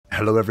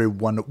Hello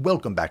everyone,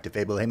 welcome back to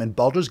Fabe and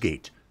Baldur's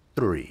Gate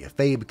 3.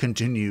 Fabe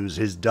continues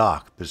his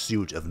dark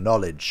pursuit of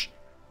knowledge.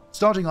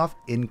 Starting off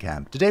in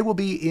camp. Today we'll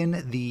be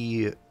in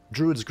the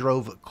Druid's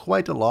Grove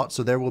quite a lot,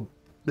 so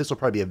this will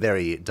probably be a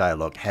very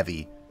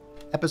dialogue-heavy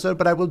episode,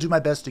 but I will do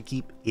my best to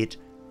keep it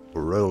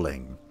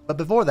rolling. But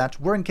before that,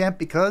 we're in camp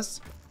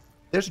because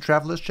there's a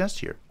Traveler's Chest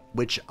here,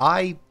 which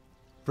I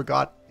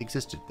forgot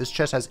existed. This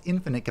chest has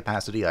infinite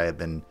capacity, I have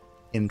been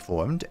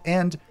informed,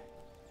 and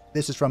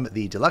this is from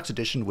the Deluxe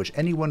Edition, which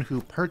anyone who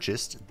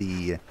purchased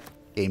the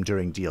game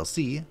during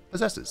DLC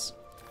possesses.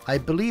 I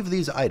believe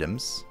these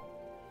items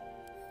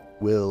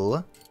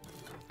will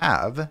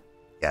have,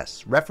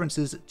 yes,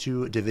 references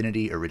to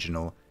Divinity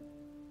Original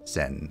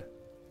Sin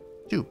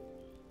 2.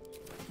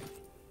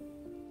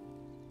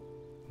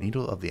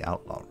 Needle of the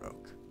Outlaw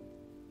Rogue.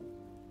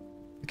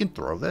 You can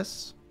throw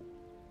this?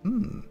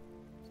 The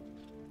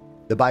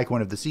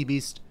Bicorn of the Sea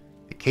Beast,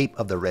 the Cape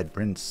of the Red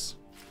Prince,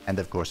 and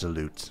of course a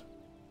lute.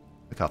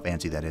 Look how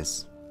fancy that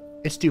is.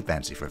 It's too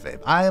fancy for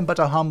Fabe. I am but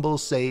a humble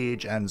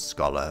sage and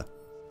scholar.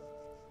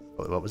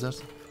 Oh, what was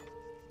this?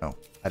 Oh,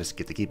 I just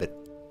get to keep it.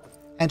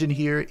 And in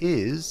here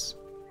is...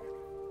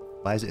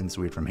 Why is it in this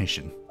weird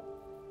formation?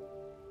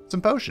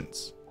 Some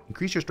potions.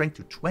 Increase your strength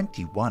to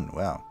 21.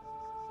 Wow.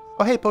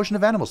 Oh, hey, Potion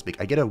of Animal Speak.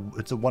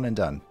 It's a one and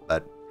done,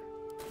 but...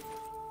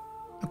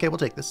 Okay, we'll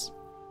take this.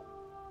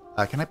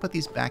 Can I put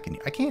these back in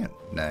here? I can.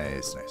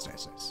 Nice, nice,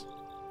 nice, nice.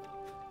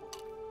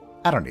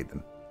 I don't need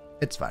them.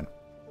 It's fine.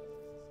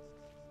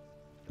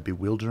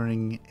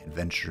 Bewildering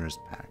Adventurer's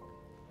Pack.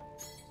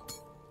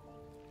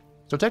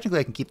 So technically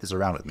I can keep this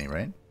around with me,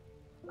 right?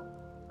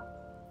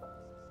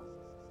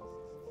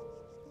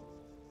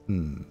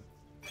 Can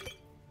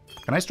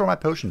I store my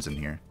potions in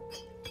here?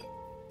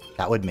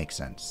 That would make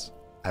sense.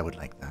 I would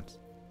like that.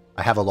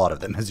 I have a lot of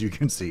them, as you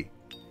can see.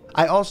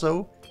 I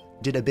also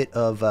did a bit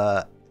of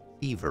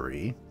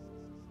thievery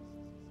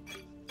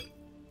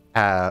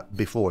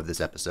before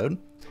this episode,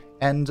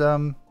 and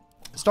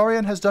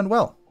Starion has done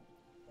well.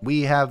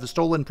 We have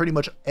stolen pretty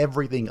much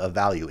everything of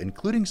value,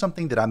 including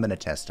something that I'm going to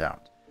test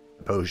out.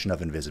 The Potion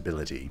of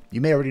Invisibility.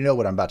 You may already know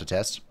what I'm about to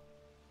test,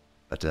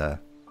 but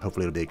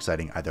hopefully it'll be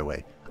exciting either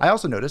way. I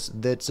also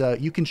noticed that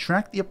you can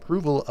track the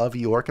approval of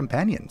your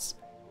companions.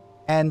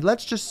 And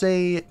let's just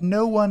say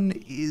no one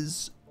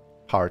is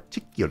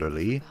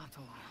particularly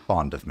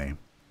fond of me.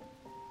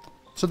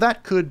 So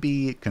that could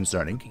be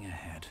concerning. Looking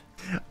ahead.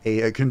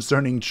 A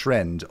concerning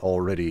trend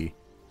already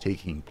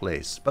taking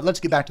place. But let's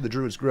get back to the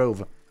Druid's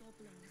Grove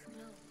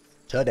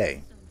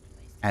today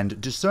and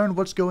discern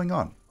what's going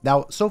on.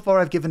 Now, so far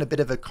I've given a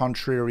bit of a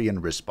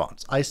contrarian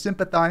response. I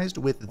sympathized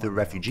with the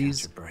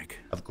refugees,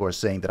 of course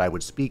saying that I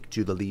would speak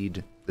to the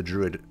lead, the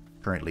druid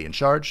currently in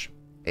charge.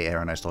 Hey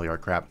Aaron, I stole your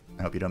crap.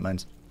 I hope you don't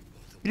mind.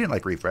 You didn't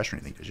like refresh or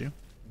anything, did you?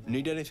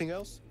 Need anything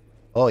else?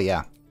 Oh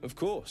yeah. Of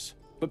course.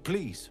 But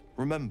please,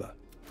 remember.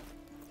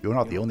 You're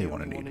not the only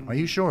one in need. Are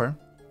you sure?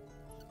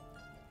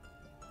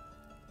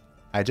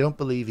 I don't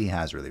believe he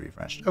has really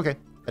refreshed. Okay,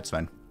 that's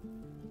fine.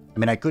 I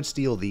mean, I could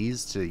steal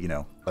these to, you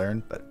know,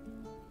 learn, but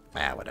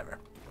whatever.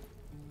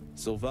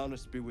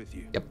 Sylvanus be with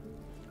you. Yep.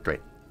 Great.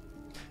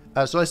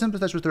 So I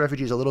sympathized with the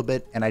refugees a little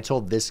bit, and I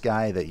told this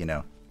guy that, you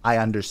know, I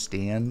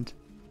understand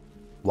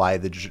why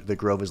the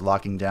Grove is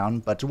locking down,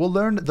 but we'll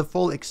learn the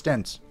full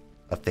extent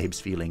of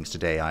Fabe's feelings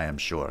today, I am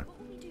sure.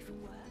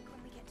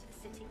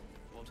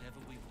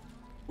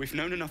 We've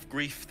known enough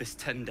grief this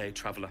 10-day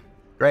traveler.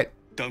 Great.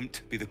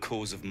 Don't be the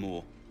cause of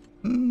more.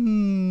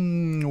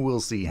 We'll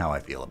see how I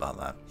feel about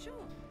that. Sure.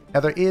 Now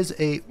there is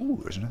a...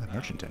 Ooh, there's another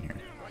merchant in here.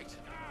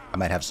 I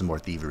might have some more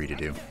thievery to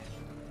do.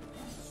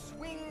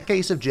 A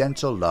case of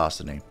gentle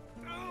larceny.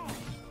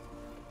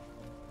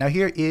 Now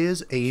here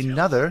is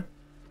another...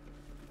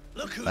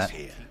 Look who's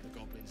here.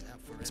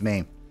 It's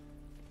me.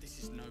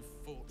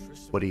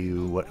 What do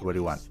you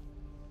want?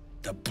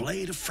 The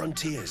Blade of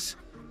Frontiers.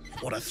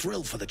 What a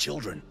thrill for the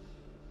children.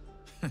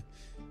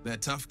 They're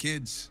tough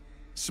kids.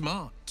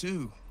 Smart,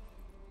 too.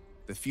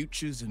 The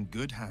future's in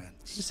good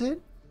hands. Is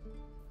it?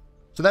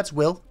 So that's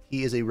Will.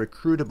 He is a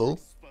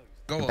recruitable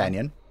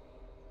companion. On.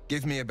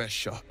 Give me a best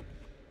shot.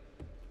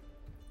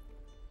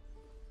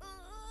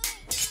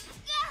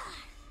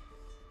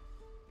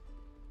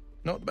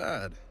 Not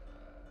bad.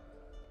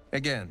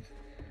 Again.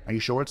 Are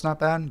you sure it's not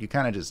bad? You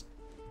kind of just...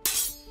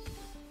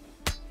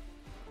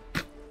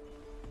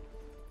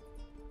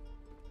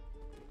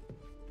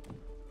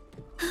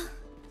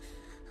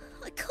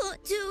 I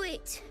can't do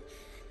it.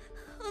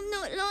 I'm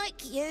not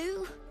like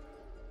you.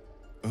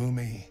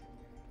 Umi,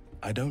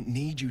 I don't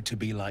need you to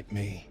be like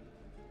me.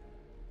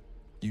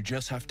 You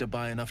just have to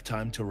buy enough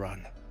time to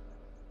run.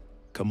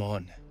 Come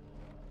on.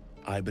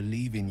 I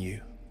believe in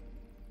you.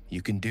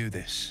 You can do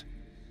this.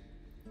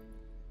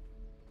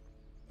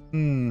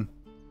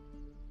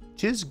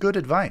 'Tis good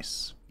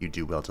advice. You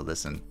do well to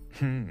listen.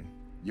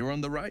 You're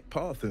on the right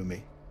path,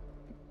 Umi.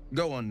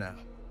 Go on now.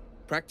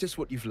 Practice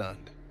what you've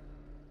learned.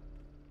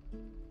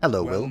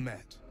 Hello, Well Will.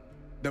 met.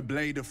 The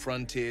Blade of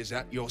Frontiers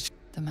at your...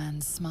 The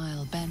man's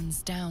smile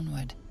bends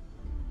downward,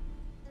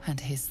 and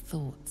his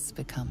thoughts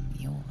become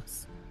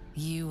yours.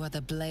 You are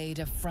the blade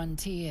of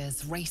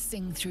frontiers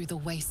racing through the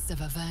wastes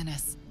of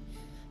Avernus.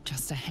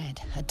 Just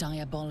ahead, a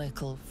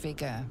diabolical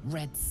figure,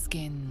 red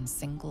skin,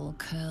 single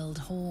curled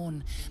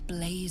horn,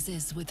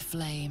 blazes with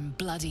flame,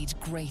 bloodied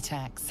great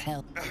axe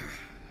held.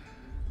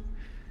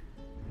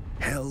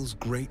 Hell's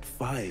great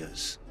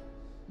fires.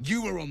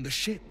 You were on the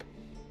ship.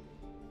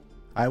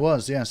 I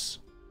was, yes.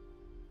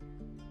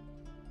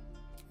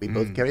 We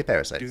both carry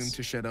parasites. Doomed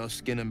to shed our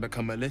skin and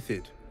become a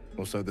lithid,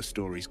 or so the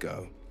stories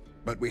go.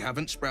 But we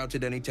haven't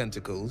sprouted any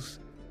tentacles.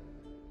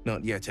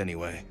 Not yet,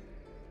 anyway.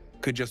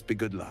 Could just be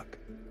good luck.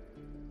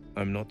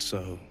 I'm not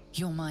so...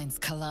 Your minds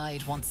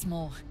collide once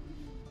more.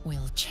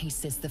 Will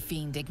chases the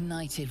fiend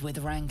ignited with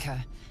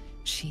rancor.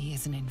 She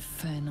is an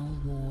infernal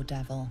war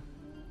devil.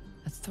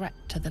 A threat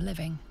to the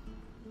living.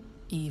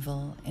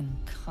 Evil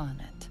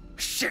incarnate.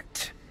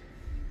 Shit!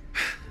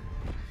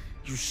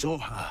 You saw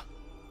her.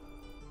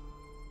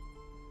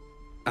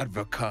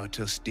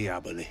 Advocatus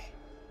Diaboli.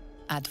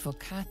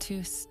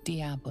 Advocatus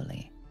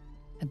Diaboli.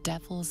 A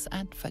devil's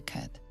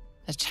advocate.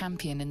 A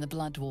champion in the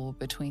blood war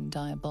between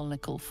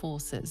diabolical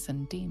forces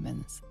and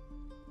demons.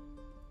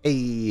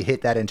 Hey,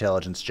 hit that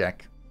intelligence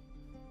check.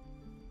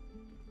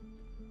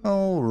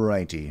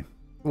 Alrighty.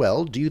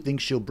 Well, do you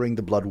think she'll bring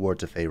the blood war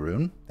to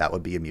Faerun? That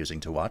would be amusing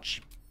to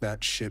watch.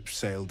 That ship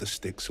sailed the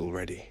Styx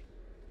already.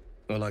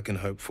 All I can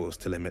hope for is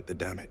to limit the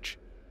damage.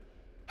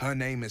 Her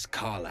name is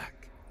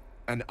Karlach,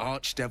 an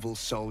archdevil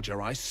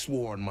soldier I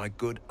swore on my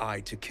good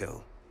eye to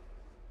kill.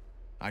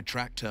 I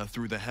tracked her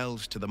through the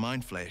hells to the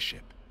Mind Flayer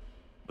ship,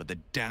 but the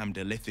damned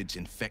Illithids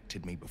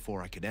infected me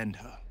before I could end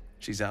her.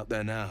 She's out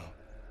there now,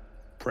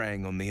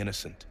 preying on the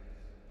innocent.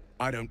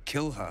 I don't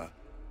kill her,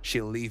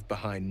 she'll leave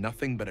behind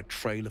nothing but a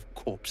trail of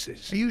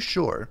corpses. Are you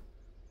sure?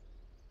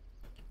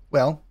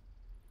 Well...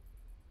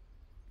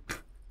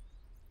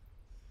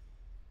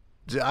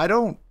 I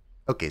don't...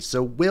 Okay,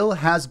 so Will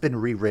has been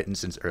rewritten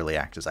since early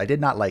access. I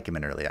did not like him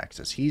in early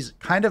access. He's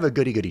kind of a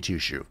goody-goody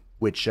two-shoe,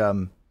 which,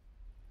 you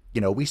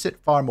know, we sit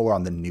far more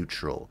on the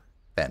neutral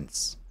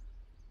fence.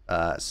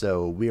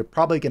 So we're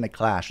probably going to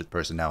clash with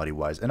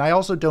personality-wise. And I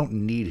also don't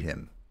need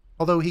him,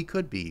 although he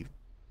could be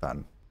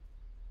fun.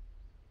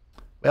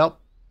 Well,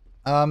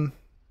 do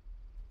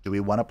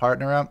we want to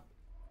partner up?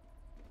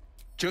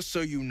 Just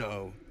so you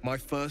know, my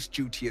first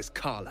duty is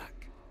Karlach.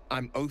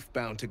 I'm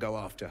oath-bound to go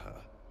after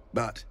her.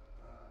 But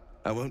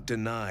I won't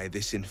deny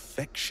this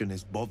infection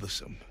is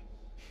bothersome.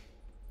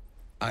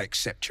 I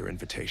accept your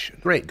invitation.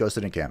 Great, go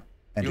sit in camp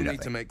and You'll do need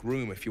nothing. to make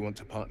room if you want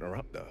to partner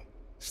up, though.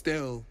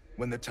 Still,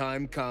 when the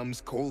time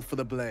comes, call for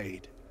the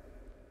blade.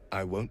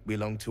 I won't be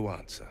long to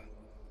answer.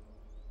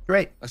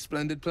 Great. A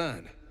splendid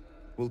plan.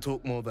 We'll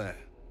talk more there.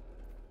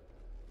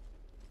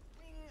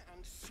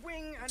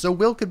 So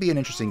Will could be an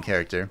interesting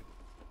character.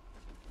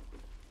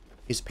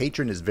 His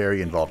patron is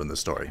very involved in the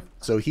story.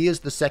 So he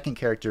is the second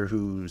character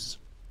whose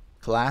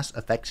class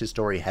affects his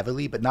story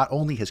heavily, but not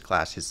only his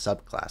class, his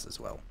subclass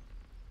as well.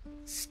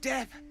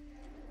 Step,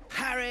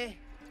 parry,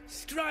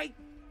 strike,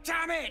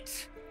 damn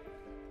it!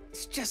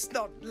 It's just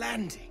not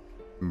landing.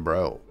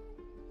 Bro.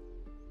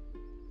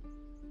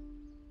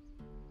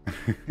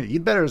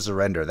 You'd better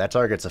surrender. That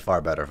target's a far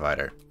better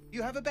fighter.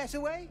 You have a better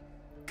way?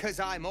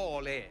 'Cause I'm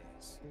all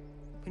ears.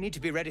 We need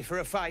to be ready for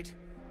a fight.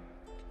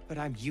 But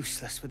I'm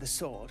useless with a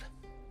sword.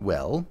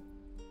 Well...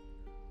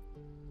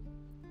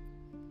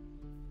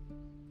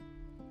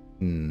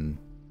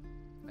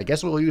 I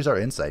guess we'll use our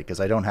insight, because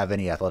I don't have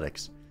any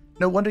athletics.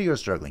 No wonder you're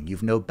struggling.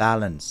 You've no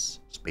balance.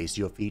 Space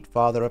your feet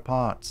farther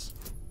apart.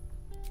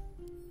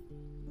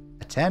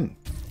 A 10.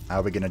 How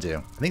are we going to do?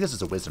 I think this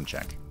is a wisdom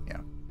check. Yeah.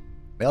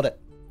 Nailed it.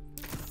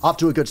 Off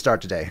to a good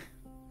start today.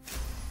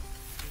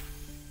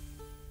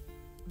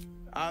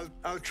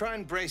 I'll try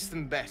and brace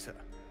them better.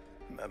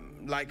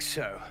 Like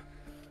so.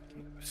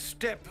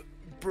 Step,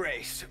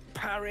 brace,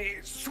 parry,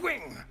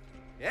 swing.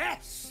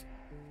 Yes!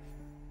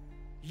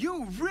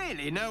 You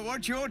really know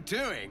what you're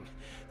doing.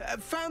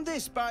 Found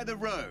this by the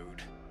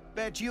road.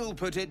 Bet you'll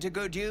put it to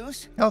good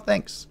use. Oh,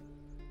 thanks.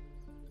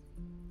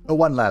 Oh,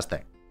 one last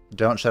thing.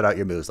 Don't shut out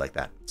your moves like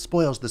that.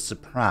 Spoils the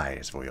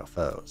surprise for your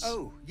foes.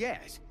 Oh,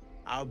 yes.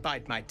 I'll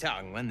bite my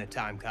tongue when the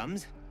time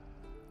comes.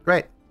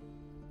 Great.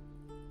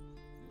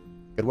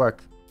 Good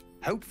work.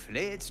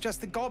 Hopefully, it's just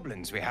the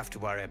goblins we have to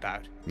worry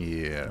about.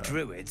 Yeah. The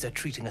druids are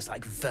treating us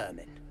like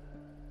vermin.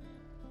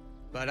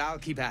 But I'll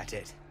keep at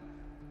it.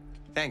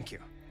 Thank you.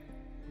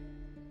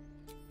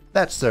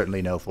 That's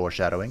certainly no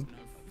foreshadowing.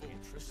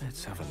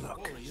 Let's have a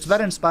look. So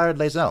that inspired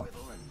Lae'zel.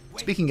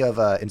 Speaking of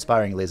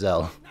inspiring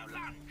Lae'zel,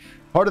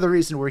 part of the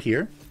reason we're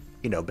here,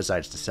 you know,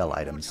 besides to sell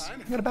items, I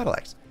got a battle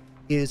axe,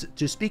 is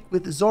to speak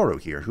with Zoro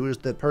here, who is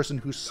the person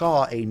who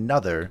saw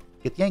another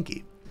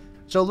Githyanki.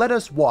 So let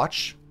us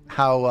watch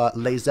how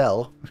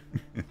Lae'zel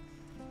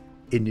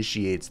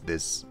initiates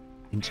this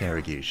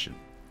interrogation.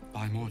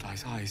 By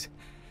Mordai's eyes,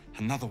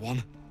 another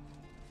one.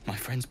 My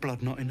friend's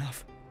blood not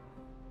enough.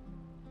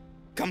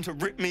 Come to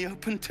rip me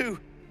open too.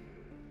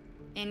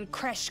 In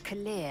Kresh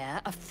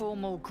Kalir, a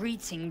formal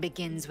greeting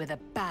begins with a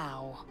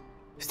bow.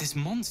 Is this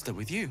monster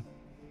with you?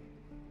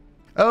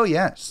 Oh,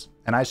 yes.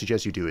 And I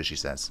suggest you do as she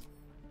says.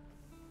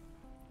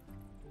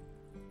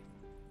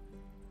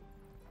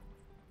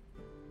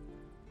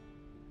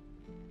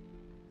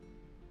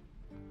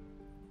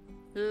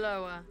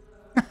 Lower.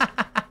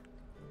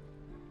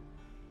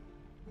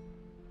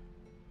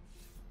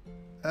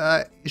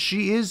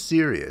 She is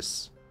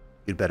serious.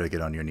 You'd better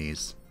get on your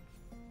knees.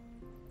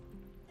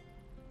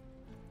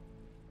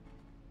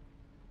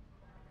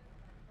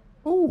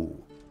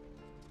 Ooh.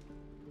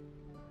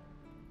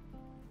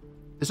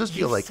 This does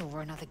feel like... You saw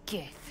another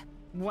gith.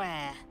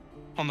 Where?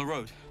 On the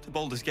road to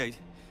Baldur's Gate,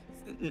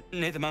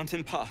 near the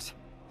mountain pass.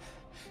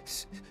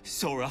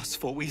 Saw us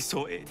before we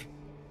saw it.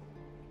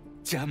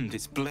 Jammed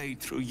its blade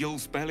through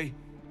Yul's belly.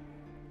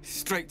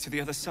 Straight to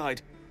the other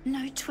side.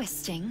 No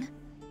twisting.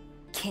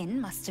 Kin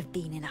must have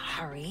been in a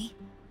hurry.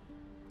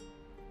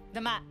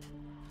 The map.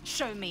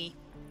 Show me.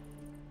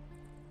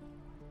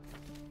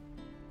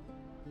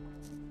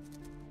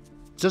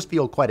 Does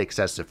feel quite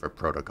excessive for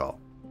protocol.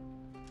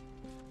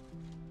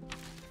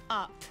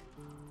 Up.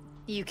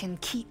 You can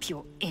keep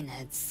your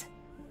innards.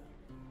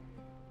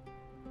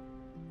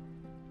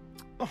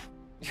 Oh,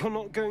 you're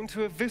not going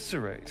to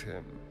eviscerate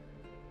him?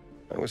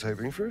 I was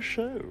hoping for a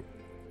show.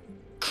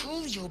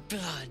 Cool your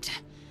blood.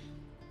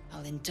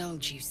 I'll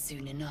indulge you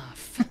soon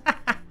enough.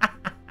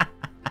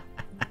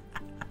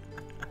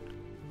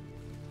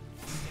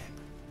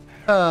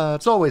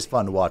 It's always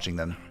fun watching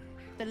them.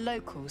 The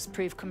locals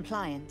prove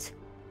compliant.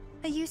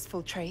 A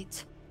useful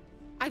trait.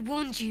 I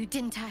warned you,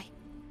 didn't I?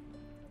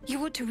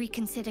 You ought to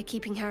reconsider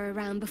keeping her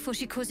around before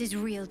she causes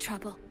real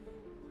trouble.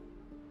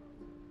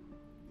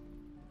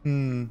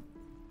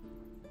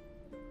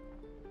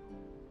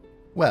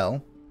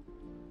 Well.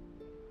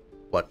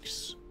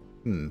 What's...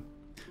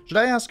 Should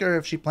I ask her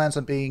if she plans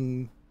on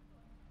being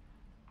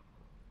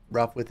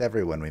rough with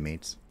everyone we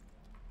meet?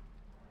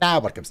 Now,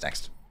 what comes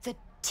next? The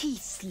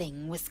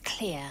tiefling was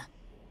clear.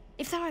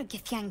 If there are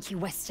Githyanki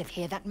west of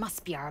here, that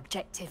must be our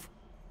objective.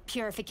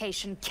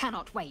 Purification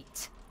cannot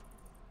wait.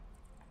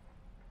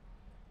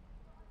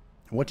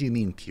 What do you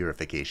mean,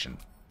 purification?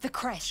 The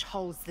Kresh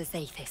holds the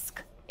Zaithisk.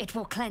 It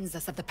will cleanse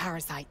us of the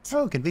parasite.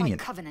 Oh, convenient.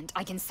 By covenant,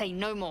 I can say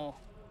no more.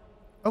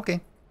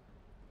 Okay.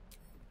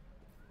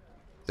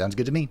 Sounds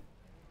good to me.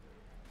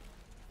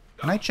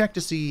 Can I check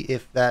to see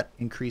if that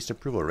increased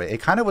approval rate? It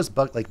kind of was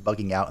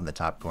bugging out in the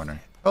top corner.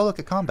 Oh, look,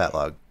 a combat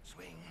log.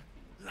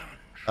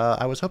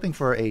 I was hoping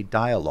for a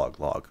dialogue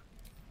log.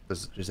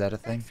 Is that a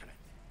thing?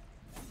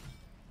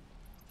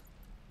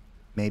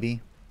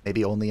 Maybe?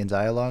 Maybe only in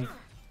dialogue?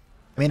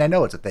 I mean, I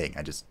know it's a thing.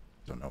 I just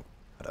don't know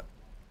how to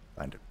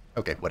find it.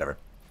 Okay, whatever.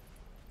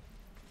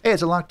 Hey,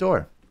 it's a locked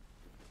door.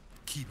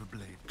 Keep a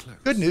blade close.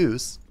 Good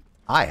news.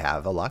 I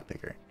have a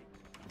lockpicker.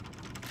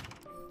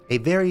 A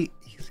very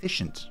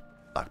efficient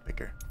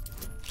lockpicker.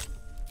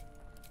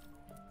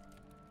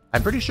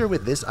 I'm pretty sure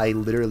with this, I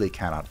literally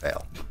cannot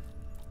fail.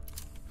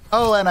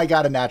 Oh, and I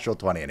got a natural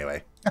 20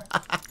 anyway.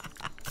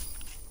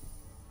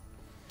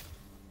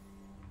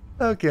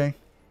 Okay.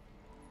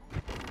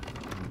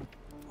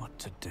 What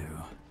to do?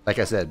 Like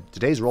I said,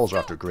 today's rolls are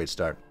off to a great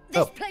start.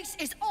 This place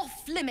is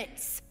off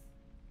limits.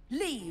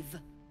 Leave.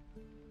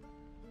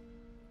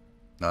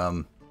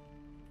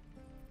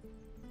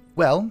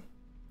 Well.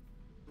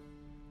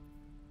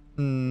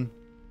 I'm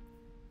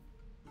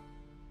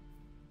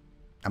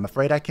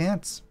afraid I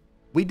can't.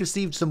 We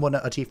deceived someone,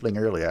 a tiefling,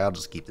 earlier. I'll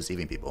just keep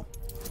deceiving people.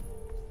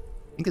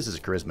 I think this is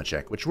a charisma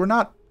check, which we're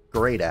not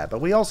great at,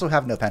 but we also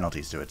have no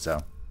penalties to it,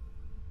 so.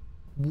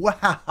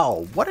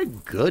 Wow, what a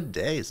good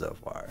day so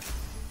far.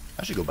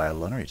 I should go buy a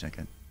lottery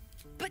ticket.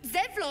 But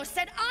Zevlor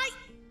said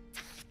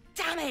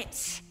Damn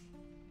it!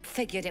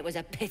 Figured it was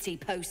a pity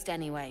post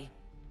anyway.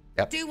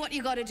 Yep. Do what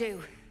you gotta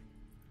do.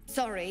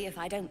 Sorry if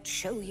I don't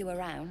show you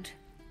around.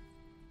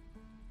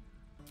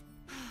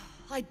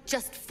 I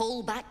just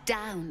fall back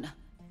down.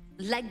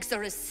 Legs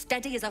are as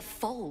steady as a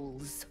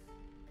foal's.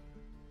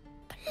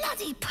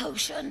 Bloody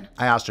potion.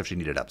 I asked her if she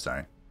needed up,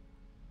 sorry.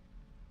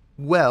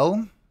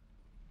 Well.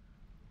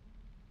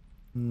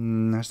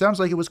 Sounds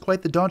like it was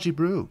quite the dodgy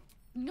brew.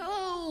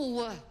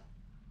 No!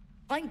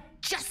 I'm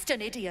just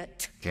an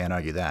idiot. Can't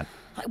argue that.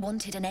 I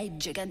wanted an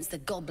edge against the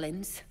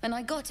goblins, and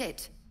I got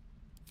it.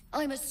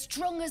 I'm as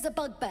strong as a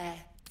bugbear.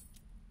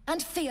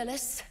 And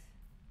fearless.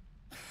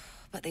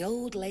 But the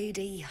old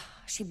lady,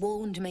 she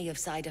warned me of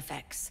side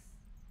effects.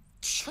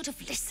 Should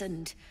have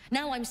listened.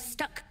 Now I'm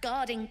stuck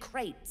guarding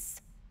crates.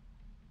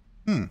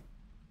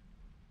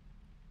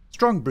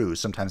 Strong brews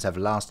sometimes have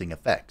lasting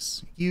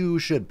effects. You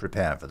should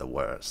prepare for the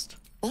worst.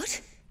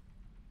 What?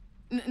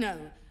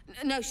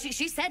 No,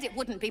 she said it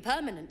wouldn't be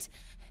permanent.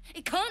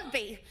 It can't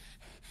be.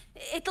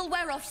 It'll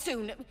wear off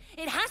soon.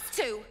 It has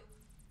to.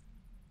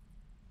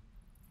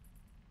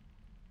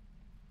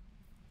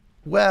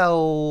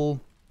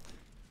 Well,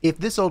 if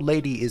this old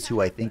lady is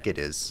who I think it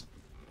is,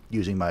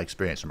 using my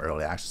experience from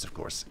early access, of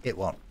course, it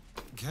won't.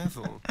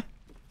 Careful.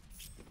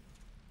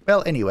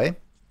 Well, anyway.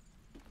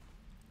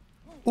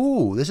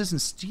 Ooh, this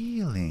isn't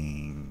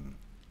stealing.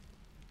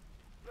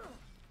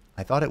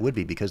 I thought it would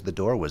be because the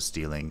door was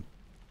stealing.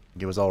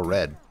 It was all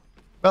red.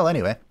 Well,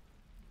 anyway.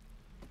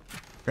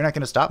 If you're not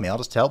going to stop me, I'll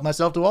just help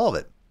myself to all of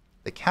it.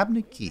 The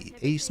cabinet key.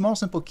 A small,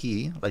 simple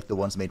key, like the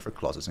ones made for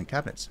closets and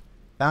cabinets.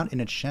 Found in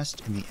a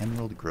chest in the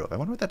Emerald Grove. I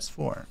wonder what that's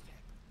for.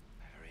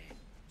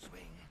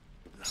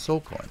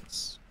 soul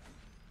coins.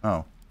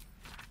 Oh.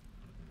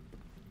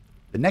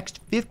 The next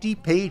 50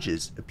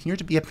 pages appear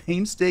to be a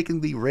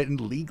painstakingly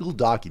written legal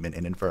document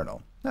in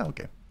Infernal. Oh,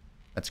 okay.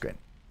 That's great.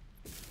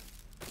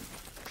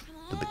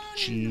 A bit of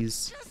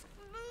cheese.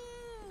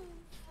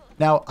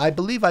 Now, I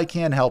believe I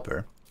can help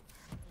her.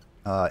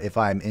 If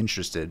I'm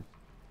interested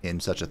in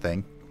such a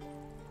thing.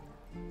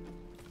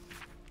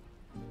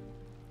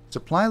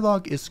 Supply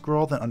log is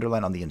scrawled and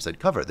underlined on the inside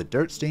cover. The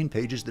dirt-stained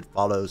pages that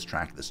follows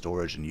track the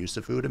storage and use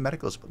of food and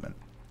medical equipment.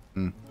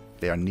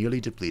 They are nearly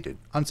depleted.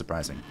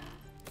 Unsurprising.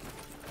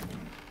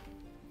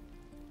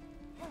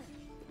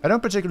 I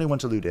don't particularly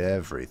want to loot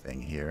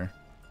everything here.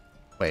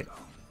 Wait.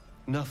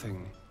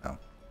 Nothing. Oh.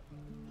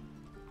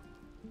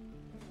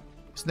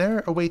 Is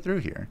there a way through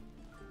here?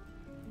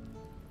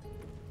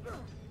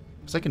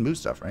 Because I can move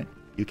stuff, right?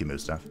 You can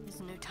move stuff.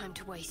 There's no time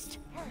to waste.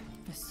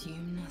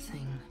 Assume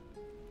nothing.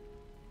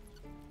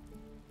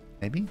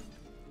 Maybe?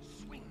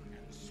 Swing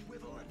and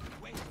swivel and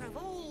wait.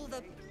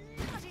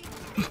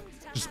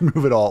 Just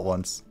move it all at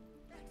once.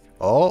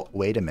 Oh,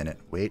 wait a minute.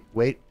 Wait.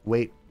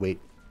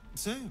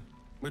 So,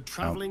 we're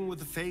traveling with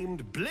the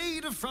famed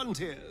Blade of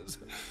Frontiers.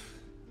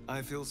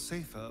 I feel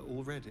safer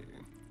already.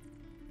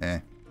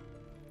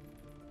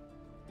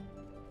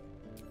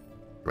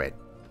 Great.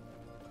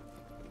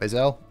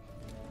 Lae'zel?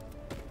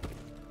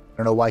 I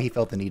don't know why he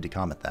felt the need to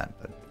comment that,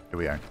 but here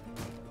we are.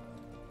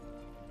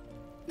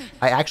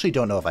 I actually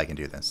don't know if I can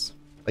do this.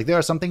 Like, there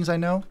are some things I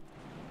know.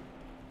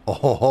 Oh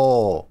ho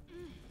ho!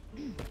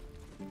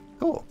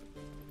 Cool.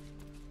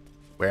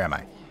 Where am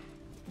I?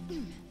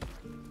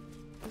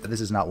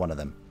 This is not one of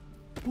them.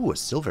 Ooh, a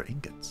silver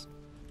ingots.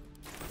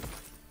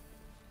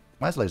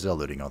 Why is Lae'zel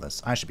looting all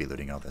this? I should be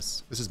looting all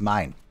this. This is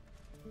mine.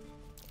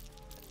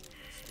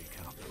 Speak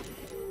up.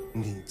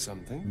 Need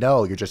something?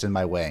 No, you're just in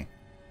my way.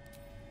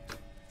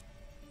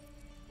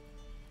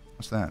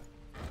 What's that?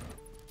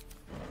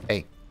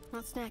 Hey.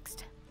 What's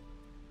next?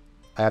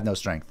 I have no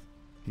strength.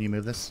 Can you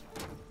move this?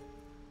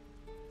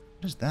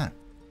 What is that?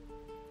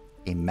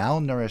 A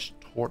malnourished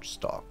torch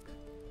stalk.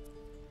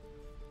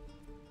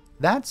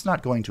 That's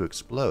not going to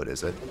explode,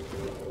 is it?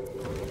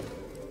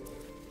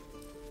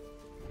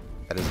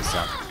 That doesn't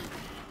sound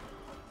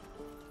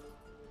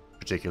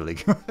particularly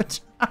good.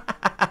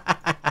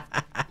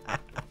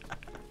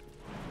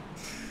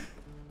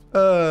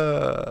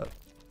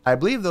 I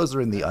believe those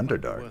are in the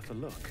Underdark. Worth a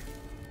look.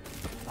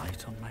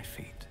 Light on my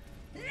feet.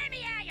 Let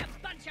me out, you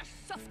bunch of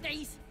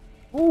softies!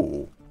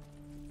 Ooh.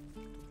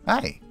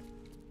 Hi.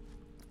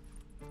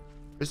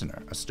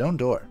 Prisoner. A stone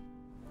door.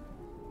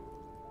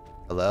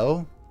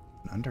 Hello?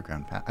 An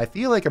underground path. I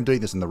feel like I'm doing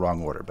this in the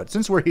wrong order, but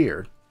since we're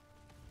here...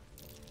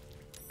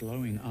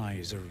 Glowing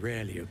eyes are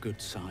rarely a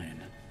good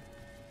sign.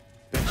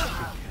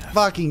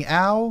 Fucking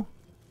ow!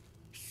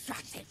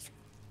 Shut it!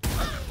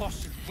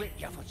 Boss should whip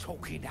you for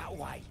talking that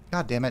way.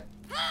 God damn it.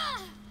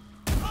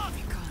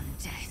 Begone,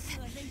 death.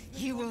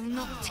 You will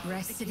not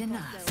rest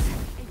enough.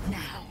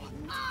 Now,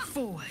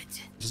 forward.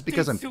 Just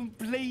because I'm... Some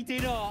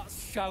bleeding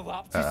arts show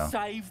up to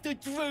save the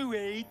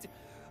Druid.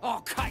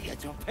 I'll cut you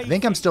to pieces. I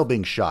think I'm still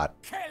being shot.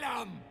 Kill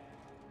him!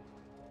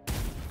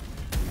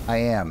 I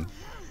am.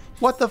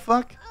 What the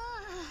fuck?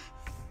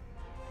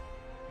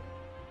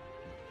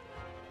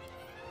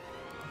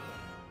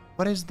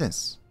 What is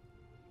this?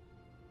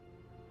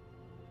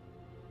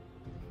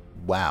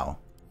 Wow.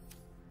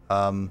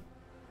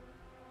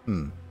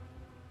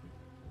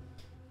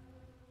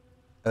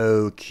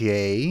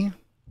 Okay.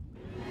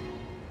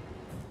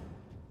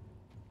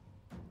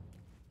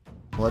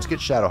 Well, let's get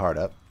Shadowheart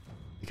up.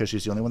 Because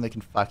she's the only one that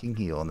can fucking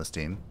heal on this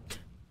team.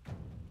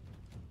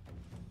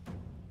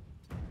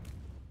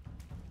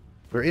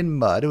 We're in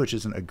mud, which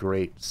isn't a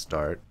great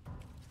start.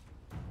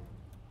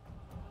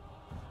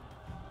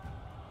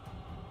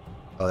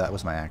 Oh, that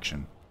was my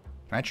action.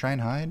 Can I try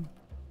and hide?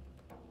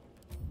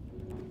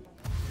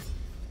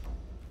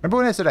 Remember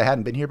when I said I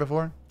hadn't been here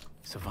before?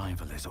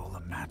 Survival is all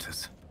that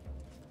matters.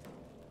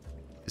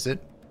 Is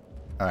it?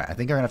 Alright, I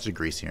think I'm gonna have to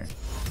grease here.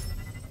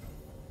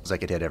 Because I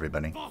could hit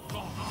everybody.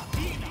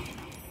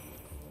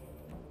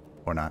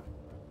 Or not.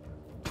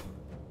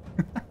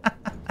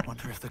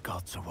 Wonder if the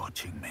gods are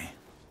watching me.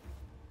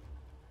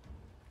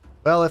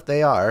 Well, if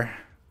they are,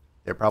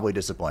 they're probably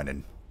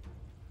disappointed.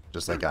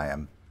 Just like I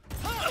am.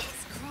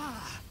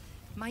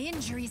 My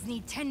injuries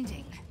need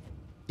tending.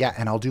 Yeah,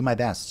 and I'll do my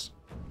best.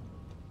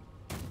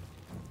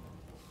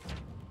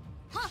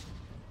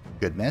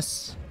 Good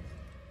miss.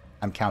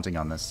 I'm counting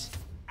on this.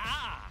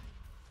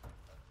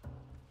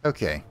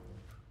 Okay.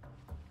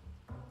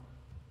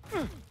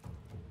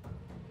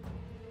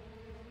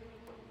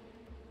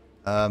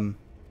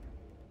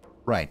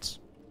 Right.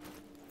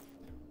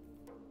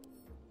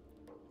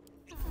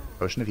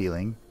 Potion of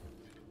healing.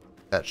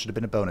 That should have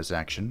been a bonus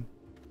action.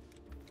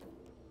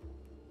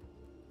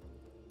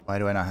 Why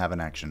do I not have an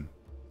action?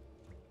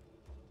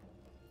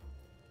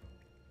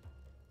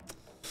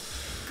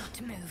 Got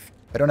to move.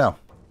 I don't know.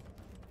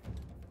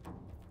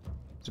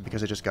 Is it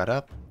because I just got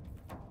up?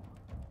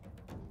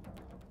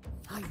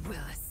 I will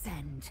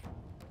ascend.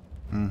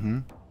 Mm-hmm.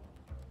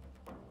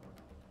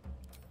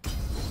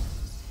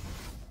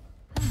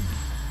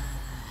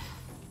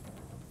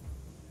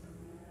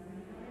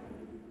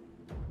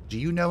 Do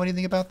you know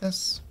anything about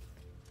this?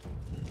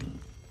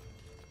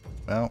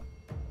 Well,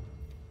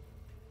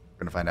 we're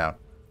gonna find out.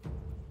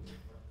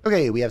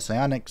 Okay, we have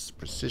psionics,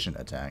 precision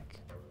attack.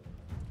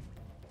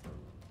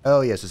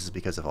 Oh yes, this is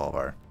because of all of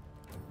our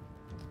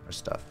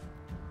stuff.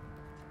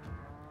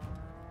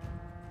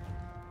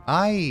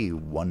 I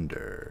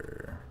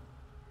wonder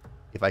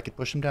if I could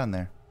push him down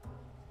there.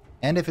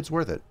 And if it's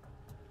worth it.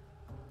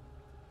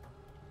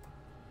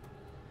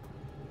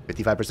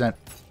 55%.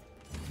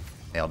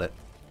 Nailed it.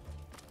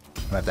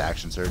 I'm gonna have to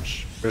action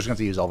surge. We're just gonna have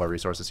to use all of our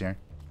resources here.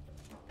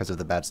 Because of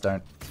the bad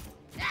start.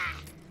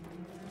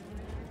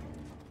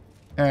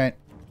 Alright.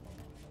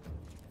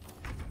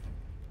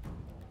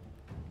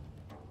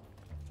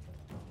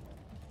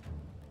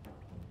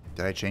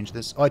 Did I change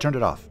this? Oh, I turned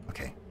it off.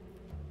 Okay.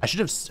 I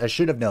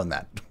should have known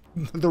that.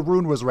 The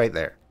rune was right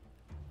there.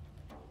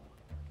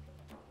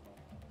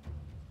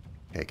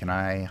 Okay, can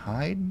I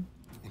hide?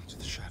 Into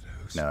the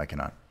shadows. No, I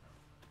cannot.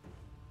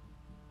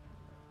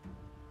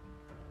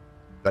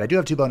 But I do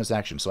have 2 bonus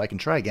actions, so I can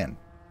try again.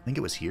 I think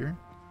it was here.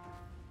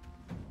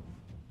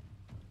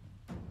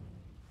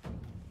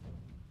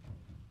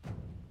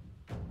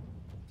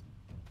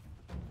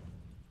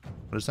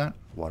 What is that?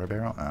 Water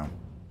barrel? Oh.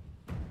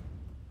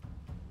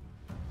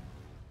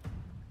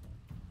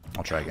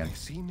 I'll try again.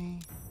 See me?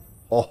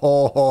 Oh,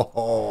 ho, ho,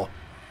 ho.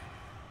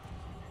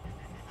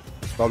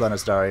 Well done,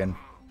 Astarion.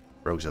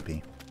 Rogue's OP.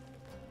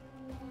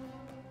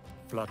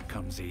 Blood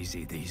comes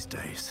easy these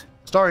days.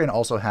 Astarion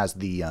also has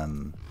the,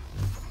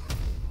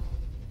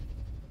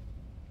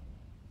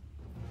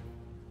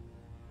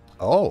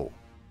 Oh.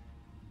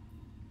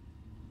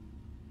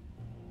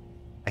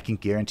 I can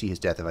guarantee his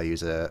death if I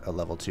use a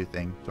level 2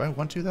 thing. Do I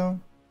want to, though?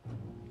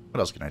 What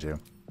else can I do?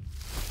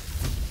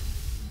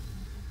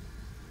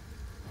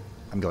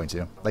 I'm going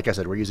to. Like I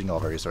said, we're using all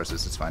of our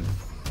resources. It's fine.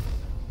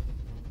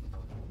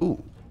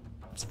 Ooh.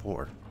 It's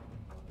 4.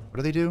 What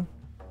do they do?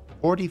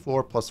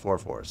 44 plus 4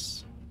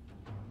 force.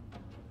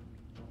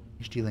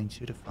 Each dealing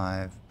 2 to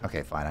 5.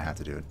 Okay, fine. I have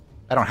to do it.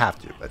 I don't have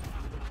to, but...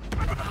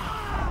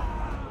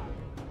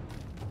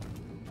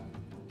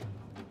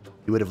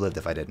 You would have lived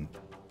if I didn't.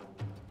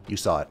 You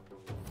saw it.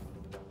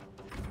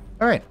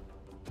 Alright.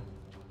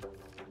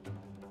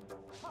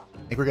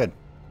 I think we're good.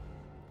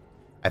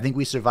 I think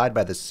we survived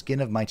by the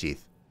skin of my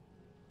teeth.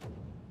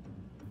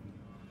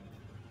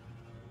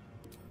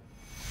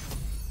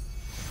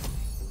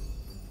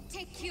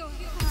 Take your...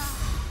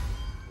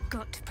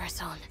 Got to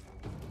press on.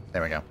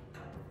 There we go.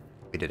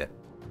 We did it.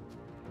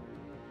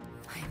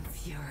 I am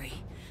fury.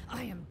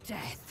 I am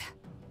death.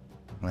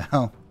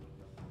 Well...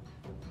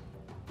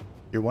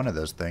 You're one of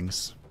those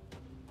things.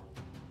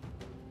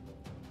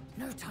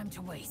 No time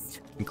to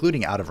waste.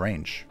 Including out of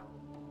range.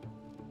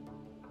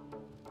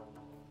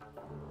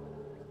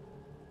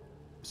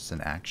 This is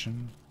an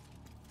action.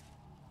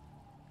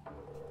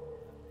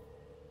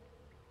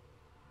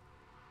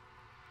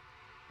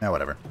 No,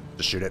 whatever.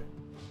 Just shoot it.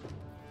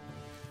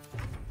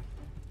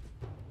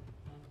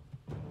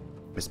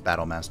 Miss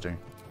Battlemaster.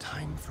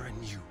 Time for a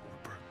new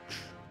approach.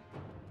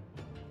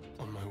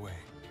 On my way.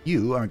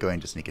 You are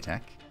going to sneak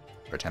attack.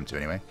 Or attempt to,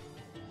 anyway.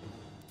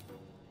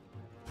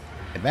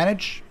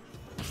 Advantage.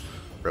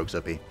 Rogue's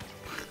OP.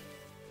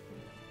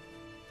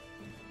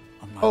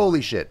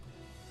 Holy shit.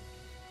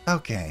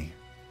 Okay.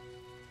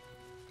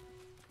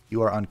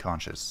 You are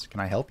unconscious. Can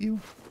I help you?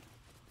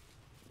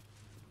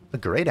 A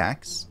great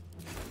axe.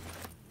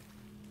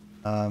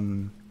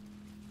 Will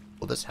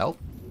this help?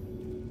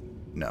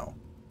 No.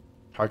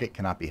 Target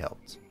cannot be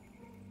helped.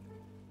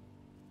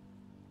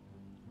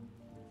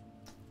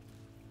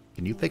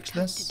 Can you fix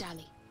this?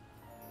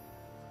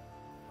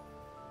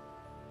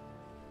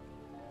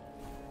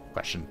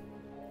 Question.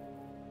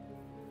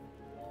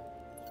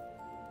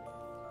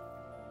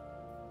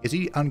 Is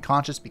he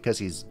unconscious because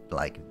he's,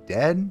 like,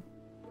 dead?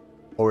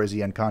 Or is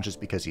he unconscious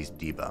because he's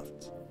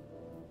debuffed?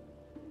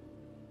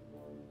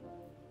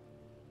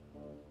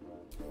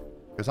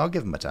 Because I'll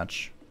give him a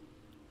touch.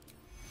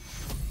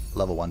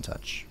 Level 1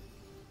 touch.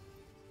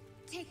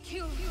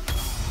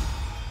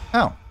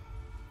 Oh.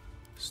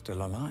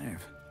 Still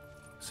alive.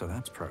 So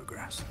that's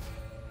progress.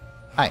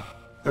 Hi.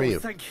 Who are you?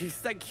 Thank you,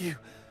 thank you.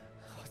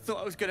 I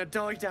thought I was gonna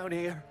die down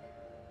here.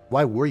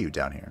 Why were you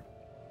down here?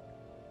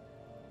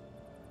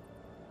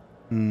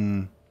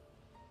 I'm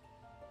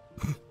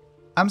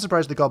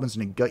surprised the goblins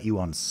didn't gut you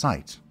on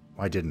sight.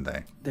 Why didn't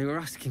they? They were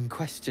asking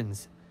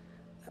questions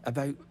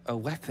about a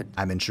weapon.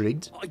 I'm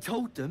intrigued. I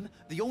told them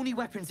the only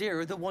weapons here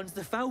are the ones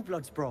the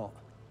Foulbloods brought.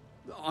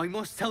 I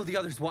must tell the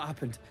others what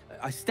happened.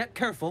 I stepped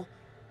careful.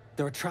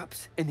 There are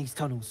traps in these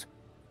tunnels.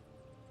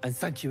 And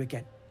thank you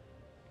again.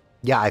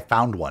 Yeah, I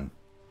found one.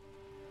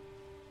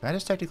 Can I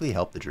just technically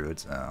help the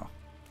druids? Oh.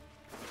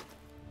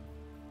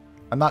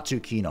 I'm not too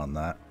keen on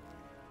that.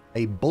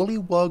 A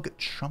bullywug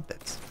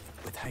trumpet.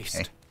 With haste.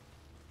 Okay.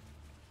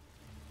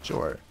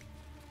 Sure.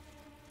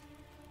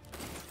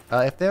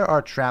 If there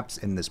are traps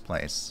in this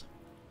place,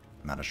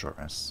 I'm out of short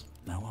rest.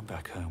 No one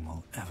back home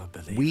will ever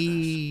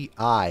believe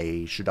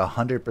I should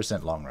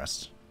 100% long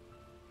rest.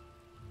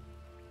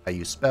 I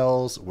use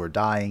spells, we're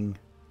dying.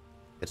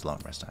 It's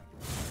long rest time.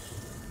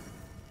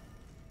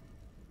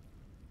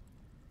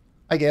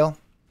 Hi, Gale.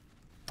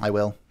 I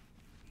will.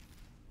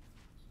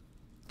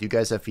 Do you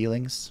guys have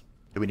feelings?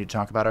 Do we need to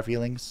talk about our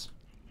feelings?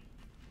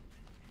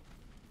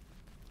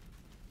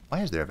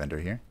 Why is there a vendor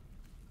here?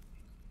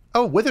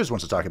 Oh, Withers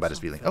wants to talk about his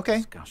feelings. Okay.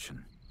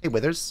 Discussion. Hey,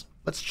 Withers.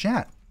 Let's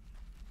chat.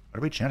 What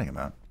are we chatting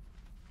about?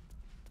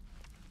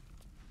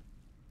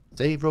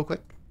 Save real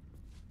quick.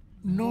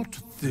 Not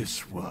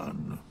this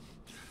one.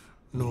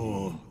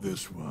 Nor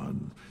this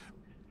one.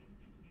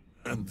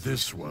 And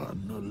this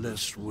one are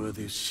less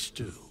worthy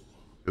still.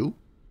 Who?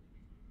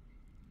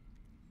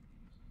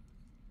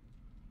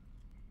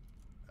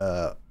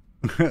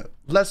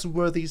 Less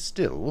worthy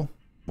still?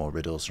 More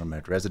riddles from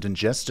a resident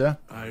jester?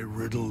 I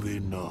riddle thee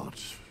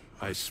not.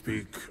 I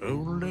speak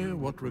only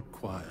what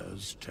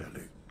requires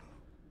telling.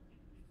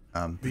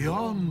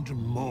 Beyond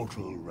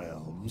mortal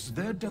realms,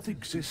 there doth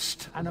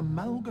exist an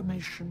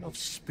amalgamation of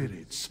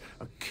spirits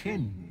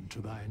akin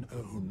to thine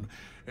own,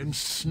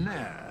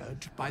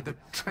 ensnared by the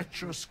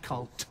treacherous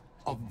cult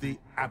of the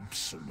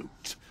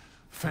Absolute,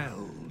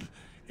 felled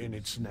in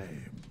its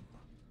name.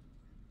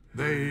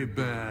 They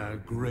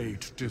bear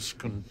great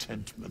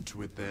discontentment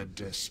with their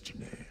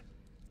destiny.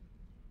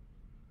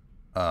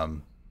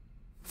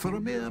 For a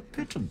mere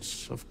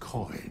pittance of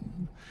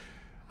coin,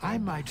 I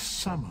might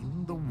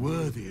summon the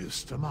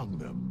worthiest among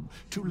them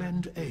to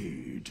lend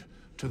aid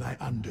to thy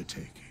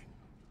undertaking.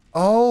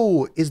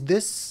 Oh, is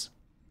this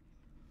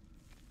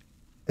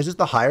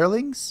the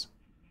hirelings?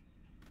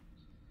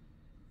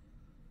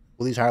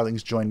 Will these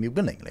hirelings join me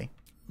willingly?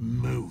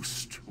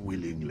 Most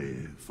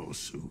willingly,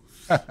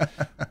 forsooth.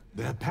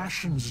 Their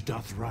passions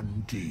doth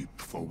run deep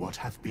for what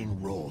hath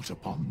been wrought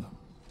upon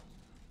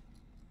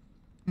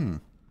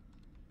them.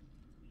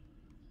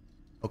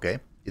 Okay.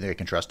 You think I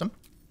can trust them?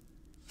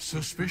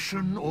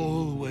 Suspicion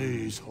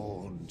always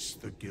haunts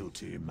the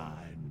guilty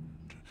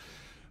mind.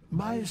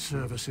 My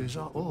services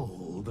are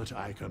all that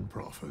I can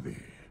proffer thee.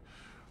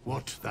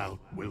 What thou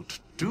wilt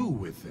do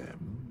with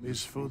them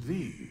is for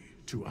thee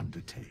to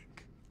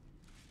undertake.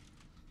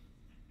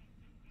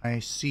 I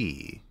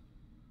see.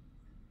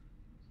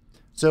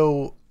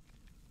 So,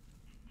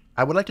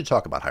 I would like to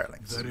talk about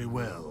hirelings. Very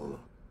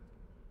well.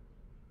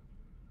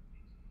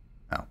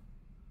 Oh.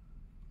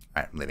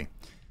 Alright, I'm leaving.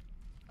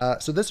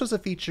 So this was a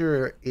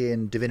feature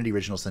in Divinity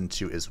Original Sin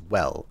 2 as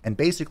well. And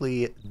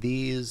basically,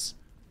 these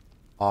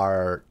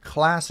are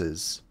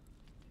classes.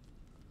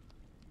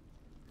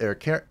 They're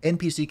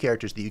NPC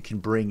characters that you can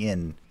bring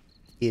in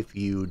if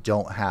you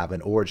don't have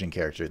an origin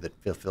character that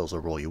fulfills a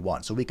role you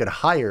want. So we could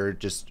hire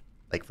just,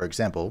 like, for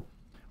example,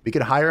 we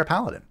could hire a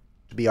paladin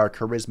to be our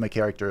charisma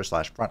character /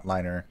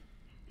 frontliner.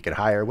 We could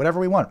hire whatever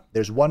we want.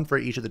 There's one for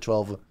each of the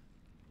 12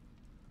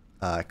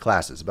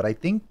 classes. But I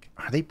think,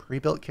 are they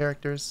pre-built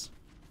characters?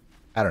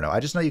 I don't know. I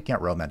just know you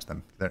can't romance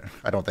them.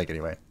 I don't think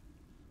anyway.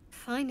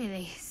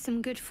 Finally,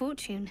 some good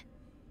fortune.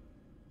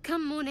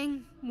 Come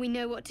morning, we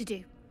know what to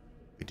do.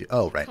 We do.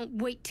 Oh, right. Can't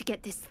wait to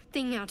get this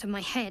thing out of my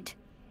head.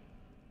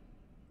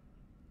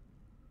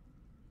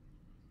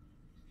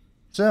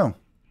 So,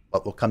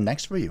 what will come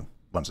next for you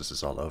once this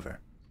is all over?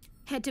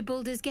 Head to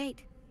Baldur's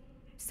Gate.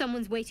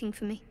 Someone's waiting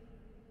for me.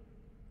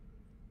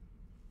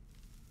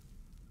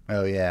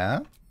 Oh,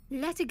 yeah?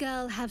 Let a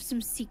girl have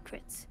some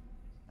secrets.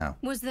 Oh.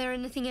 Was there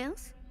anything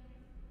else?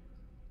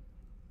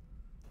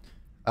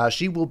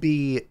 She will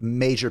be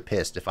major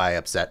pissed if I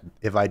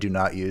do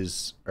not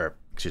use, or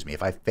excuse me,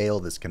 if I fail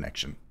this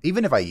connection,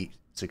 even if I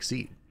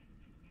succeed.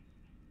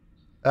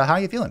 How are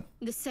you feeling?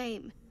 The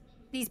same.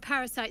 These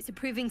parasites are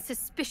proving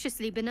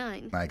suspiciously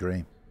benign. I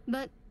agree.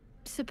 But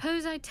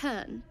suppose I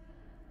turn.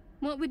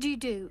 What would you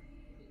do?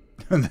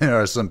 There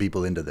are some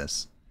people into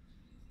this.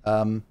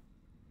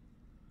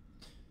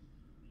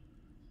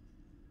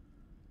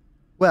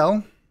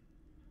 Well,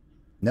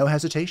 no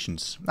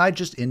hesitations. I'd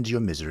just end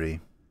your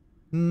misery.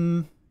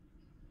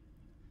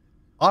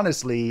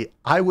 Honestly,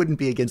 I wouldn't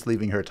be against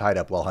leaving her tied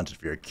up while hunted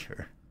for a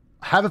cure.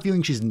 I have a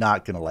feeling she's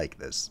not going to like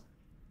this.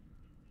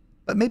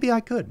 But maybe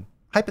I could.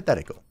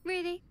 Hypothetical.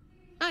 Really?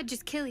 I'd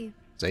just kill you.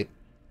 See?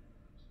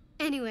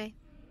 Anyway,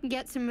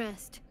 get some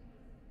rest.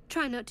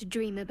 Try not to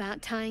dream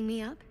about tying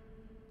me up.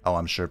 Oh,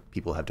 I'm sure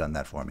people have done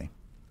that for me.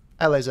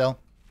 Hi, Lae'zel.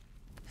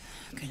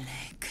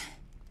 Gulek.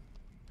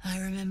 I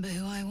remember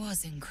who I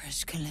was in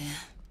Kresh Kalir.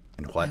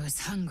 And what? I was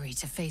hungry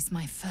to face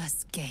my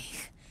first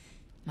Geich.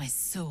 My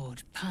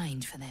sword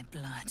pined for their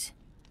blood.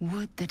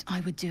 Would that I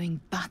were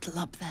doing battle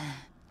up there,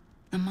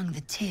 among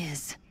the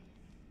tears.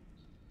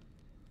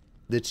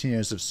 The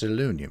Tears of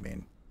Saloon, you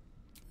mean?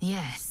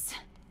 Yes.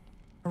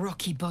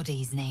 Rocky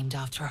bodies named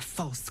after a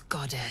false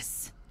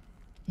goddess.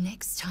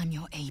 Next time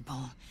you're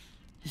able,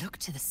 look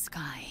to the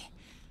sky.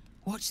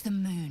 Watch the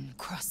moon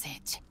cross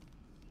it.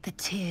 The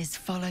tears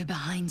follow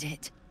behind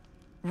it.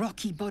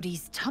 Rocky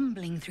bodies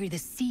tumbling through the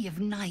sea of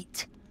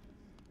night.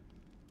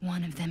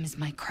 One of them is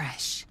my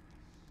Kresh.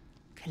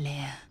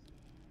 Kalir.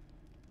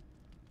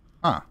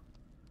 Huh.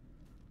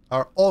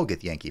 Are all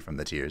Githyanki from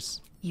the Tears?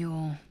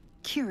 Your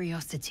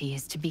curiosity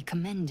is to be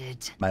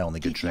commended. My only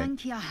good trait.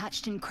 Githyanki are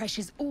hatched in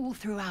Kreshes all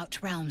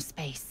throughout realm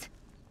space.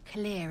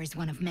 Kalir is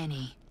one of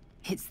many.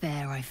 It's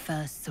there I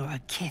first saw a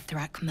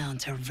Kithrak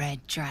mount a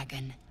red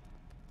dragon.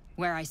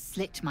 Where I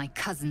slit my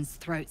cousins'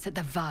 throats at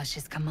the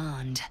Vash's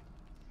command.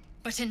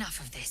 But enough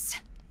of this.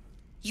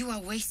 You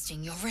are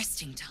wasting your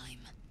resting time.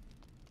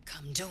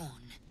 Come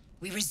dawn,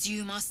 we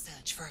resume our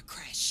search for a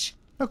creche.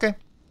 Okay.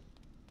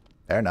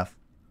 Fair enough.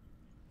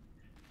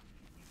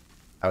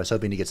 I was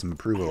hoping to get some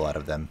approval out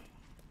of them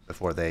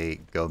before they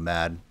go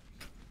mad.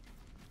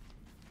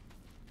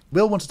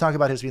 Will wants to talk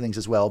about his feelings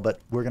as well, but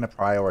we're going to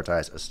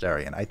prioritize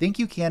Astarion. I think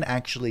you can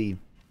actually...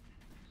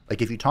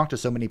 Like, if you talk to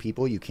so many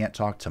people, you can't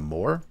talk to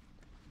more.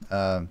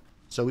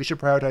 So we should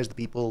prioritize the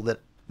people that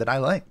I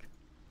like.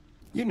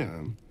 You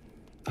know,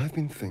 I've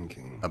been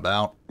thinking...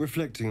 About?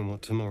 Reflecting on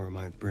what tomorrow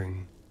might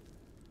bring.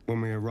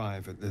 When we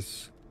arrive at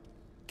this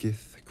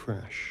Gith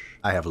crash.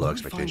 I have low Will we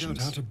expectations. find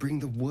out how to bring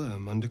the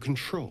worm under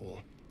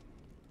control?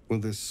 Will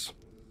this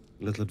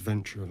little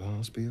adventure of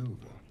ours be over?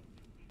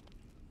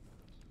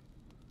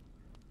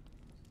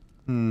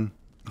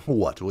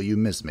 What, will you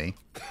miss me?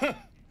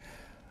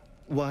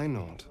 Why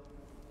not?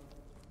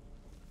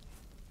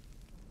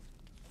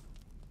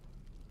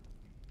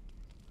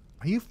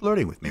 Are you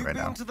flirting with me right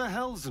now? You've been to the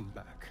Hells and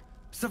back.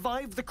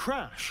 Survived the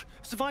crash.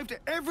 Survived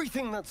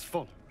everything that's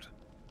followed.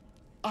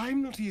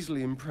 I'm not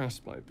easily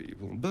impressed by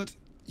people, but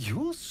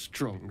you're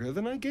stronger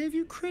than I gave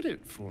you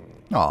credit for.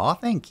 Aw,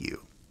 thank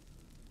you.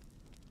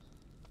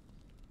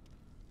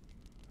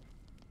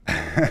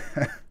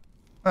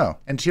 Oh,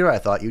 and here I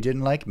thought you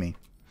didn't like me.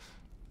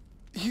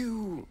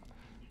 You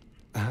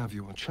have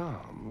your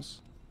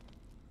charms.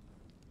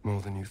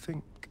 More than you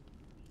think.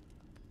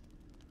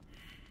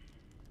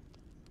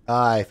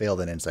 I failed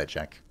an insight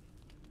check.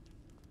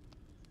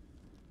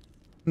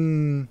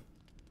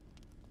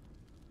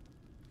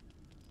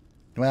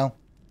 Well.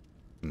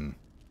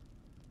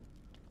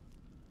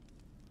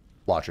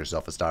 Watch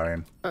yourself,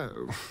 Astarion.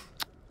 Oh.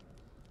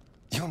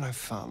 You're no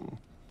fun.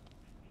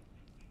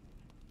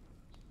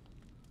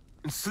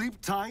 Sleep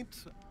tight.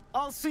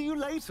 I'll see you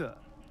later.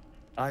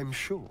 I'm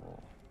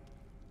sure.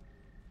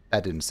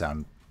 That didn't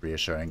sound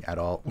reassuring at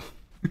all.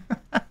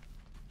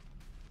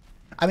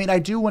 I mean, I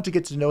do want to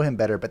get to know him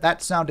better, but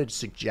that sounded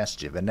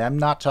suggestive, and I'm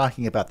not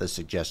talking about the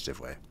suggestive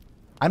way.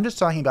 I'm just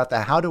talking about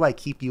the how do I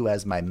keep you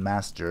as my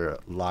master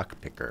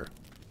lockpicker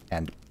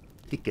and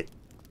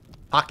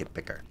pocket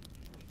picker.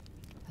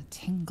 A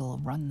tingle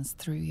runs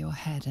through your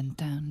head and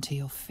down to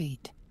your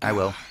feet. I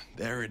will.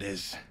 There it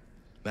is.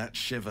 That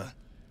shiver.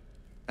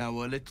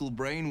 Our little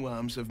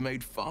brainworms have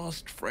made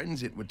fast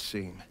friends, it would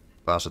seem.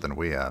 Faster than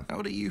we have.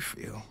 How do you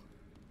feel?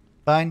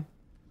 Fine.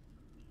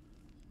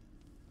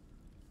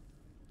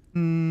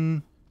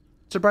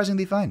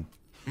 Surprisingly fine.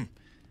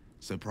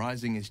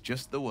 Surprising is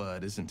just the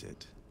word, isn't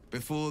it?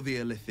 Before the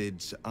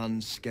Illithid's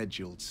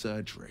unscheduled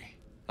surgery,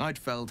 I'd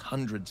felled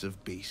hundreds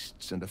of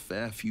beasts and a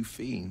fair few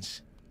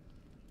fiends.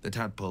 The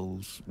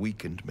tadpoles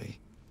weakened me,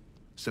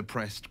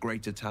 suppressed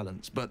greater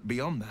talents, but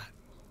beyond that,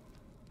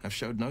 I've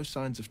showed no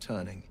signs of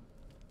turning.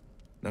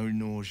 No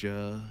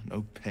nausea,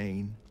 no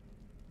pain,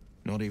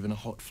 not even a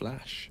hot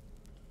flash.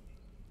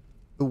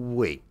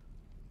 Wait.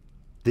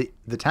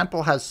 The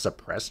tadpole has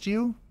suppressed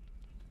you?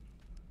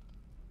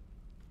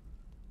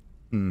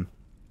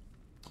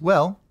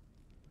 Well,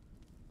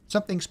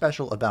 something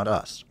special about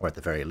us, or at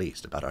the very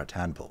least, about our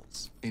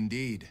tadpoles.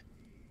 Indeed.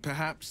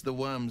 Perhaps the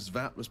worm's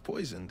vat was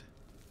poisoned.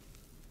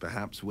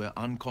 Perhaps we're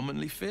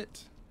uncommonly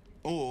fit.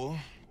 Or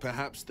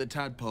perhaps the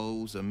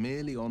tadpoles are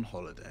merely on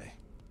holiday.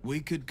 We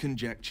could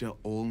conjecture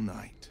all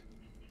night.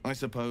 I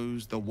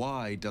suppose the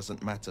why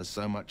doesn't matter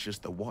so much as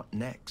the what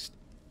next.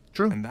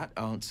 True. And that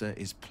answer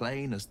is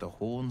plain as the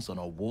horns on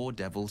a war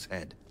devil's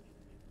head.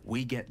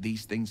 We get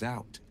these things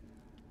out.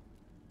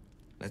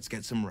 Let's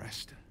get some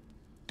rest.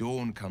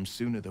 Dawn comes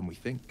sooner than we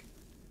think.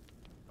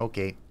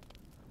 Okay.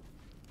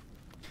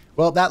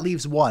 Well, that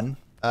leaves one.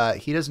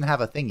 He doesn't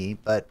have a thingy,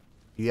 but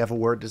do you have a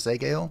word to say,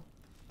 Gale?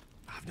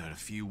 I've known a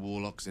few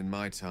warlocks in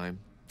my time.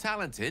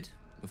 Talented,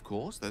 of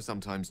course, though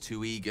sometimes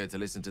too eager to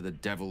listen to the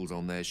devils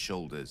on their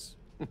shoulders.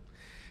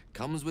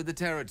 Comes with the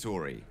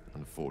territory,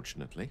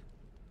 unfortunately.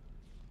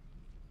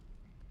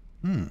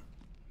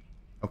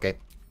 Okay.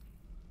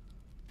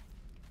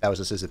 That was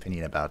just his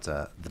opinion about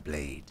the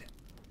blade.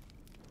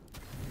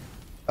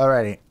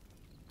 Alrighty.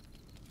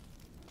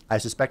 I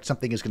suspect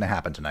something is going to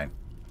happen tonight.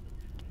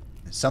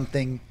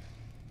 Something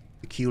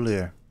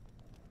peculiar.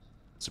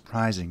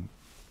 Surprising.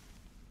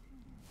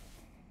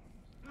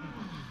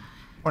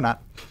 Or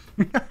not.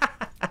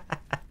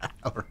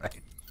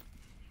 Alright.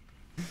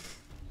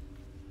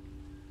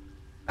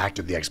 Back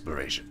to the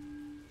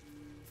exploration.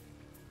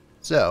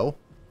 So,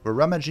 we're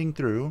rummaging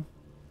through.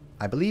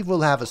 I believe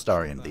we'll have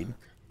Astarion lead.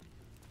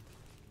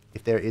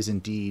 If there is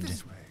indeed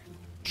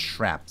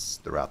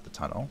traps throughout the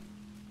tunnel.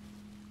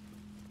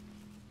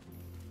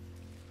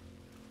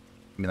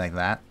 You mean like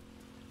that?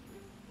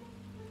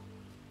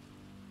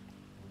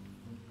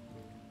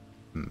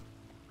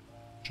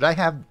 Should I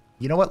have...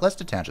 You know what? Let's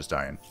detach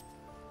Astarion.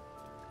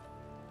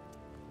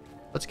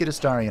 Let's get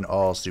Astarion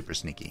all super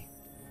sneaky.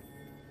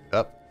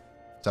 Oh,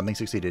 something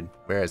succeeded.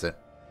 Where is it?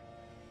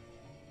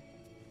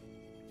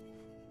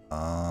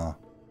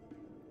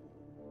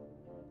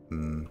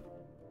 You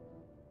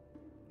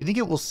think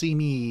it will see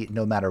me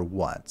no matter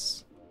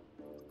what?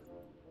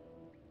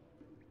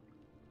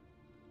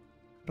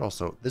 But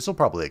also, this will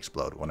probably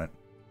explode, won't it?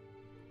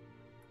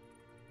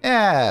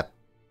 Yeah.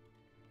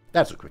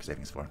 That's what quick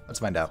saving's for. Let's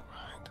find out.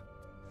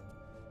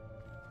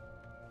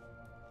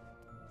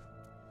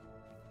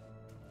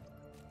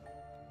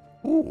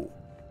 Ooh.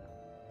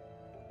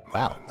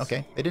 Wow.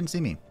 Okay. They didn't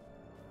see me.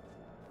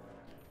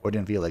 Or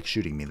didn't feel like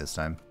shooting me this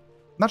time.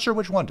 Not sure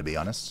which one, to be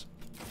honest.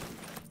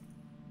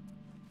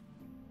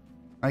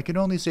 I can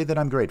only say that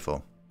I'm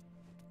grateful.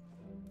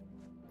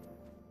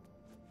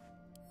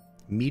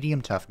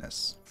 Medium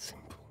toughness.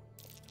 Simple.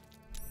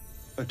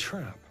 A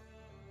trap.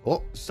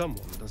 Oh.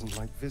 Someone doesn't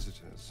like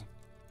visitors.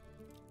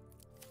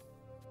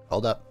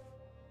 Hold up.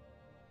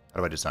 How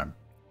do I disarm?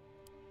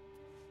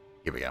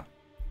 Here we go.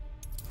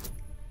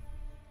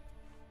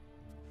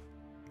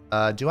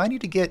 Do I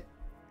need to get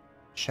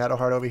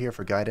Shadowheart over here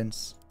for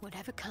guidance?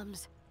 Whatever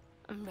comes,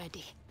 I'm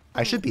ready.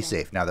 I should be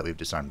safe now that we've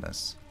disarmed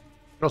this.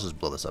 But also just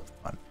blow this up for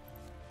fun.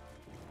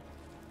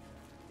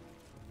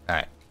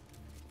 Alright.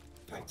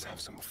 Let's have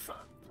some fun.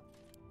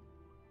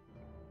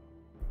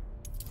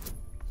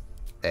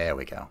 There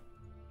we go.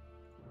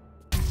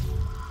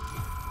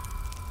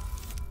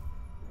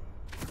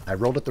 I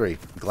rolled a 3.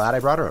 Glad I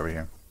brought her over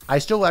here. I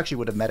still actually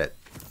would have met it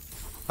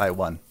if I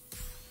won.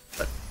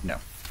 But no.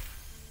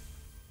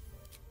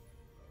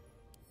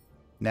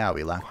 Now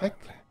we lockpick.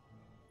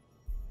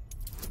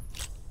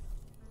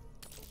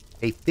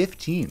 A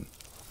 15.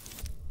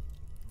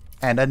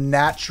 And a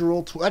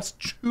natural... That's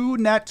 2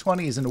 nat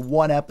 20s in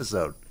one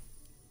episode.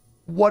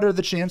 What are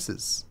the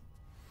chances?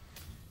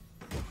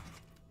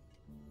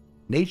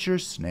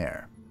 Nature's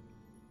Snare.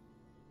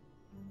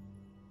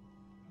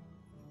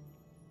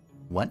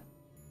 What?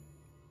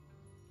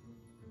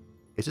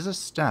 Is this a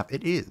staff?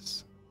 It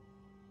is.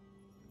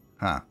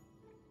 Huh.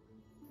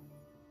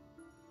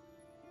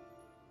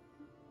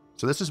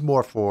 So this is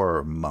more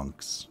for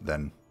monks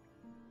than...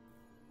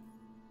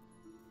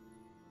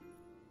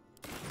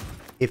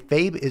 If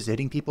Fabe is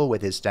hitting people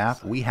with his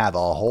staff, we have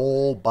a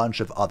whole bunch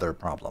of other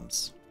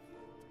problems.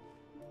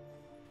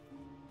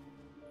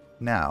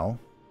 Now,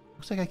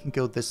 looks like I can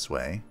go this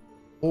way.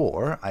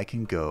 Or I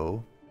can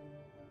go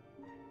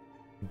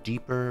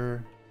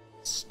deeper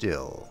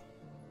still.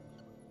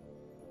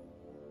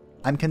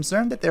 I'm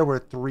concerned that there were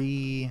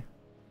 3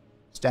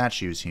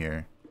 statues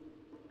here,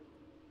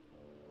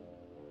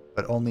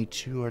 but only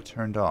 2 are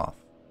turned off.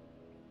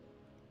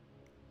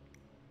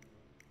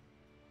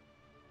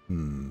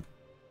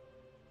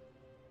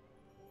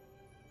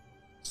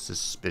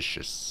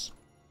 Suspicious.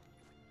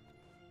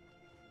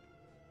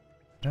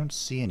 I don't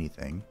see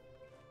anything.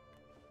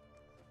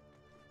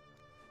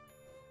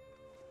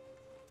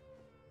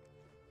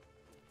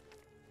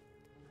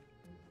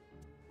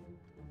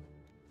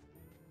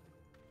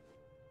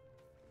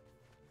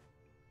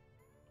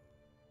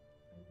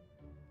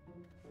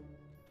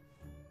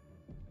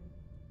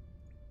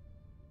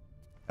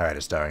 Alright,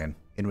 Astarion.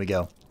 In we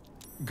go.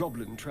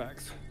 Goblin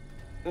tracks.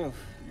 Oh,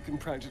 you can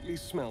practically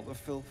smell the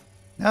filth.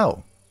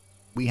 No.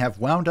 We have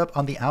wound up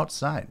on the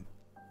outside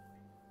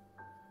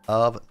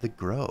of the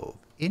grove.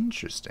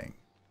 Interesting.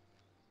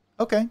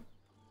 Okay.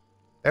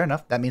 Fair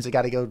enough. That means I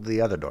gotta go to the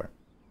other door.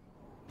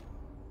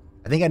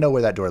 I think I know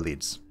where that door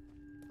leads.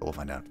 But we'll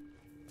find out.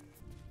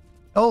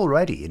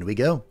 Alrighty, in we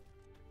go.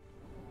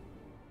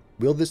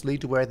 Will this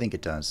lead to where I think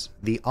it does?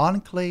 The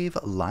Enclave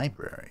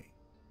Library.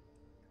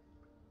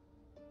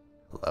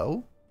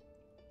 Hello?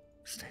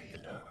 Stay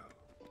low.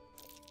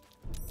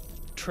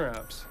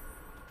 Traps.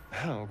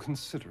 How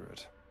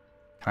considerate.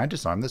 Can I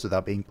disarm this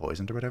without being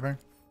poisoned or whatever?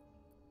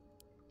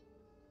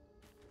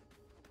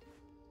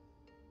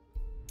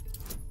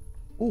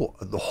 Oh,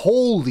 the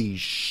holy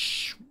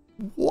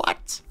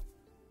what?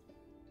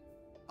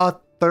 A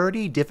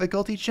 30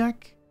 difficulty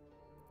check?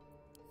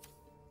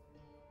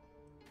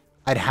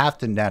 I'd have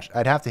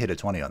to hit a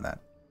 20 on that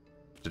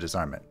to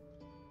disarm it.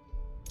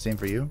 Same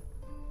for you?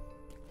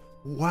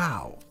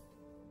 Wow.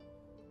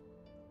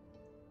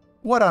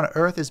 What on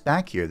earth is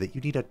back here that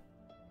you need a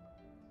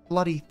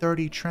bloody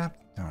 30 trap?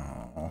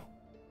 Oh.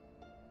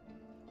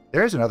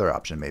 There is another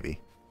option, maybe.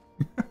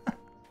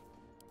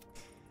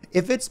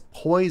 If it's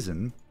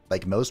poison,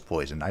 like most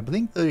poison, I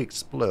think they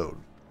explode.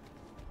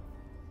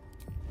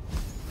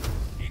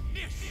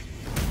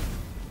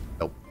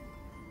 Nope.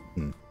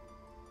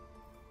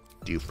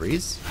 Do you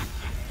freeze?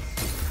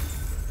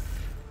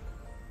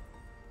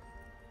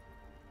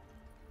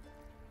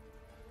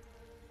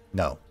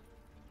 No.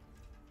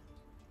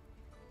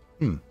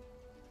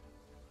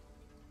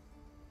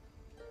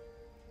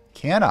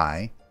 Can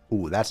I?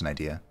 Ooh, that's an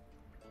idea.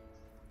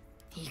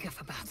 Eager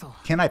for battle.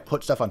 Can I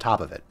put stuff on top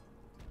of it?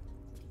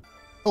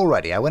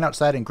 Alrighty, I went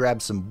outside and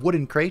grabbed some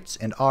wooden crates,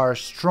 and our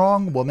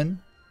strong woman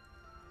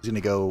is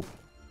gonna go.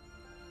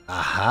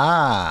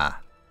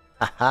 Aha!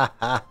 Ha ha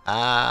ha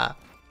ha!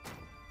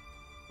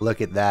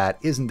 Look at that.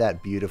 Isn't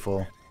that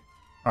beautiful?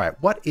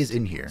 Alright, what is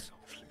in here?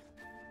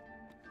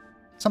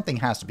 Something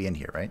has to be in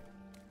here, right?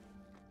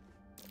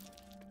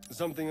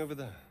 Something over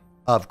there.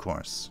 Of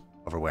course.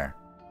 Over where?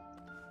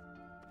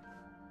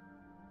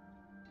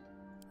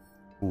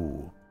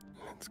 Ooh.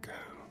 Let's go.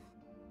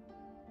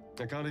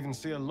 I can't even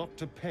see a lock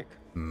to pick.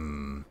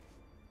 Hmm.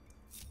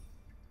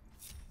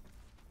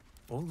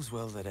 All's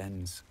well that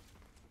ends.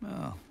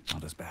 Well,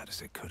 not as bad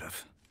as it could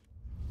have.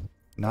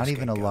 Not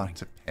even a lock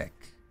to pick.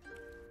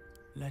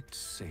 Let's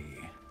see.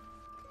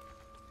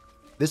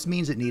 This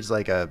means it needs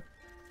like a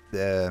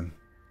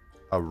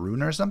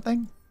rune or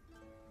something?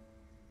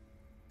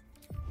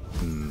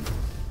 Hmm.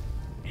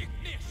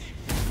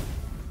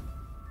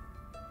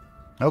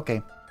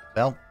 Okay.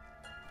 Well,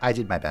 I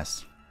did my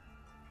best.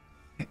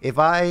 If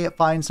I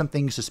find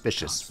something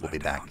suspicious, we'll be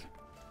back.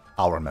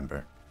 I'll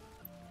remember.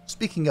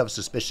 Speaking of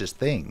suspicious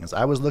things,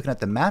 I was looking at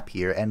the map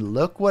here, and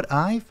look what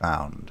I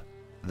found.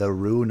 The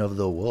Rune of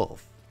the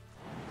Wolf.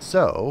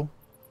 So...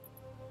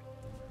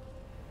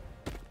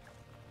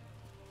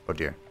 Oh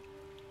dear.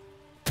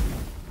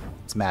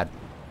 It's mad.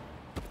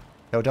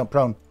 No, don't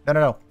prone. No, no,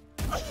 no.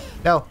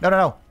 No, no, no,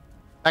 no.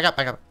 Back up,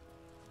 back up.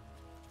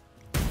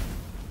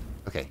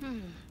 Okay.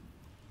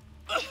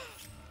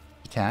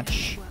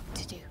 Detach.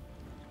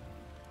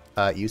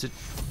 Use a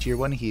tier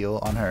 1 heal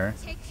on her.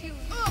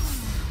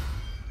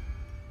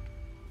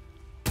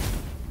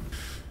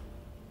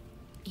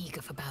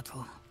 Eager for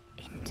battle.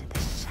 Into the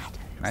shadow.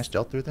 Can I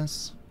stealth through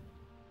this?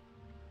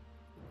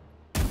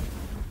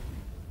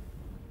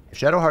 If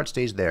Shadowheart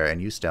stays there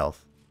and you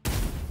stealth,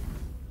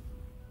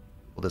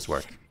 will this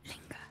work?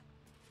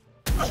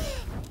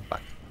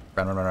 Fuck.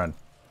 Run, run, run, run.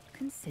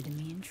 Consider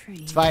me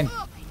intrigued. It's fine.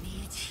 I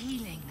need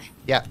healing.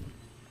 Yeah.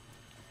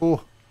 Ooh.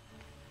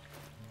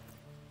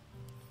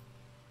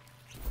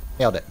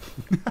 Nailed it.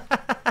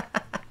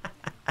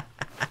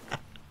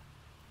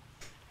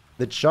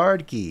 The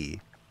Charred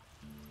Key.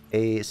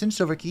 A singed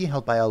silver key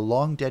held by a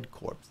long dead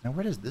corpse. Now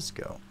where does this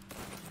go?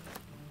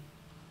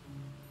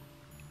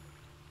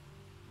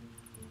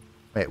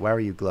 Wait, why are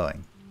you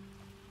glowing?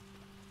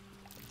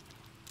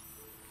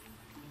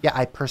 Yeah,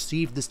 I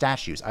perceived the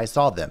statues. I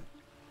saw them.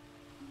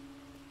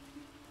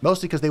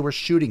 Mostly because they were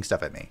shooting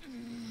stuff at me.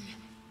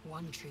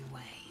 One true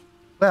way.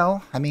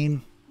 Well, I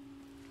mean...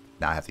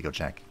 Now I have to go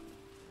check.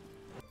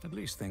 At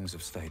least things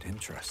have stayed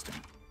interesting.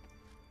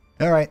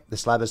 Alright, the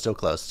slab is still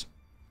closed.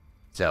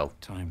 So...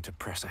 Time to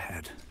press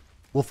ahead.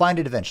 We'll find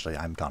it eventually,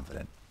 I'm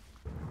confident.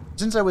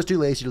 Since I was too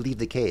lazy to leave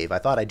the cave, I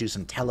thought I'd do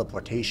some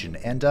teleportation,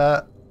 and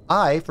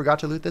I forgot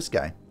to loot this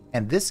guy.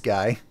 And this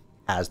guy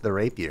has the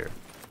rapier.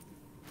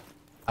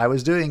 I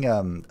was doing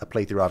a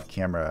playthrough off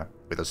camera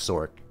with a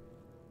sword,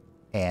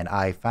 and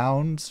I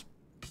found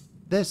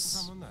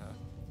this.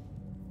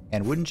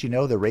 And wouldn't you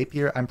know, the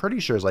rapier, I'm pretty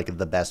sure is like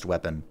the best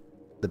weapon,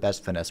 the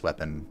best finesse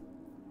weapon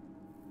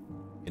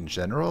in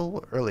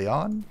general, early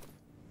on.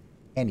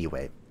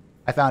 Anyway,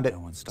 I found it,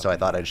 so I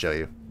thought I'd show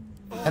you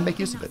and make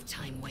use of it.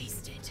 Time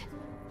wasted.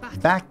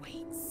 Back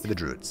to the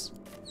Druids.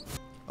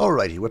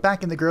 Alrighty, we're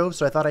back in the grove,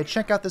 so I thought I'd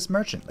check out this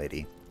merchant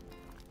lady.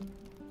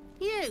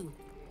 You!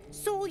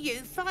 Saw you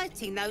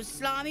fighting those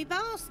slimy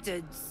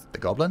bastards. The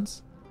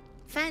goblins?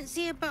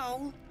 Fancy a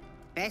bowl?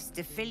 Best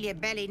to fill your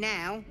belly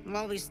now,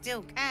 while we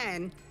still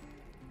can.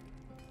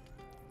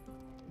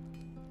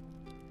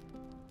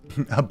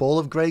 A bowl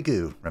of grey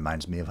goo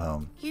reminds me of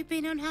home. You've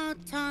been on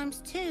hard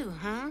times too,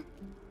 huh?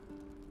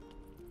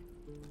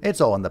 It's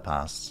all in the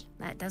past.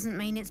 That doesn't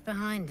mean it's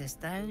behind us,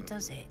 though,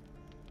 does it?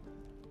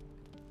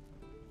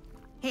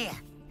 Here,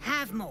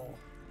 have more.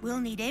 We'll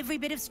need every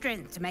bit of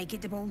strength to make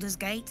it to Baldur's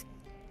Gate.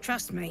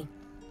 Trust me.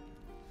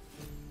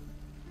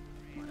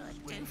 What'd I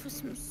do for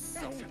some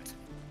salt?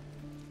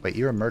 Wait,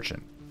 you're a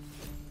merchant.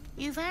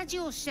 You've had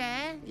your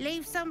share.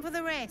 Leave some for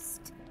the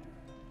rest.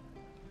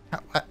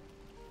 What?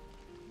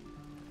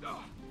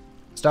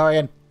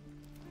 Starion.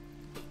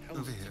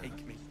 Over here.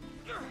 Take me.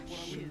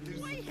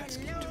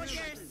 Hello,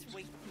 your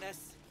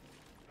sweetness.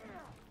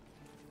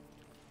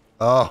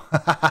 Oh.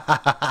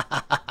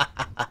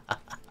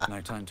 No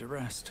time to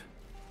rest.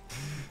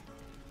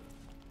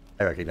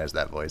 I recognize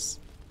that voice.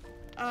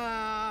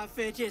 Ah, if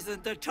it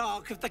isn't the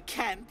talk of the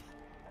camp.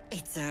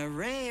 It's a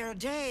rare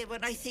day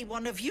when I see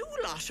one of you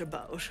lot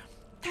about.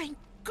 Thank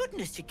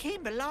goodness you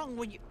came along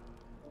when you...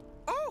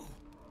 Oh!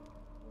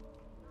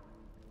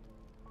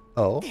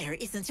 Oh? There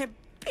isn't a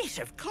bit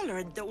of colour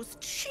in those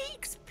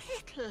cheeks,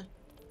 Petal.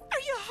 Are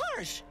you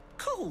hurt?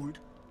 Cold?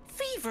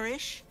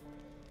 Feverish?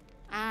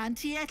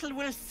 Auntie Ethel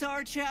will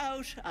sort you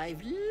out.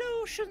 I've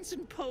lotions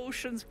and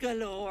potions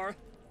galore.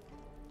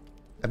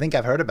 I think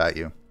I've heard about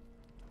you.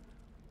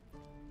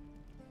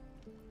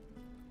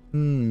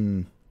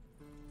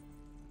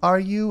 Are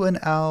you an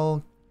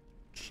alchemist?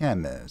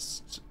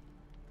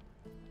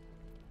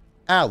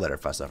 I'll let her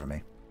fuss over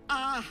me.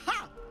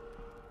 Aha!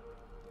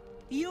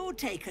 You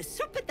take a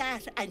sup at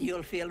that and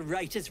you'll feel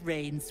right as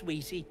rain,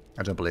 sweetie.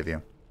 I don't believe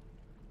you.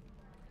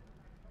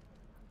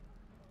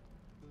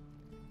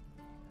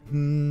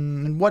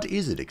 What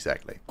is it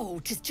exactly? Oh,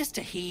 'tis just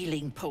a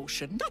healing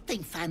potion.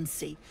 Nothing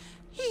fancy.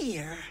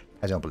 Here.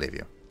 I don't believe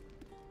you.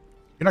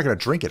 You're not going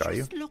to drink it, are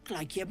you? Just look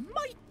like you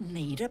might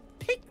need a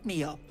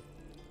pick-me-up.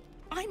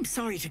 I'm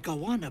sorry to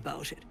go on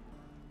about it,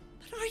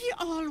 but are you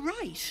all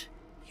right?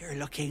 You're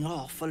looking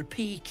awful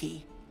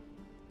peaky.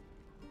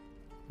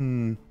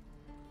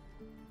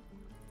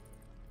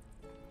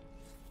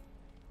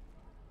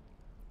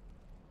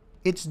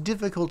 It's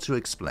difficult to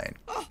explain.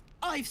 Oh,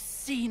 I've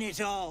seen it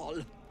all.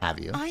 Have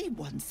you? I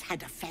once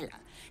had a fella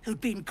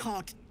who'd been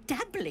caught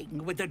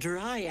dabbling with a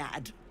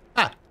dryad.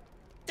 Ah.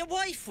 The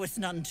wife was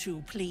none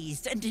too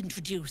pleased and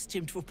introduced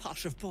him to a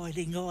pot of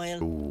boiling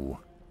oil. Ooh.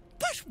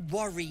 But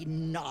worry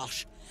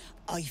not.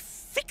 I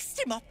fixed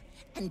him up,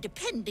 and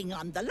depending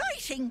on the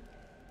lighting,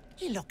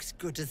 he looks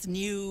good as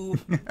new.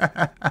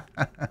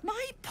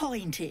 My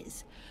point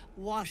is,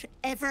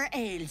 whatever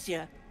ails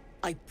you,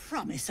 I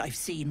promise I've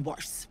seen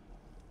worse.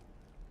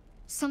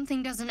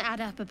 Something doesn't add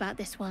up about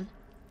this one.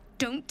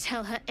 Don't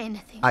tell her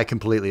anything. I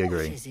completely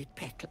agree. What is it,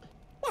 Petal?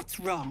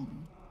 What's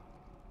wrong?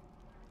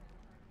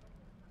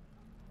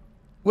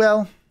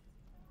 Well,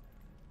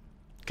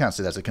 can't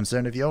say that's a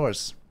concern of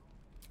yours.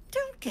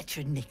 Don't get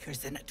your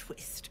knickers in a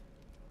twist.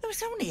 I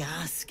was only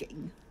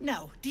asking.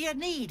 Now, do you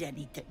need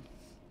anything?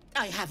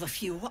 I have a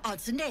few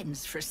odds and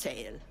ends for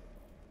sale.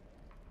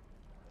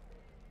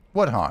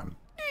 What harm?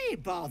 Hey,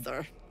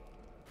 bother.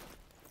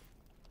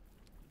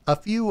 A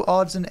few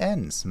odds and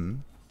ends,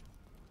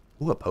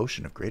 Ooh, a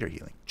potion of greater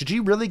healing. Did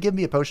you really give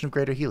me a potion of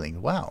greater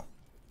healing? Wow.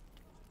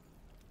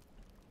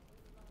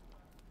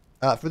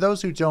 For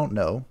those who don't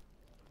know,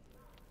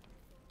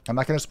 I'm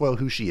not going to spoil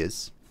who she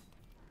is,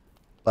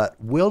 but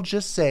we'll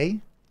just say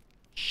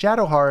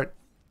Shadowheart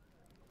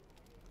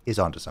is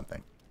onto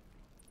something.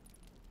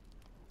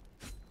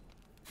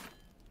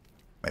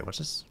 Wait, what's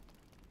this?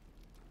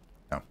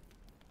 No.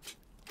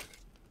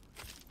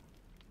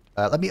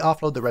 Let me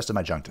offload the rest of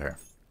my junk to her.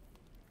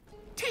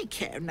 Take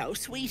care now,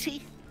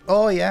 sweetie.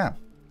 Oh, yeah.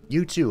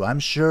 You too. I'm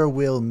sure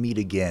we'll meet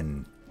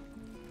again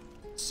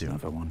soon.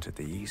 Never wanted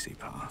the easy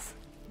path.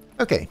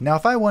 Okay, now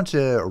if I want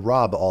to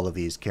rob all of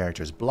these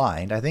characters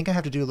blind, I think I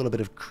have to do a little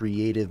bit of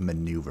creative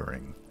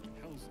maneuvering.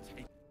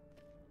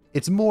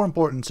 It's more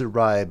important to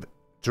rob,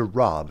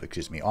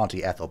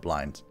 Auntie Ethel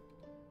blind.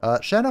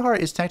 Shadowheart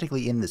is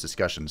technically in this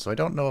discussion, so I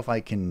don't know if I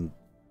can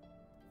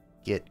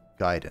get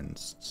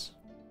guidance.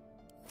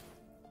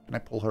 Can I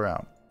pull her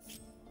out?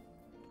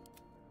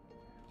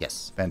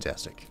 Yes,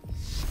 fantastic.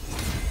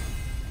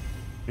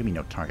 What do you mean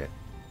no target?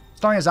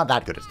 Starring is not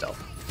that good at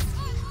stealth.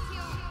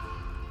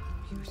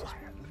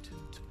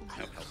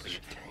 No helping it.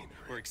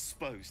 We're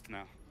exposed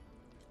now.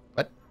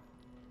 What?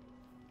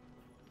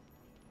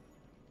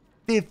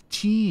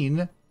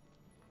 15?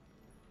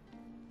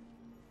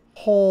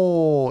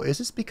 Oh, is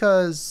this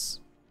because...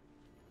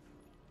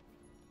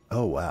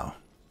 Oh, wow.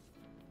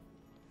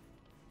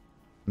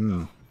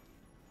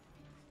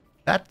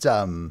 That,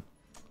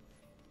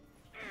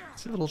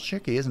 it's a little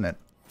tricky, isn't it?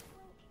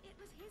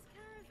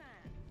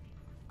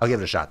 I'll give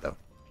it a shot, though.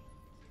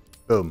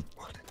 Boom.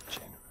 What a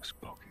generous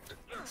pocket.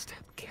 Step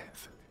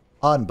carefully.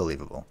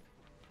 Unbelievable.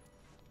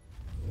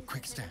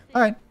 Quick step.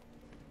 Alright.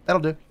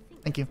 That'll do.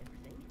 Thank you.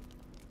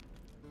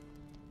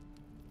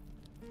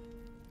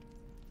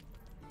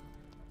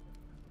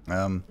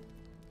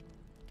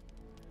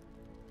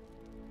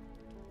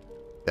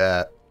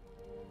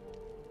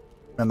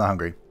 I'm not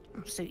hungry.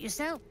 Suit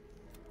yourself.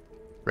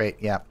 Great,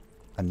 yeah.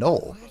 A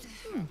knoll.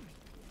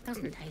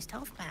 Doesn't taste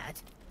half bad.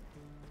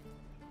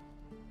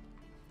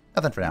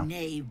 Nothing for now.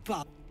 Nay,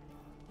 Bob.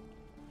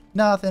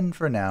 Nothing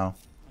for now.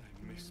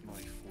 I miss my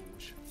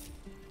forge.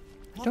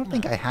 I don't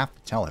think I have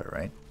to tell her,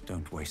 right?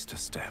 Don't waste a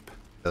step.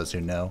 Those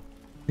who know.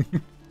 I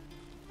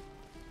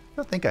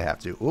don't think I have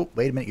to. Oh,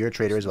 wait a minute. You're a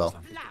traitor as well.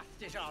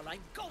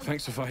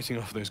 Thanks for fighting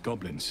off those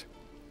goblins.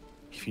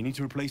 If you need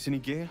to replace any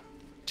gear,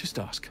 just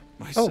ask.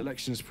 My Oh.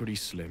 selection's pretty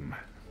slim.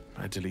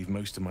 I had to leave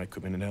most of my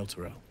equipment in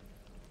Elturel.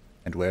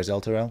 And where's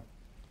Elturel?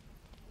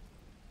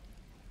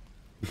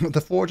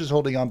 The forge is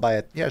holding on by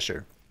it. Yeah,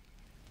 sure.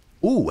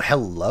 Ooh,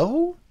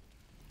 hello?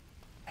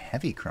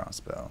 Heavy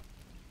crossbow.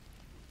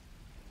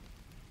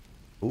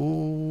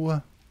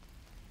 Ooh.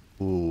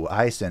 Ooh,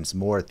 I sense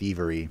more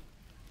thievery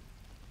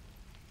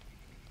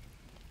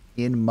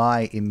in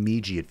my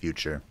immediate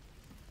future.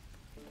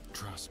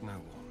 Trust no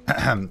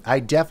one. I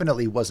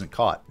definitely wasn't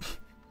caught.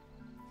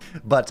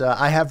 But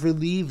I have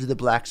relieved the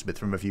blacksmith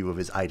from a few of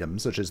his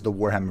items, such as the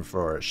warhammer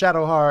for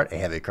Shadowheart, a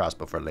heavy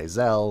crossbow for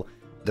Lae'zel,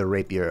 the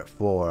rapier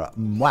for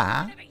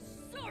moi.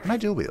 Can I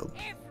dual wield?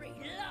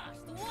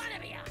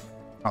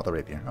 Not the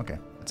rapier. Okay,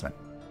 that's fine.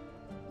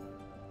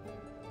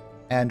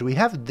 And we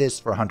have this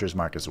for Hunter's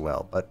Mark as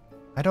well, but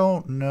I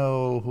don't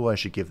know who I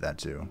should give that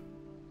to.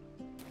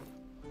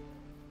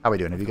 How are we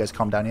doing? Have you guys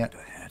calmed down yet?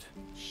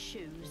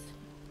 Shoes.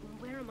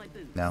 Where are my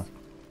boots? No.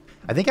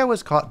 I think I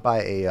was caught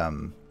by a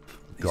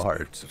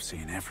guard, Have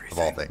seen everything. of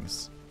all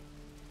things.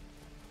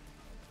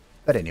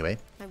 But anyway,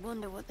 I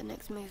wonder what the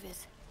next move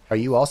is. are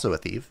you also a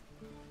thief?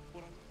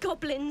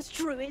 Goblins,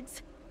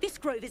 druids. This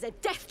grove is a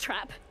death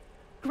trap.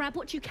 Grab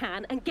what you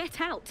can and get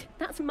out.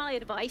 That's my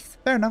advice.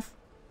 Fair enough.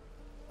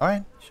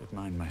 Alright. Should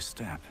mind my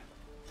step.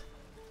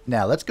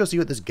 Now, let's go see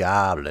what this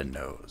goblin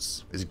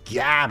knows. This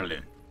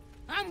goblin.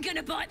 I'm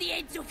gonna bite the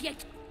heads off you.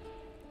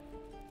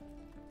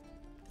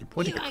 You're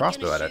pointing a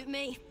crossbow at it.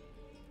 Me.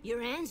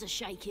 Your hands are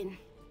shaking.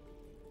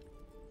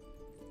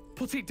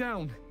 Put it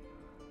down.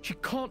 She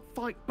can't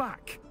fight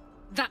back.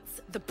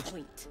 That's the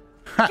point.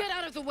 Get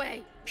out of the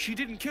way. She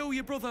didn't kill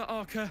your brother,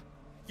 Arca.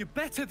 You're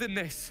better than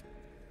this.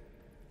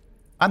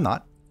 I'm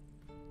not.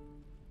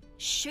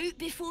 Shoot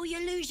before you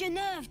lose your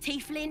nerve,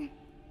 Tiefling.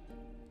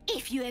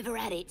 If you ever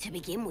had it to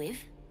begin with.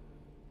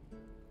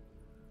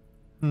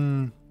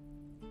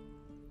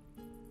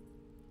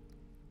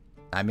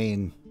 I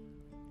mean,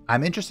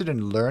 I'm interested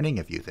in learning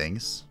a few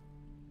things.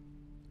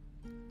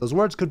 Those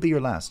words could be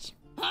your last.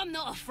 I'm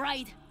not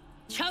afraid.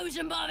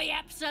 Chosen by the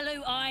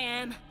Absolute, I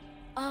am.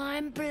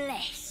 I'm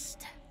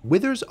blessed.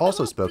 Withers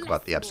also spoke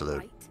about the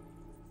Absolute.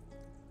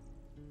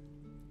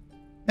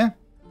 Yeah.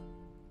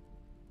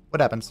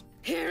 What happens?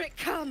 Here it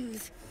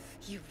comes,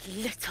 you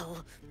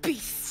little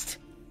beast.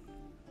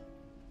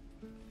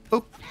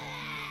 Oop.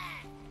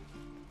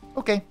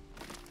 Okay.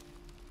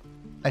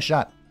 Nice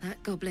shot.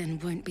 That goblin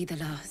won't be the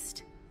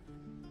last.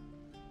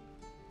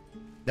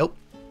 Nope.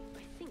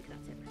 I think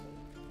that's everything.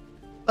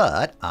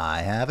 But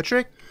I have a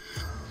trick.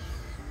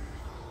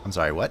 I'm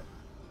sorry, what?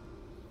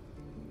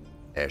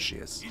 There she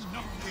is.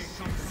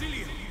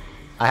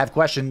 I have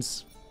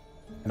questions,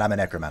 and I'm a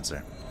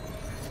necromancer.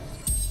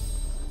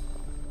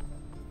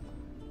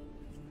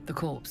 The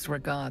corpse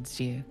regards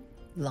you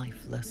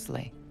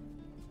lifelessly.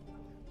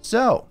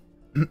 So,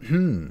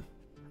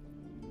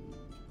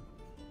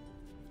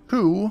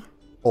 who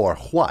or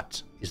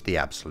what is the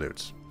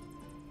Absolute?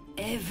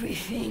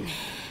 Everything.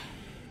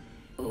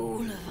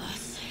 All of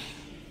us.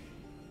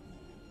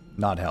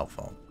 Not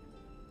helpful.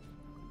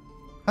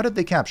 How did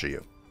they capture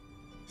you?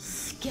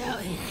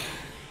 Scouting.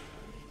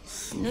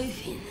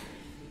 Snooping.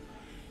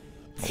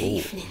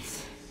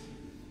 Tieflings.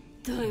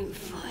 Don't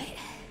fight.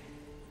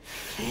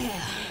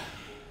 Fair.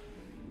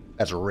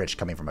 That's rich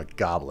coming from a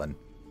goblin.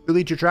 Who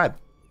leads your tribe?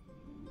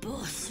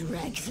 Boss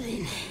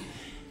Ragsling.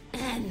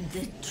 And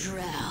the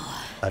Drow.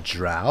 A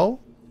drow?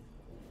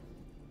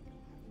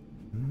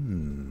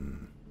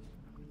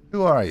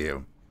 Who are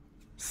you?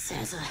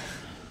 Sazza.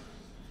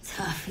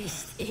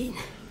 Toughest in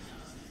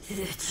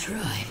the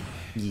tribe.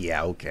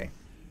 Yeah, okay.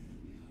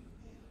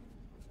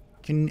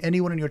 Can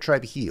anyone in your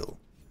tribe heal?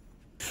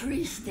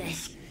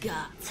 Priestess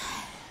Gut.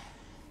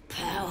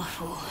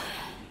 Powerful.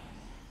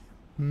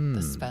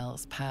 The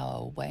spell's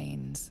power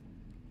wanes.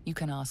 You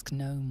can ask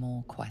no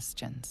more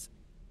questions.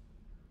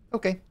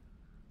 Okay.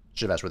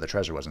 Should have asked where the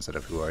treasure was instead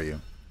of who are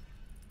you.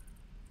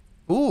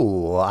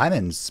 Ooh, I'm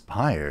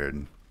inspired.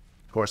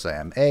 Of course I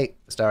am. Hey,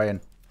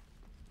 Astarion.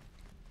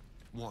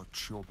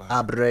 Watch your back.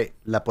 Abre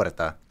la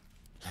puerta.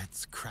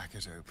 Let's crack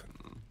it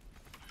open.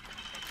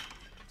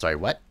 Sorry,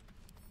 what?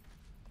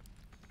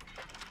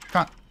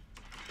 Can't.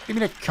 You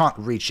mean I can't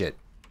reach it?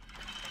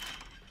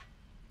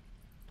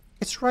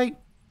 It's right.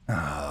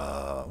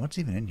 What's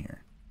even in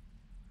here?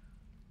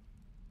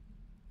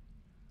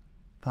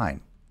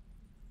 Fine.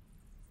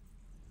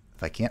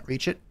 If I can't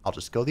reach it, I'll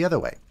just go the other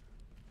way.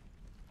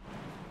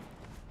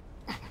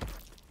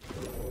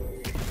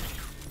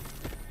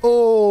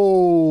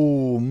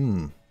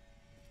 Oh!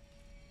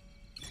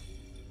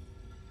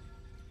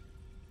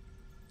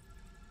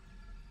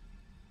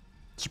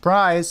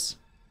 Surprise!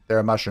 There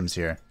are mushrooms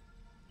here.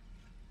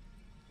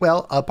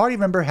 Well, a party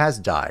member has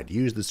died.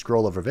 Use the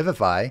scroll of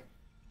Revivify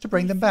to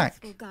bring them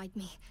back. Will guide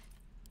me.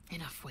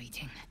 Enough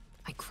waiting.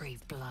 I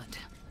crave blood.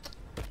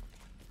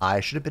 I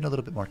should have been a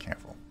little bit more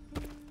careful.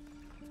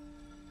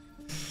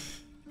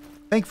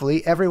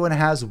 Thankfully, everyone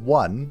has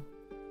one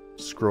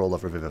scroll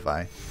of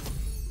Revivify.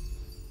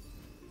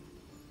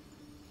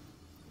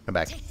 Come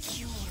back.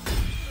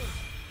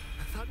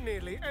 That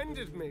nearly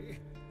ended me.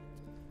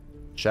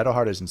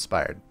 Shadowheart is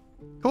inspired.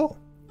 Cool.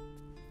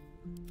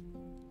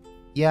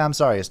 Yeah, I'm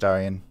sorry,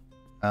 Astarion.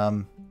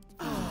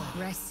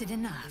 Rested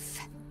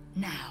enough.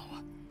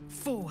 Now,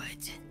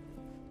 forward.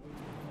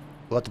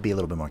 We'll have to be a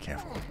little bit more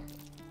careful.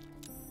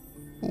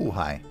 Ooh,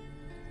 hi.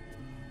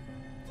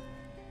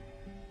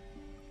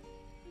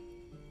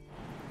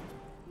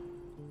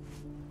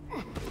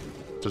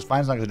 So it's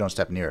fine as long as I don't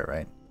step near it,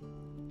 right?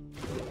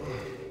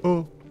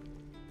 Oh.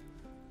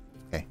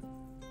 Okay.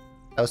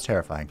 That was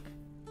terrifying.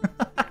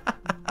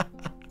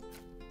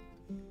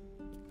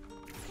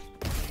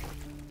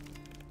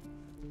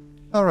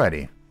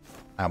 Alrighty.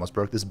 I almost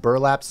broke this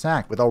burlap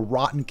sack with a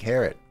rotten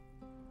carrot.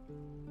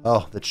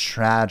 Oh, the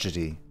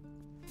tragedy.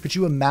 Could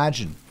you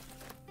imagine?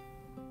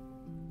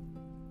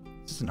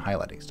 This isn't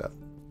highlighting stuff.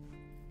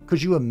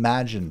 Could you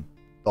imagine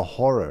the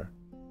horror?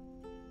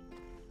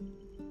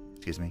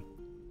 Excuse me.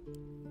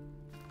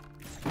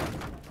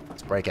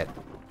 Let's break it.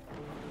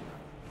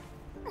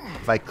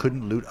 If I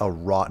couldn't loot a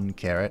rotten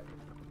carrot,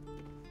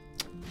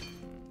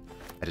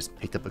 I just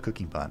picked up a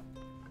cooking pot.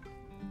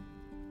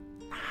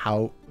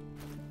 How...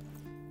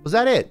 Was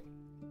that it?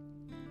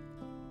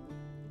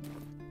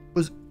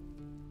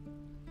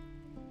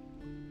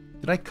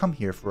 Did I come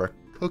here for a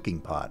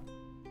cooking pot?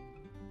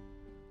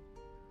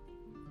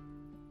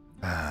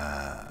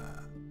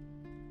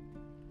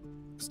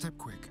 Step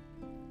quick.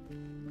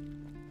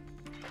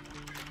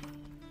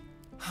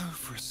 Oh,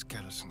 for a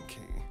skeleton key.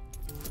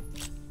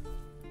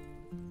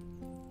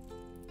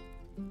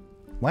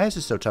 Why is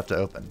this so tough to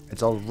open?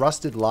 It's a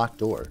rusted locked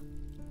door.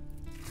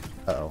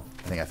 Uh-oh.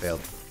 I think I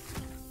failed.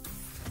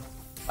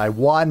 I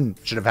won!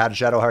 Should have had a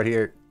Shadowheart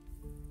here.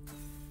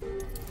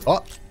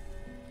 Oh!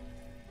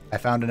 I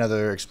found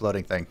another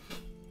exploding thing.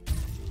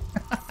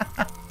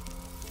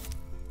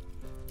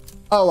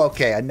 Oh,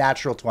 okay. A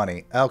natural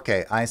 20.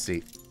 Okay, I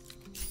see.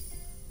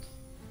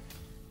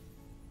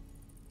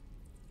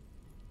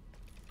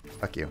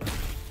 Fuck you.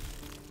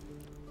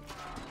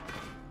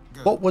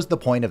 What was the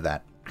point of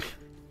that?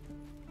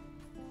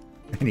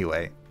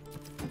 Anyway.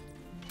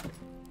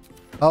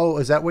 Oh,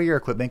 is that where your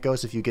equipment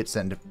goes if you get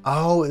sent into...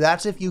 Oh,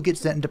 that's if you get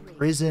sent into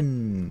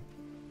prison.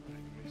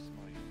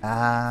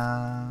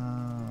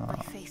 Ah.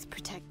 My faith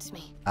protects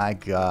me. I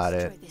got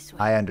it.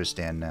 I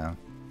understand now.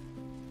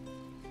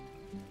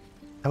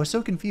 I was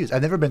so confused.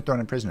 I've never been thrown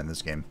in prison in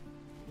this game.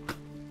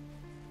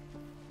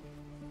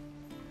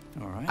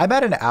 All right. I'm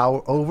at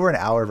over an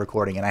hour of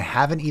recording, and I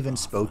haven't even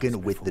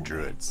spoken with the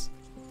druids.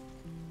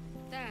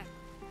 There.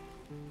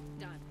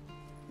 Done.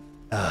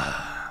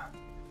 I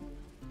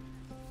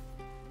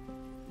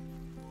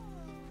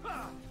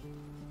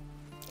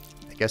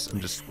guess I'm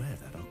just... I swear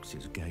that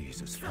ox's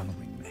gaze is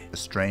following me. A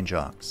strange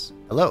ox.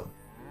 Hello.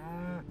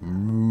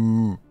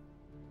 Moo.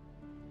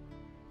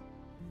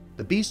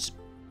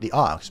 The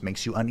ox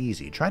makes you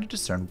uneasy. Try to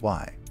discern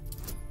why.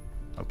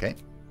 Okay.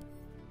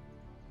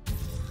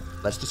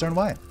 Let's discern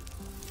why.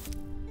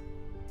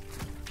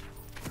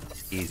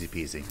 Easy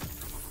peasy.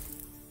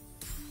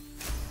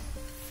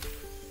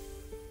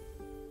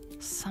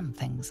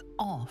 Something's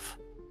off.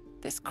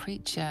 This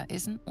creature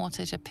isn't what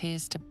it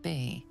appears to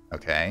be.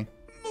 Okay.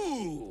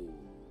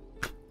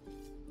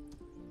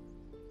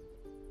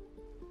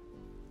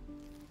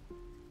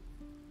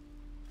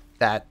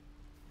 That...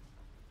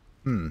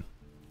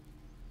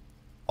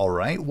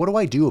 Alright, what do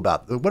I do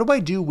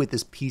with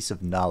this piece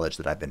of knowledge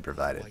that I've been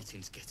provided?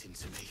 Waiting's getting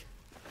to me.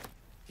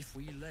 If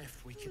we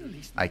left, we could at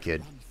least I kid.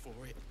 run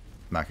for it.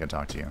 I'm not gonna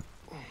talk to you.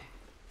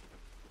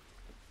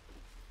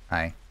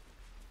 Hi.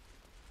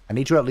 I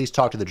need to at least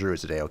talk to the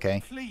druids today,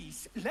 okay?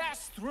 Please, let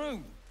us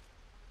through.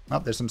 Oh,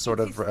 there's some sort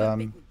of,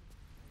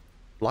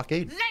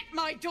 blockade. Let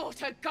my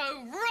daughter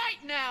go right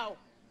now!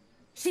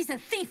 She's a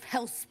thief,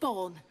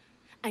 hellspawn.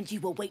 And you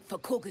will wait for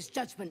Korga's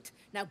judgment.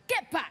 Now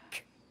get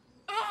back!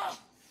 Oh,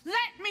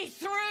 let me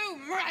through,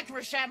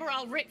 Mragrasham, or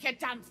I'll rip your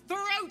damn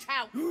throat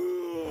out!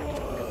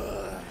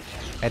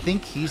 I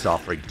think he's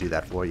offering to do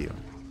that for you.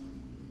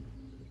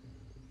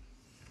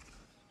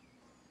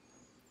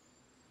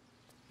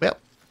 Well,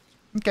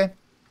 okay.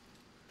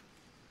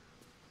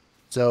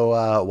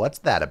 So, what's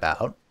that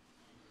about?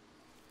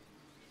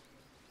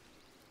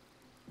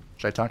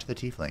 Should I talk to the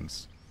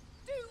tieflings?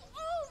 Do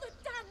all the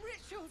damn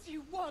rituals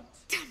you want!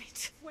 Damn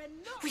it!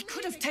 We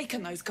could have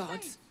taken those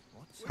guards.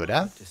 Could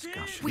have?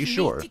 We You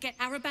sure? need to get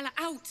Arabella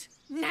out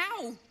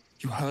now.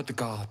 You heard the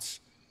guards.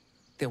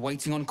 They're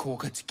waiting on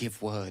Korga to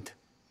give word.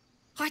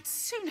 I'd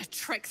sooner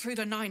trek through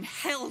the 9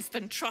 hells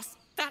than trust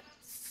that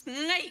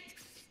snake.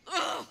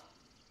 Ugh.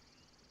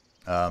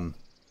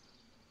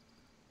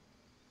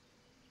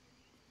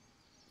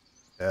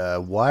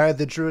 Why are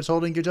the druids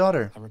holding your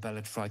daughter?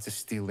 Arabella tried to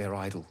steal their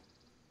idol.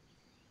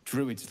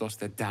 Druids lost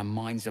their damn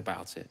minds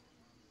about it.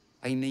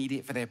 They need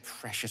it for their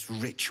precious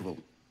ritual.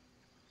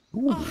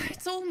 Oh,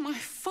 it's all my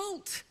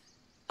fault.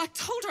 I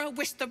told her I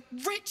wished the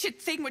wretched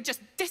thing would just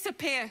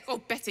disappear, or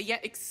better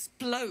yet,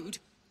 explode.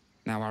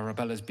 Now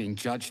Arabella's being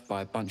judged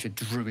by a bunch of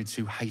druids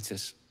who hate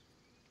us.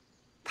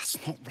 That's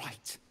not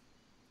right.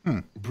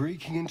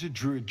 Breaking into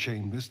druid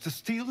chambers to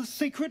steal a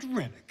sacred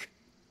relic.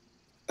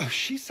 Oh,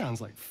 she sounds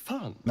like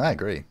fun. I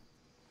agree.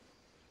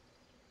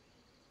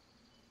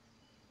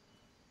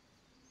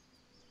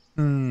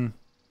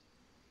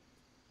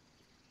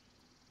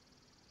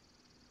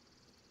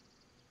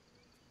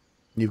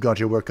 You've got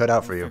your work cut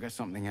out for you. Figure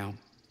something out.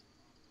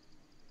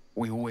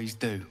 We always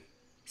do.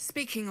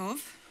 Speaking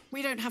of,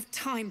 we don't have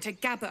time to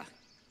gabber.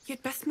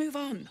 You'd best move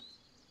on.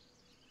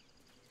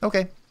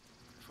 Okay.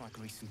 Try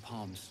greasing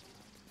palms.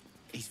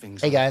 These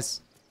things. Hey,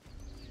 guys.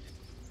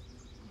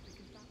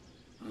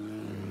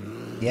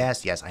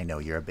 Yes, yes, I know.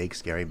 You're a big,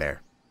 scary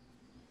bear.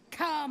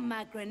 Calm,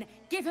 Magrin.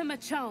 Give him a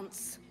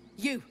chance.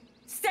 You,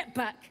 step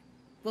back.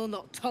 We'll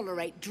not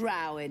tolerate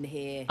drow in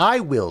here. I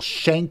will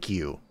shank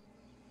you.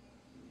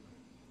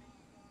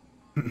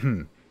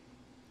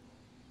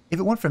 If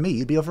it weren't for me,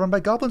 you'd be overrun by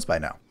goblins by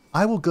now.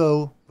 I will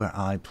go where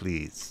I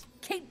please.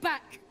 Keep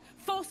back.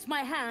 Force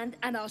my hand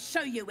and I'll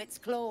show you its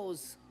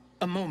claws.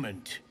 A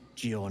moment,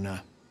 Giona.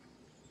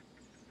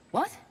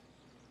 What?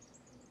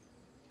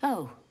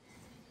 Oh,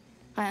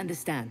 I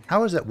understand.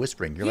 How is that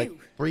whispering? You're like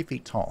 3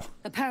 feet tall.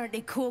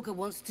 Apparently Korga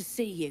wants to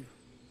see you.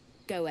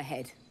 Go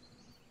ahead.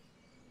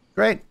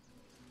 Great.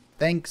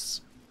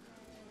 Thanks.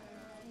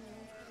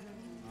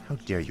 How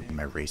dare you bring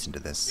my race into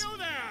this? You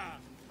there!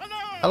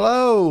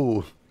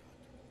 Hello!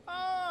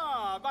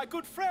 Ah, my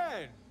good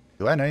friend.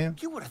 Do I know you?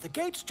 You were at the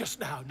gates just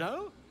now,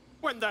 no?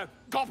 When the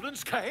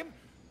goblins came?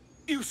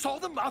 You saw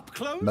them up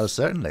close? Most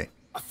certainly.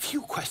 A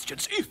few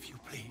questions, if you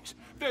please.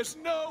 There's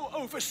no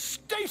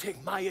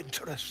overstating my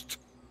interest.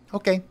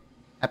 Okay.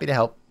 Happy to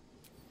help.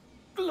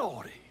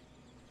 Glory.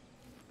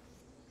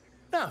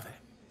 Now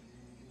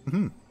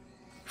then.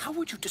 How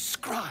would you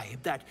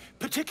describe that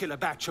particular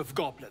batch of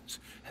goblins?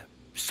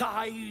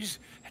 Size,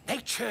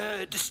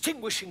 nature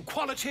distinguishing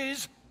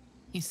qualities.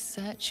 You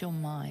search your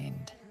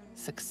mind,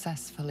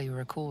 successfully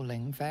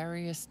recalling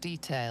various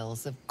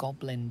details of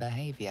goblin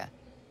behavior.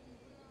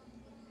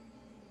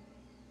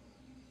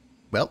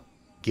 Well,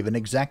 give an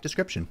exact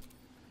description.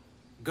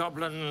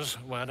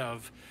 Goblins were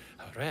of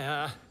a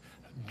rare,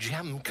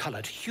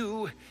 jam-colored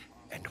hue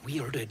and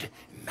wielded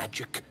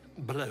magic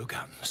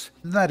blowguns.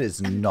 That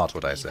is not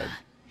what I said.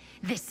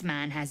 This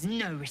man has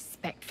no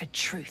respect for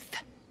truth.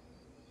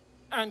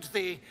 And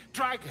the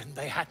dragon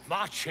they had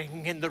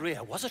marching in the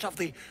rear, was it of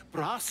the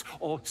brass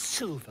or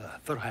silver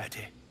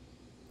variety?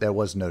 There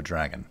was no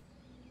dragon.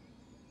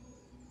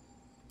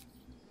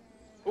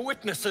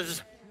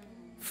 Witnesses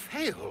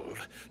failed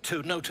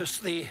to notice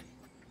the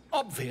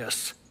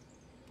obvious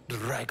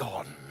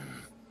dragon.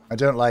 I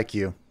don't like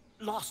you.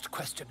 Last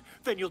question,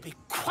 then you'll be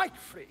quite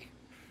free.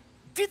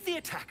 Did the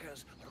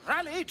attackers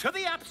rally to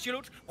the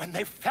absolute when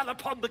they fell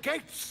upon the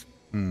gates?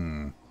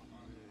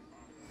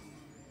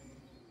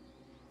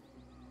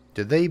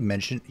 Did they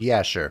mention?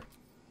 Yeah, sure.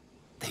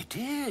 They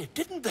did,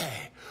 didn't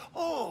they?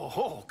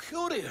 Oh,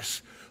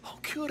 curious. Oh,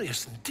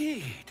 curious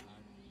indeed.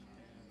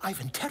 I've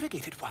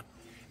interrogated one,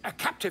 a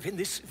captive in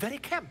this very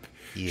camp.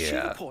 She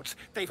Yeah. reports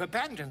they've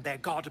abandoned their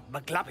god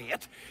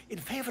Maglabiet in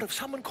favor of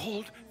someone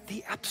called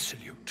the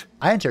Absolute.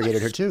 I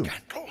interrogated her too.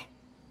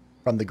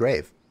 From the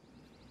grave.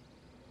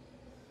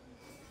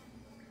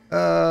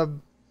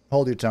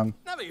 Hold your tongue.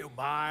 Never you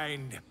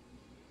mind.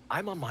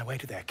 I'm on my way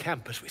to their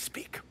camp as we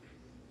speak.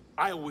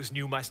 I always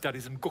knew my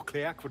studies in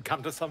Gukliak would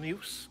come to some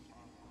use.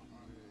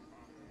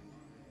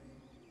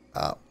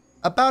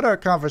 About our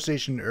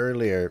conversation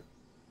earlier,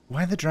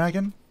 why the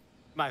dragon?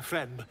 My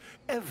friend,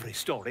 every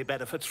story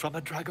benefits from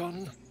a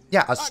dragon.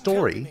 Yeah, a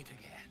story.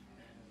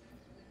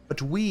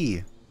 But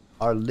we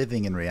are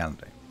living in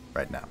reality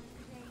right now.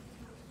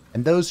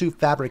 And those who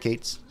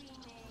fabricate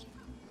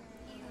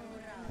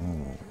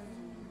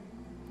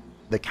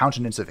the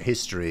countenance of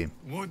history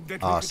Would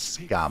that are we could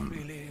speak scum.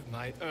 freely,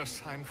 my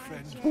Ursine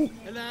friend.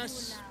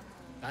 Alas,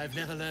 I've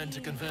never learned to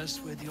converse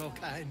with your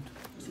kind.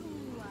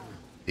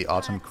 The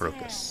autumn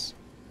crocus.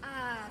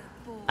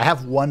 I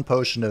have one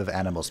potion of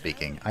animal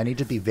speaking. I need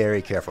to be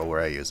very careful where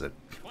I use it.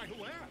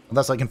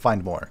 Unless I can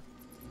find more.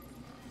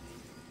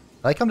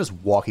 I like I'm just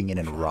walking in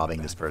and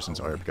robbing this person's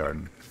herb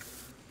garden.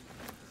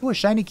 Ooh, a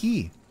shiny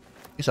key.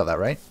 You saw that,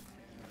 right?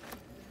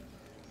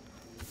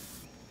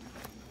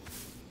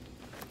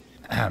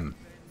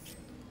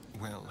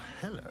 Well,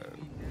 hello.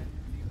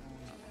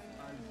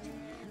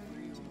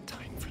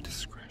 Time for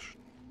discretion.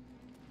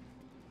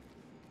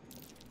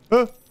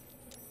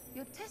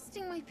 You're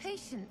testing my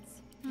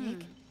patience,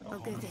 Nick. I'll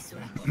go this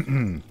way.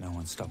 No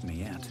one stopped me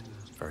yet.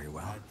 Very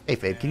well. Hey,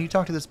 Fabe, can you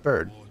talk to this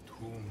bird?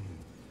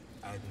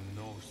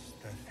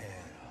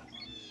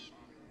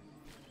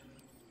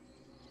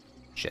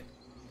 Shit.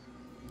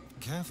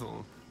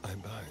 Careful, I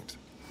bite.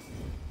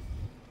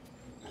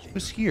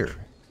 Who's here?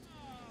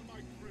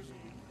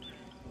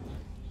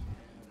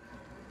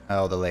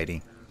 Oh, the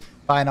lady.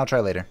 Fine, I'll try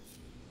later.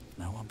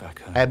 No one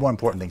back home. I had more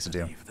important things to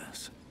do.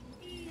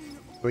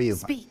 Who are you?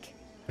 Speak.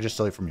 I just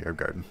stole you from your herb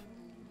garden.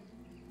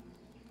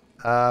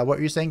 What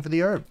were you saying for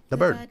the herb? The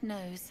bird. bird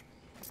knows.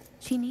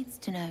 She needs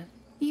to know.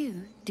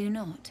 You do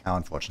not. How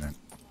unfortunate.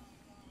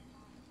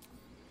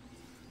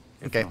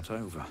 If Okay. not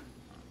over,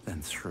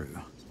 then through.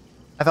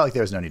 I felt like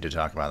there was no need to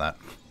talk about that.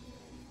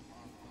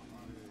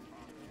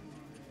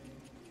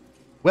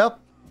 Well,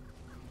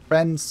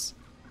 friends,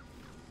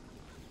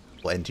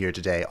 we'll end here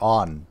today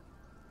on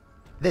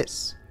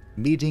this,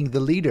 meeting the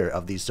leader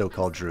of these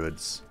so-called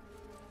druids.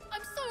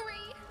 I'm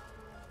sorry.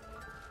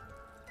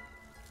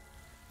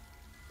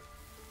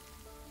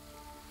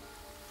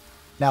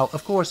 Now,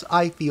 of course,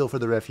 I feel for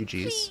the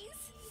refugees.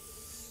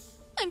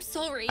 I'm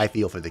sorry. I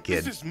feel for the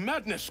kid. This is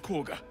madness,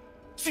 Korga.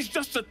 She's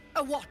just a...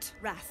 A what,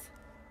 Wrath?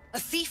 A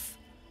thief?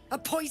 A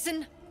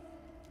poison?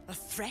 A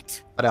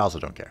threat? But I also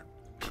don't care.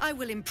 I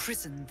will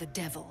imprison the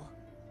devil.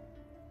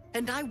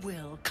 And I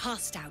will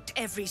cast out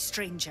every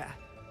stranger.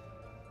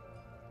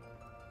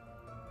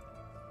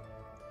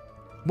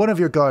 One of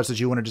your guards said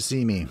you wanted to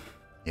see me.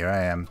 Here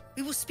I am.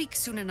 We will speak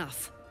soon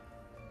enough.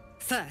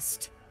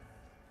 First,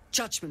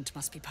 judgment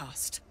must be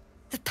passed.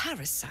 The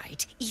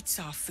parasite eats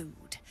our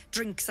food,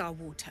 drinks our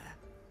water,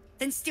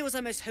 then steals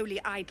our most holy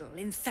idol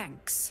in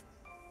thanks.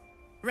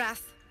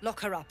 Wrath, lock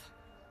her up.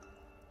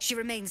 She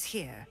remains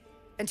here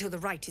until the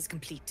rite is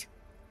complete.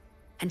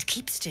 And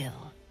keep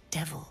still,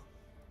 devil.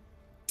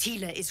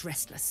 Tila is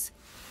restless.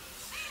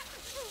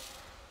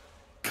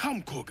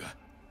 Come, Korga.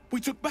 We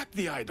took back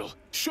the idol.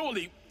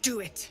 Surely... Do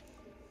it.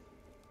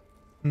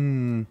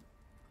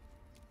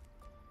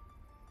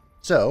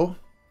 So,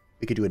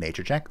 we could do a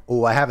nature check.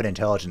 Oh, I have an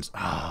intelligence.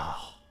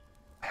 Oh,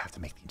 I have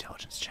to make the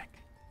intelligence check.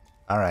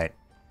 Alright.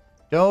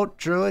 Don't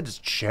druids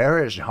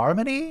cherish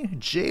harmony?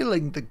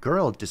 Jailing the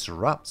girl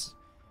disrupts.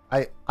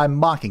 I'm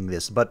mocking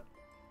this, but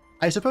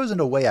I suppose in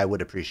a way I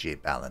would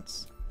appreciate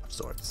balance of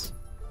sorts.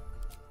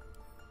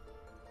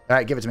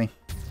 Alright, give it to me.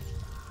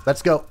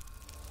 Let's go.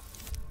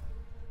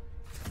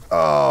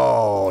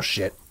 Oh,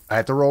 shit. I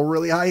have to roll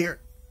really high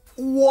here.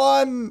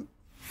 1!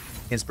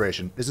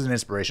 Inspiration. This is an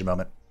inspiration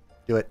moment.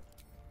 Do it.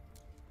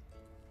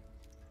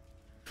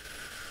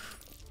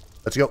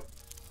 Let's go.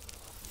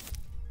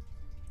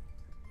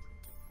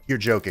 You're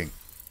joking.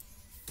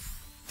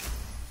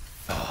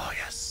 Oh,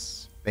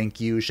 yes. Thank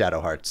you,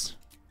 Shadow Hearts.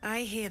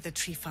 I hear the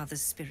Tree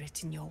Father's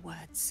spirit in your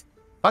words.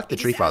 Fuck the It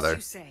Tree is Father. as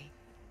you say.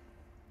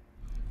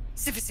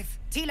 Sif,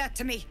 Tila,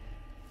 to me.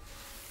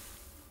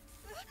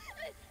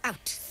 Out,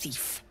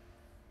 thief.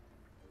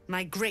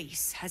 My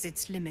grace has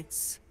its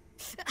limits.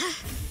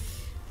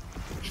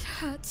 It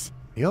hurts.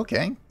 You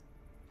okay?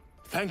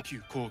 Thank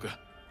you, Korga.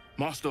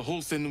 Master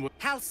Halsin.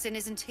 Halsin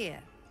isn't here.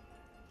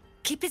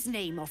 Keep his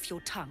name off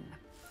your tongue,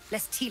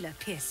 lest Tila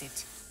pierce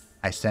it.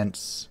 I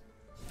sense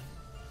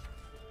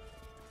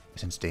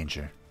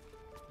danger.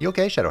 You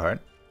okay, Shadowheart?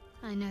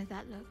 I know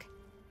that look.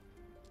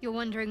 You're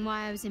wondering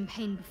why I was in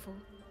pain before.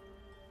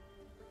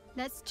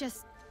 Let's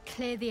just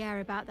clear the air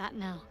about that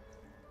now.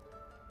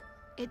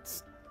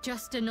 It's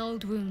just an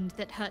old wound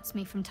that hurts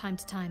me from time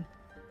to time.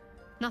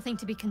 Nothing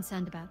to be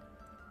concerned about.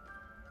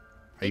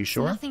 Are you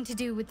sure? Nothing to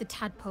do with the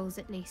tadpoles,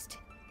 at least,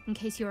 in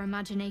case your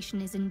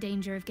imagination is in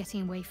danger of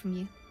getting away from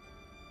you.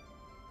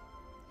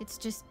 It's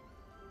just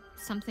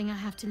something I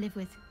have to live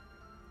with.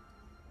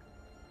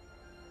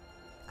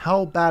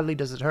 How badly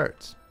does it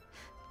hurt?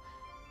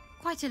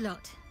 Quite a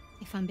lot,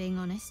 if I'm being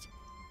honest.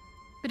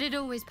 But it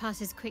always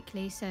passes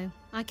quickly, so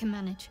I can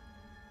manage.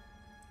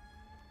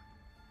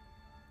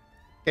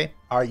 Okay.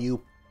 Are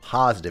you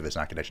positive it's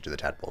not connected to the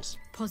tadpoles?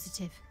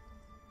 Positive.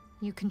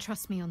 You can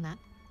trust me on that.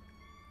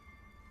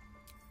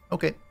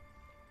 Okay.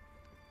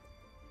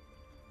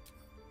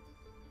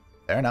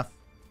 Fair enough.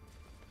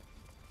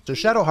 So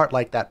Shadowheart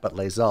liked that, but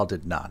Lae'zel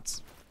did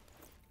not.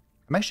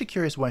 I'm actually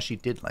curious why she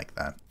did like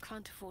that.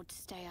 Can't afford to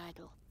stay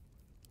idle.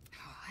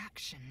 Oh,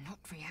 action, not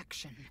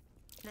reaction.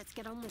 Let's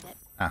get on with it.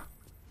 Ah.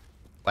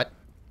 What?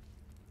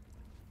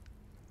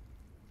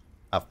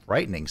 A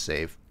frightening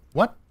save?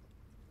 What?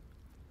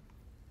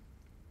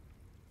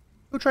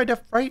 Who tried to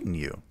frighten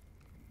you?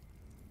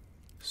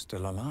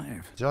 Still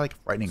alive. Is there like a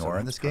frightening So aura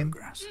in that's this game?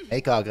 progress.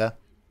 Hey, Kaga.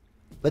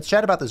 Let's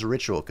chat about this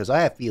ritual, because I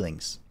have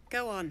feelings.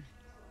 Go on.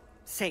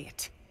 Say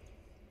it.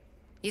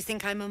 You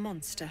think I'm a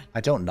monster?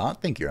 I don't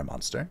not think you're a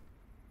monster.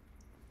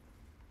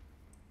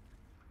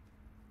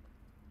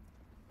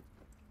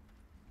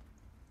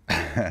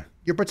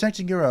 You're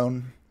protecting your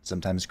own.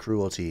 Sometimes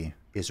cruelty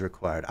is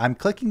required. I'm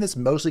clicking this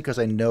mostly because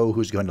I know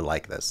who's going to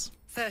like this.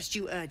 First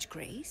you urge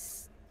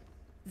grace,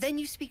 then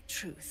you speak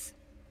truth.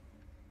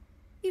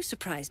 You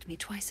surprised me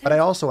twice. But I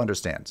also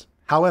understand.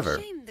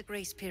 However, Shame the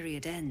grace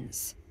period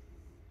ends.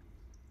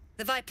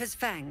 The Viper's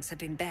fangs have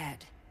been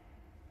bared.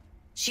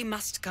 She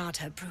must guard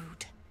her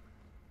brood.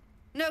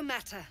 No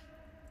matter.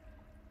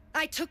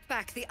 I took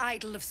back the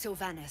idol of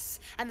Sylvanas,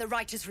 and the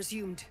rite is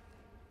resumed.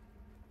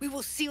 We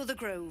will seal the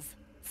grove,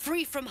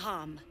 free from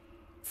harm,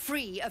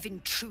 free of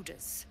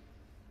intruders.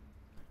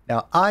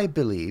 now I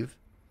believe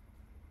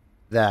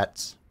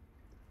that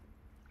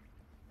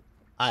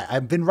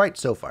I've been right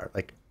so far.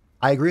 Like,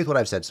 I agree with what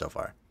I've said so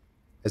far,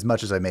 as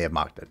much as I may have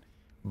mocked it.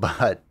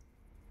 But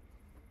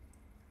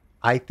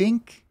I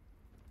think,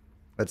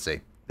 let's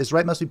see, this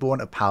rite must be born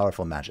of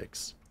powerful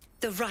magics.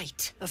 The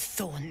rite of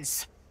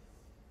thorns.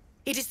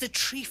 It is the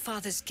Tree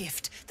Father's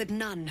gift that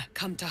none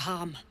come to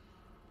harm.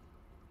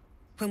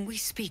 When we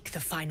speak the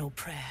final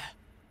prayer,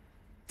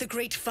 the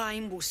great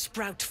vine will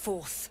sprout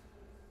forth.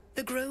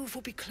 The grove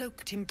will be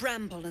cloaked in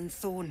bramble and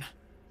thorn.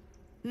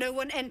 No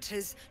one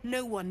enters,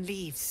 no one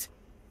leaves.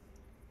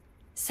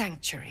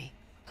 Sanctuary.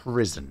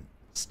 Prison.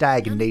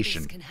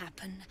 Stagnation. None of this can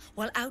happen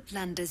while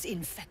Outlanders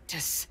infect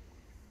us.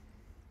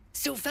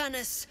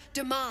 Sylvanas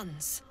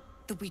demands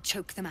that we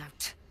choke them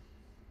out.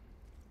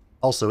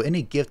 Also,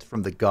 any gift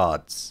from the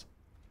gods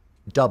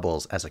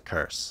doubles as a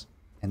curse.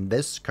 And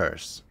this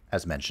curse,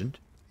 as mentioned,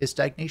 is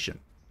stagnation.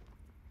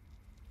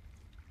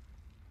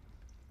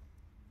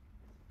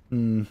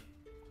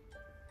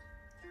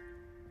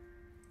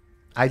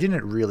 I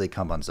didn't really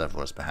come on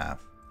Zevlor's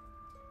behalf.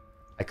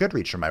 I could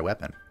reach for my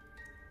weapon.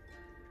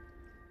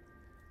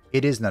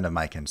 It is none of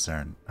my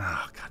concern.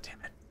 Oh, God damn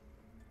it.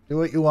 Do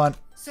what you want.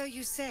 So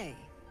you say.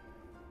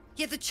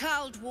 Yet the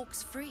child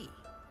walks free.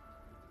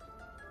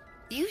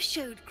 You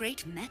showed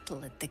great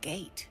mettle at the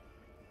gate.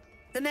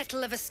 The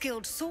mettle of a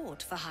skilled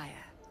sword for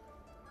hire.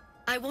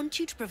 I want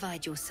you to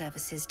provide your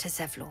services to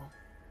Zevlor.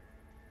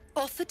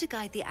 Offer to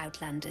guide the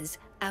Outlanders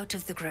out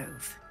of the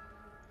grove.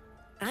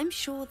 I'm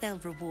sure they'll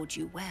reward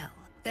you well.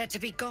 They're to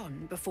be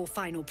gone before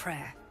final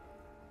prayer.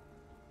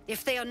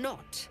 If they are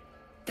not,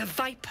 the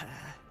Viper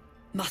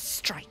must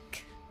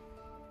strike.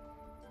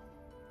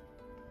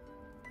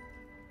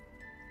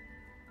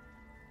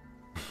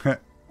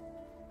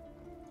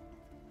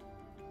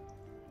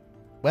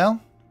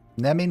 Well,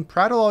 I mean,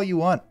 prattle all you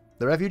want.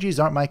 The refugees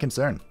aren't my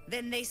concern.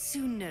 Then they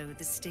soon know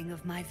the sting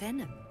of my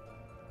venom.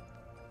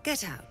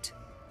 Get out.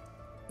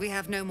 We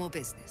have no more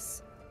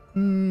business.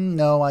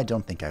 No, I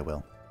don't think I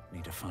will.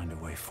 Need to find a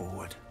way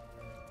forward.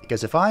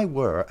 Because if I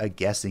were a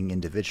guessing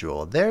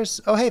individual,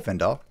 there's... Oh, hey,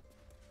 Fendal.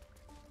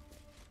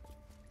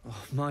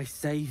 Oh, my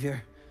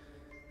savior.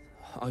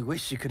 I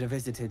wish you could have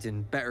visited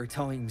in better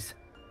times.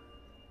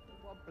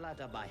 Want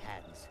blood on my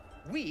hands?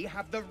 We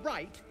have the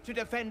right to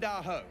defend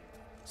our home.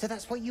 So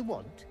that's what you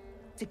want?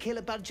 To kill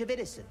a bunch of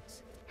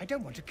innocents? I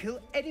don't want to kill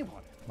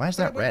anyone. Why is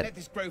But I that won't red? let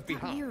this grove be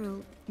harmed.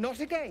 Mural. Not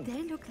again.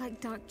 They look like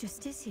Dark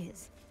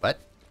Justiciars. What?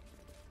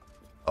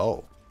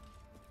 Oh.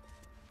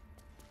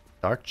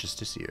 Dark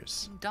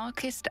Justiciars.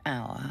 Darkest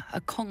hour,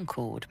 a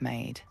concord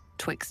made,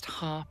 twixt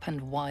harp and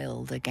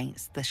wild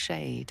against the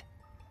shade.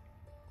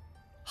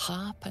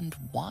 Harp and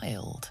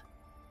wild.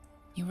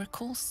 You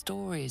recall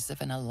stories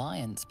of an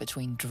alliance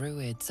between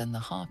druids and the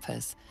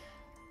harpers,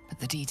 but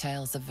the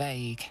details are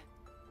vague.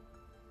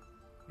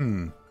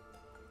 I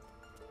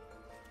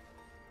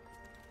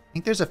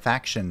think there's a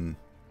faction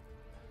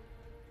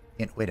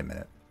wait a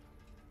minute.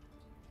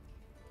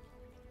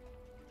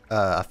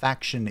 A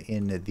faction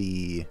in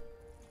the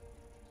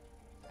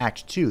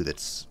Act 2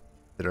 that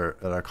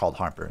are called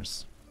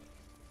Harpers.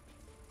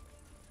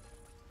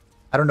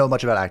 I don't know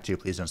much about Act 2,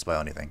 please don't spoil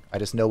anything. I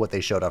just know what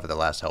they showed off at the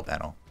last Hell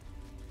panel.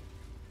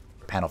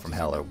 Panel from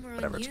Hell or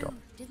whatever it's called.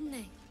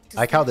 I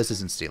like how this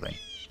isn't stealing.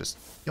 Just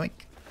yoink,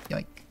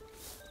 yoink.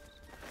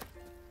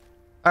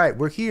 Alright,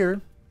 we're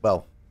here.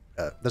 Well,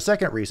 the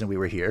second reason we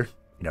were here,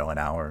 you know, an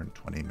hour and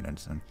 20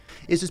 minutes,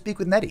 is to speak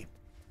with Nettie.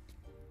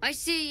 I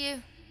see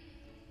you.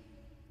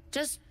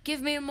 Just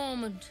give me a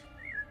moment.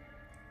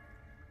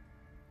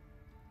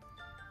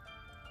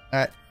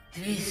 Alright.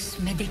 This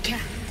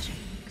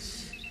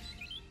medicatrix.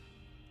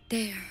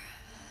 There.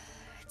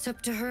 It's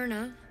up to her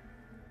now.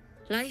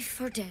 Life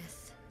or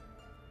death.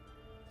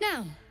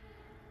 Now,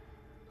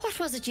 what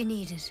was it you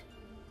needed?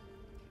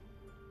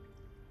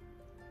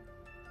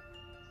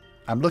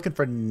 I'm looking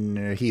for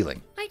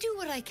healing. I do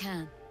what I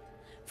can.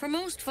 For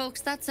most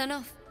folks, that's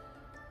enough.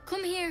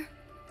 Come here.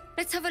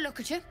 Let's have a look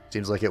at you.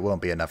 Seems like it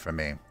won't be enough for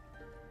me.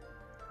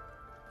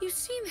 You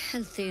seem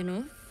healthy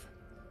enough.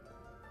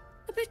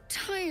 A bit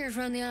tired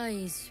around the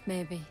eyes,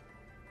 maybe.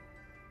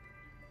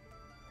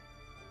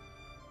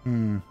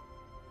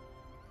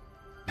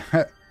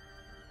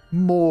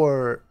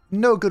 More...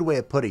 No good way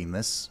of putting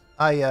this.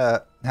 I,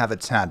 have a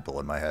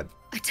tadpole in my head.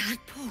 A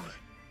tadpole?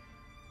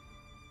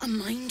 A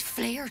mind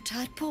flayer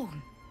tadpole?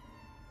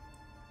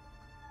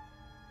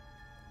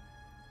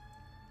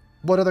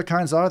 What other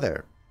kinds are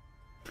there?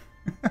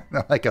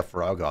 Like a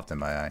frog off in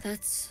my eye.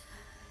 That's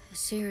a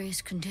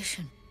serious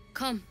condition.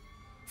 Come,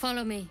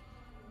 follow me.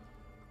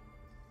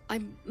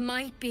 I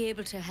might be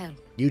able to help.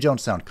 You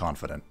don't sound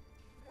confident.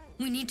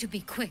 We need to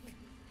be quick.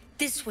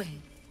 This way.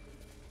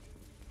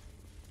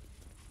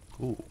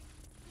 Ooh.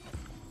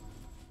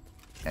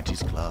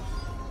 Auntie's glove.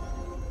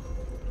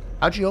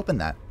 How'd you open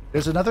that?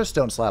 There's another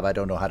stone slab I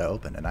don't know how to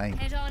open, and I...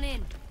 Head on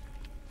in.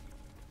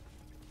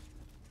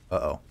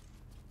 Uh-oh.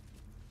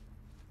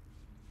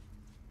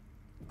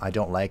 I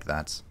don't like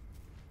that.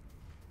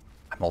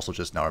 I'm also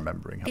just now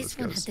remembering how this This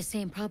one goes. had the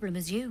same problem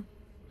as you.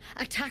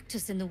 Attacked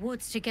us in the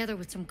woods together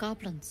with some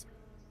goblins.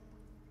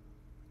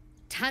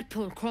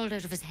 Tadpole crawled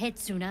out of his head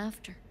soon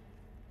after.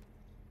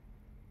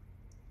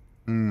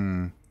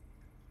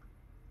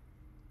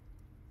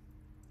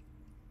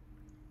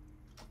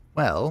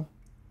 Well...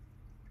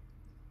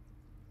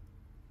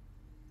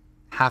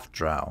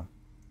 Half-drow.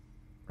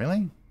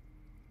 Really?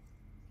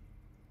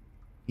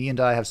 He and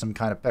I have some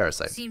kind of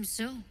parasite. Seems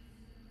so.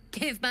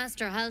 Gave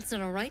Master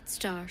Halsin a right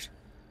start.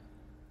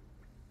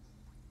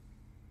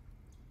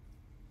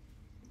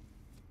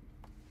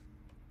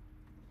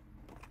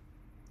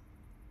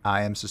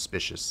 I am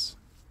suspicious.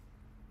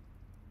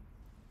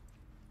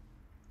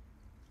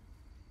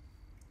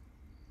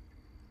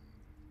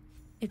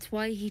 It's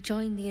why he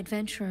joined the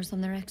adventurers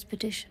on their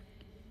expedition.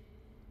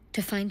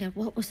 To find out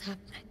what was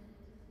happening.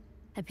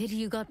 A pity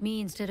you got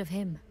me instead of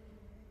him.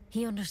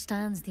 He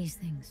understands these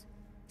things.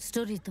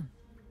 Studied them.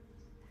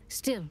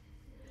 Still,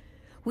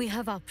 we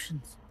have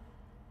options.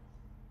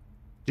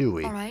 Do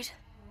we? All right.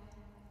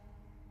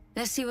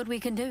 Let's see what we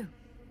can do.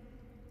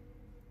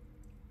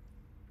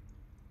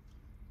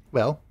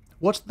 Well,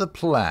 what's the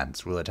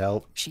plans? Will it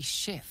help? She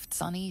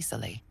shifts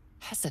uneasily,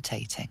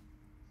 hesitating.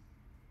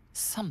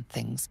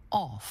 Something's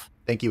off.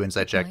 Thank you,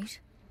 insight check. Right.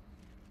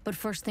 But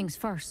first things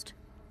first.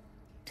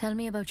 Tell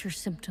me about your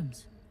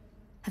symptoms.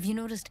 Have you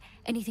noticed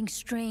anything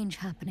strange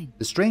happening?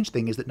 The strange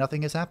thing is that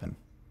nothing has happened.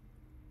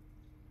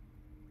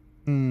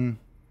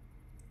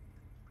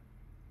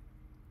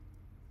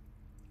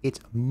 It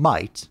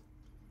might.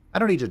 I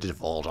don't need to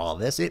divulge all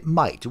this. It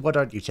might. What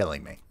aren't you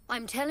telling me?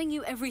 I'm telling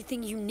you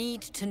everything you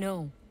need to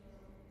know.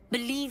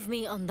 Believe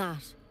me on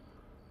that.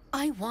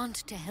 I want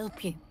to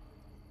help you,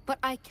 but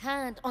I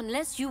can't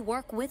unless you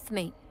work with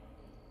me.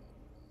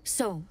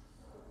 So,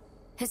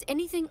 has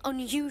anything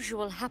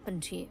unusual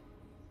happened to you?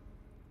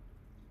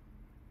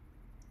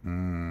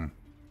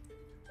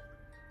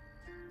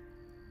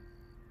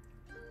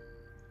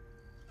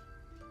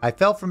 I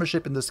fell from a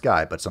ship in the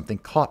sky, but something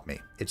caught me.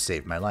 It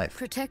saved my life.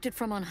 Protected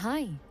from on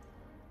high.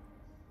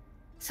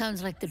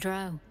 Sounds like the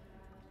drow.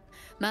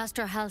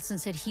 Master Halsin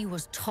said he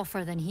was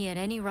tougher than he had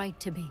any right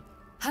to be.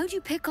 How'd you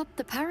pick up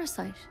the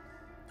parasite?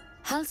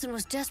 Halsin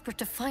was desperate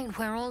to find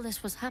where all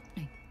this was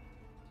happening.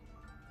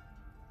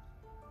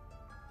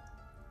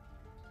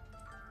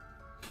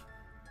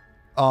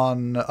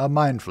 on a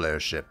mind flare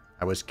ship.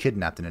 I was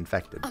kidnapped and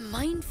infected. A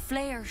mind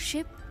flare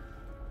ship?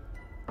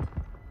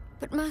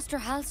 But Master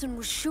Halsin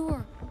was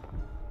sure.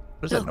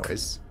 What is that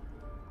noise?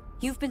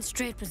 You've been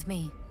straight with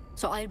me,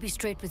 so I'll be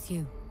straight with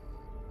you.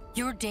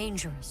 You're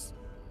dangerous.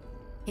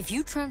 If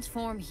you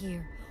transform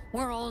here,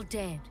 we're all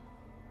dead.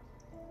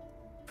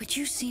 But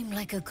you seem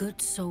like a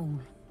good soul.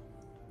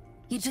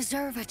 You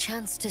deserve a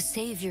chance to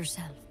save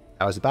yourself.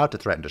 I was about to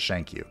threaten to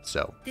shank you,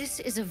 so... This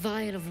is a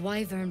vial of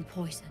wyvern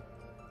poison.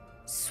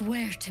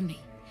 Swear to me,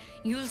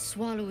 you'll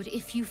swallow it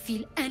if you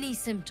feel any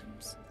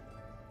symptoms.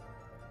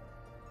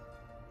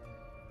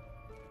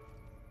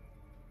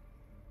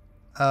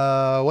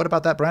 What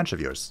about that branch of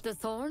yours? The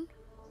thorn?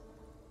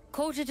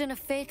 Coated in a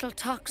fatal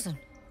toxin.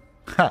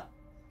 Ha!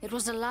 It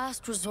was a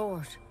last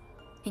resort,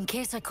 in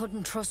case I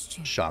couldn't trust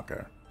you.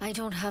 Shocker. I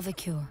don't have a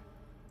cure.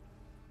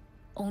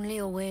 Only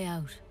a way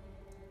out.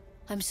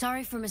 I'm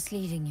sorry for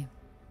misleading you,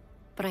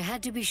 but I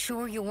had to be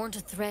sure you weren't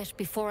a threat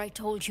before I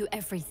told you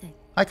everything.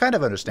 I kind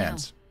of understand.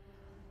 Now,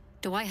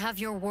 do I have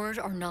your word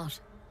or not?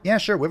 Yeah,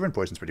 sure, wyvern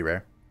poison's pretty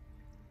rare.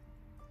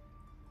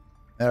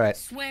 Alright.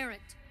 Swear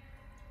it.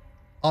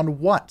 On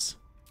what?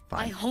 Fine.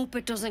 I hope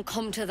it doesn't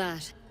come to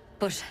that,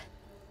 but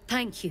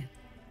thank you.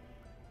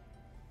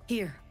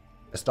 Here.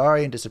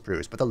 Astarion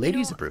disapproves, but the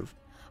ladies approve.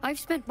 I've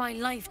spent my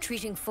life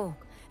treating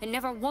folk and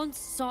never once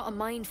saw a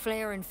mind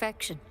flare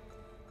infection.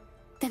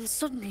 Then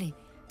suddenly,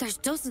 there's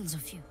dozens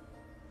of you.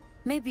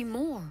 Maybe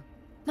more.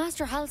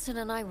 Master Halsin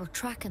and I were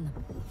tracking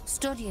them,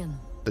 studying them.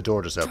 The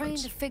door just trying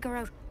opens. To figure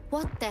out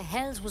what the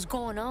hells was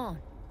going on.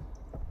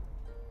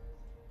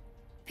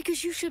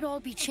 Because you should all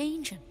be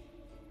changing.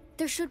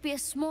 There should be a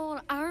small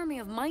army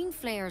of mind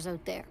flayers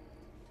out there.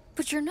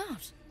 But you're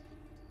not.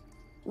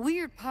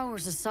 Weird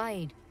powers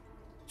aside,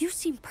 you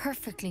seem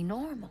perfectly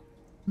normal.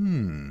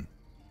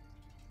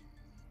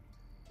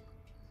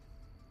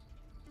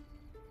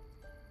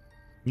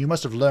 You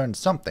must have learned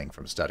something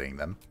from studying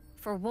them.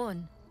 For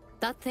one,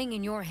 that thing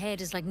in your head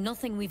is like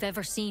nothing we've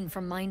ever seen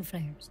from mind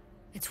flayers.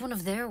 It's one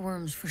of their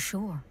worms for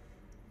sure.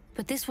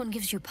 But this one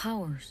gives you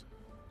powers.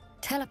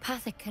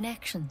 Telepathic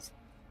connections.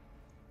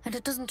 And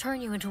it doesn't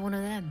turn you into one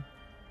of them.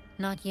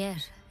 Not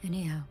yet,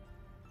 anyhow.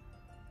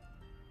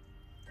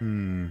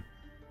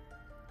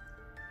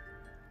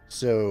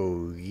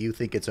 So, you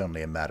think it's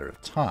only a matter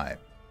of time?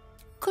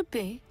 Could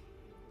be.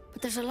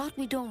 But there's a lot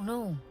we don't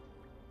know.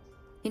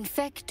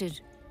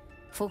 Infected,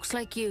 folks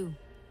like you,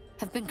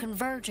 have been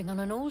converging on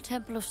an old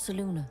temple of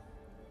Selûne.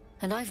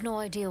 And I've no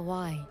idea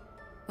why.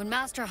 When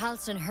Master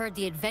Halsin heard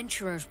the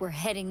adventurers were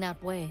heading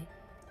that way,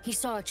 he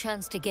saw a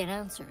chance to get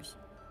answers.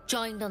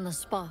 Joined on the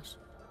spot.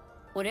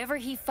 Whatever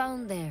he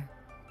found there,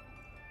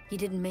 he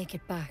didn't make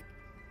it back.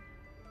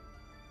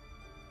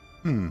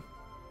 You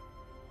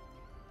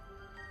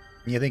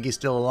think he's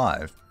still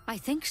alive? I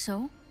think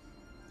so.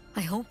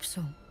 I hope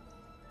so.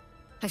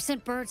 I've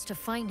sent birds to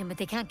find him, but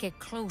they can't get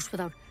close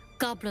without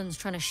goblins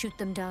trying to shoot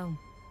them down.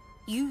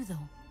 You,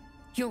 though,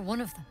 you're one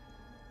of them.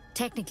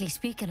 Technically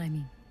speaking, I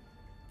mean.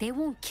 They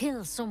won't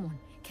kill someone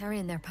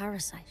carrying their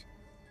parasite.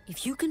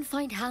 If you can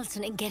find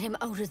Halsin and get him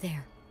out of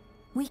there,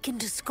 we can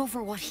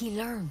discover what he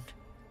learned.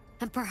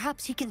 And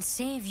perhaps he can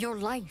save your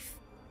life.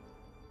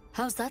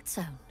 How's that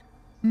sound?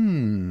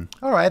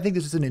 Alright, I think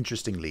this is an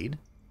interesting lead.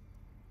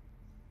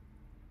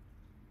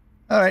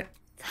 Alright.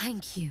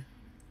 Thank you.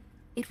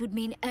 It would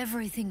mean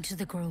everything to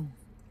the Grove.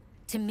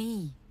 To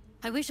me.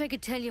 I wish I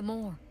could tell you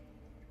more.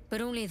 But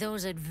only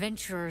those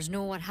adventurers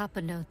know what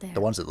happened out there.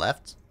 The ones that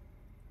left?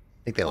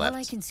 I think they left. All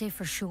I can say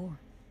for sure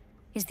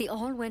is they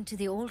all went to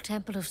the old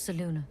temple of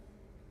Selûne.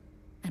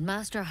 And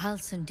Master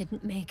Halsin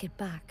didn't make it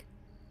back.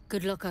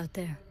 Good luck out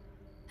there.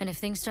 And if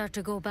things start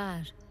to go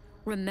bad,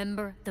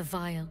 remember the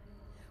vial.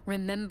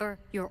 Remember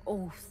your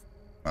oath.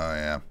 Oh,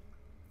 yeah.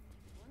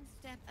 One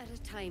step at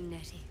a time,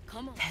 Nettie.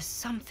 Come on. There's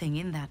something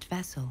in that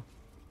vessel.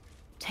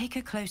 Take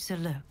a closer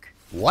look.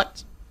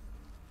 What?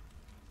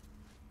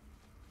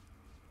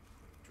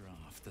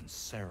 Draft and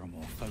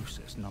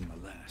ceremorphosis,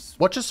 nonetheless.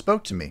 What just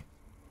spoke to me?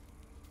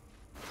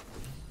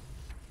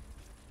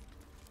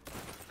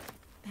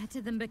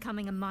 Better than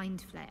becoming a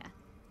mind flayer.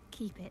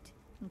 Keep it,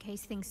 in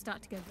case things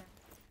start to go bad.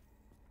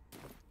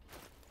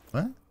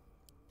 What?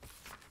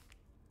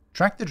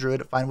 Track the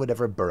druid, find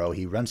whatever burrow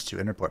he runs to,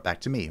 and report back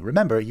to me.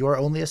 Remember, you are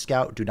only a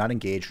scout. Do not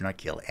engage, do not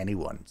kill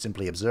anyone.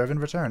 Simply observe and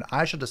return.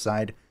 I shall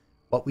decide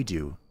what we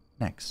do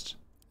next.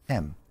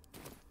 In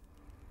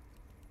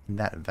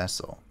that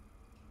vessel.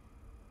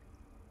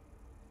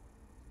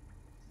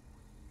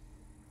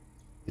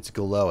 It's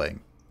glowing.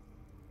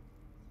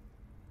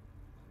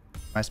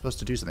 Am I supposed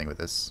to do something with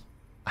this?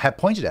 I have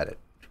pointed at it.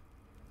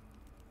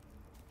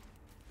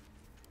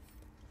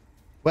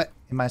 What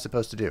am I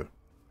supposed to do?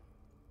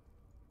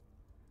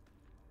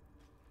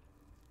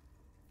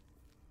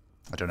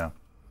 I don't know.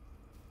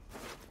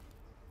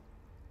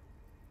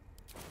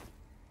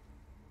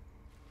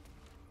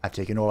 I've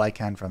taken all I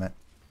can from it.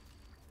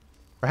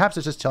 Perhaps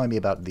it's just telling me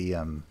about the,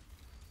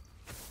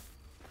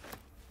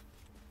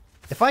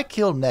 If I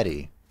kill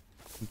Nettie,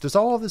 does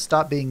all of this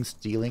stop being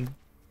stealing?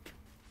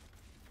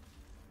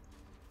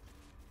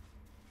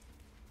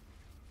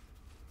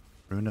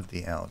 Rune of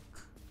the Elk.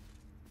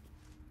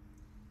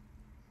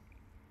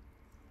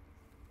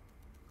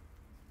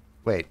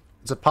 Wait,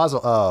 it's a puzzle.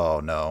 Oh,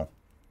 no.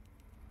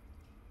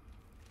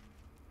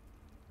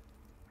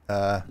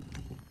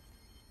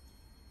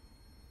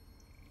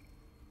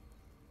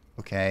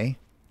 Okay.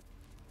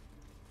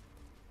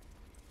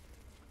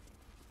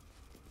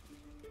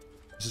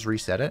 Just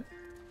reset it?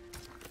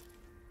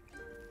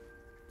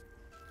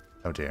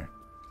 Oh dear.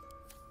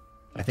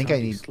 I think I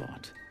need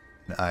slot,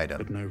 an item.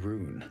 but no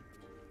rune.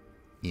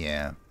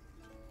 Yeah.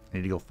 I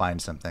need to go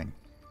find something.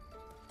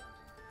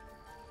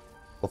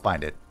 We'll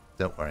find it.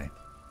 Don't worry.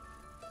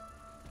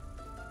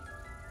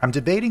 I'm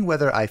debating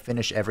whether I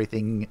finish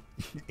everything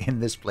in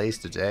this place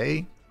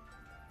today.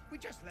 We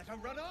just let her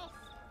run off.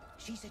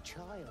 She's a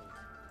child.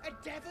 A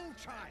devil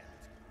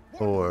child.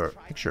 Or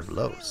picture of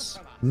Los.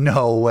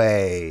 No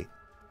way.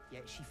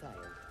 Yet she failed.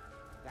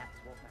 That's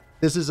what matters.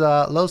 This is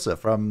Losa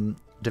from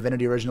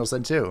Divinity Original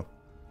Sin 2.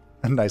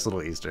 A nice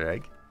little Easter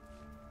egg.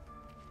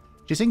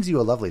 She sings you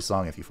a lovely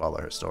song if you follow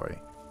her story.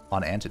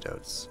 On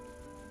antidotes.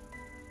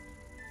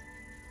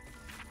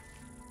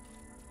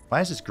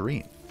 Why is this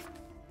green?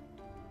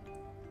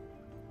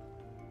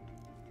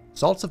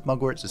 Salts of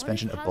Mugwort,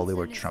 suspension of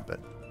Bullywort Trumpet.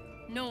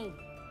 No,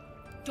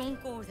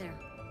 don't go there.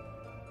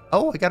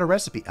 Oh, I got a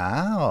recipe.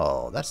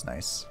 Oh, that's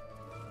nice.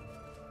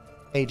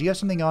 Hey, do you have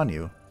something on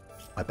you?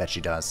 I bet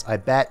she does. I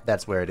bet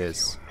that's where it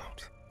is.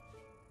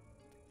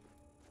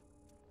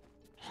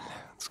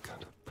 It's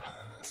gonna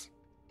pass.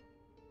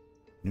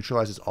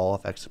 Neutralizes all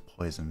effects of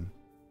poison.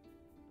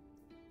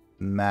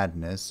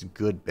 Madness.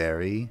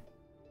 Goodberry.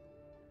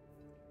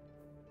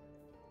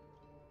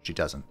 She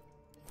doesn't.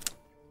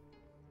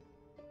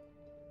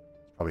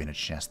 Probably in a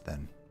chest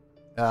then.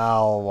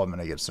 Oh, I'm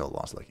gonna get so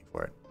lost looking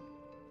for it.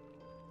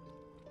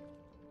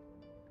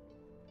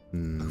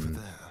 Over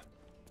there.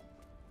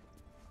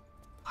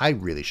 I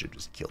really should have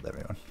just killed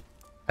everyone.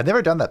 I've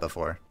never done that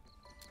before.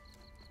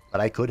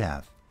 But I could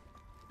have.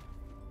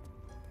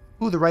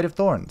 Ooh, the Rite of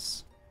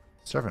Thorns.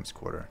 Servant's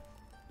Quarter.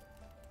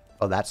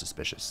 Oh, that's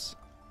suspicious.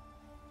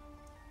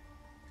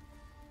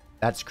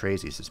 That's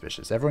crazy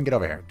suspicious. Everyone get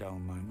over here. A dull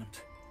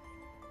moment.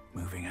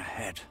 Moving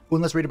ahead. Ooh,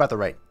 and let's read about the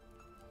Rite.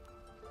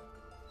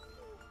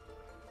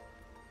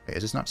 Okay,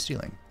 is this not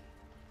stealing?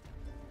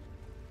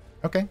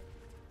 Okay.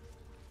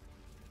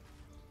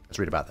 Let's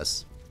read about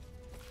this.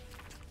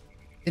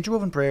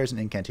 Interwoven prayers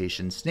and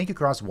incantations snake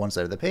across one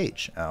side of the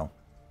page. Oh.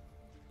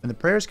 When the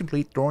prayer is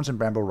complete, thorns and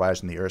bramble rise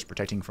from the earth,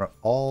 protecting from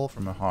all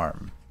from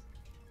harm.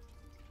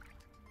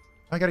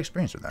 I got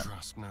experience with that.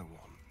 Trust no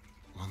one.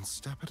 One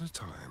step at a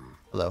time.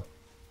 Hello.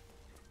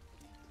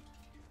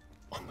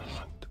 On the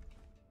hunt.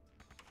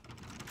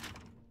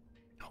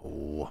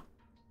 Oh.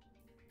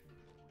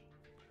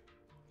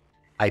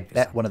 I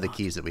bet one of the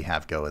keys that we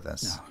have go with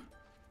us. No.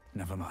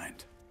 Never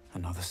mind.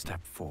 Another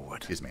step forward.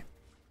 Excuse me.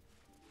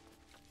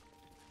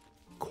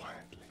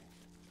 Quietly.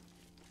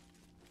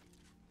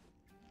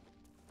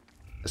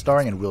 The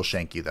Starring will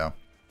shank you, though.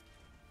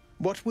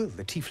 What will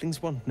the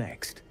tieflings want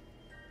next?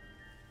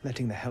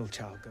 Letting the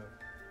Hellchild go.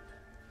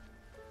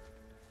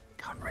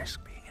 Can't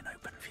risk being in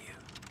open view.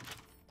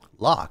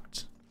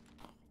 Locked?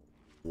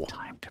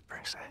 Time to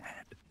press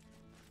ahead.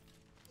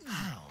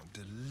 How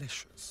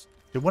delicious.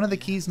 Did one of the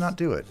keys not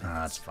do it?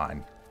 Ah, that's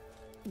fine.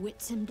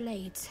 Wits and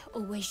blades,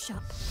 always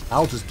sharp.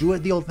 I'll just do it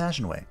the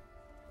old-fashioned way.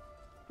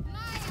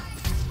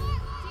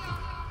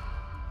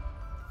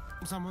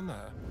 Someone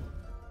there?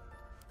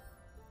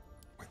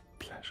 With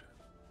pleasure.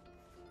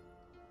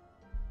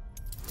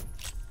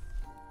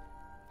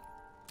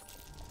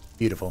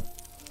 Beautiful.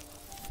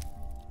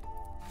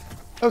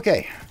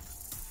 Okay.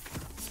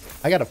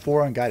 I got a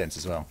 4 on guidance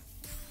as well.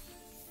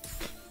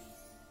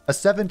 A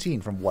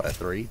 17 from what, a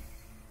 3?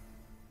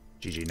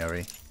 GG,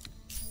 Nori.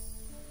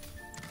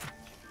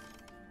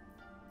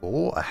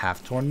 Oh, a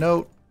half-torn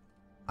note.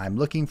 I'm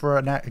looking for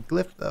a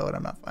glyph, though, and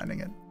I'm not finding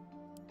it.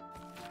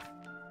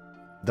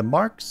 The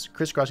marks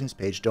crisscrossing this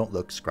page don't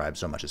look scribed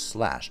so much as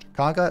slashed.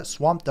 Kaga,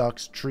 Swamp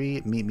Ducks,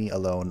 Tree, Meet Me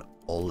Alone,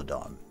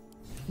 Oladon.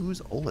 Who's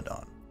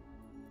Oladon?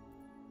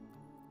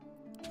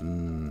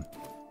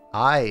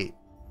 I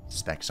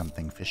suspect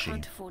something fishy.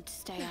 Can't afford to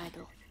stay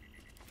idle.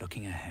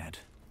 Looking ahead.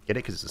 Get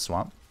it because it's a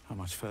swamp? How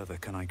much further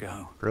can I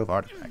go? Grove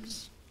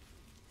artifacts.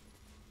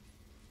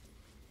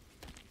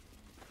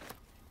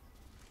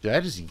 Did I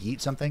just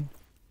yeet something?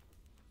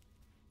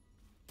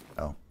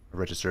 Oh, a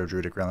register of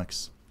druidic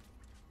relics.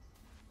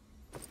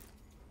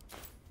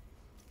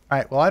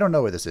 Alright, well, I don't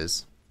know where this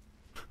is.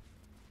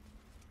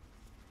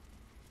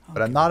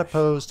 But I'm not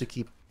opposed to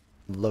keep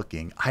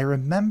looking. I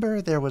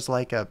remember there was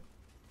like a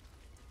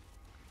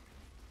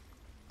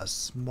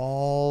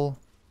small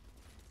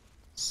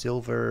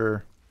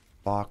silver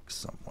box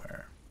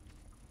somewhere.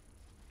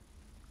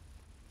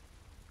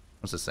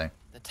 What's this say?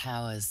 The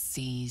towers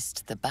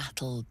seized, the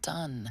battle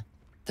done.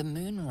 The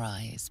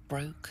moonrise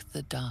broke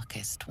the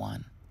darkest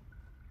one.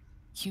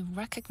 You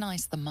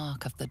recognize the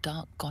mark of the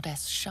dark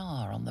goddess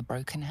Shar on the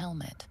broken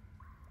helmet.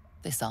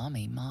 This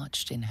army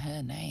marched in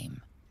her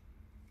name.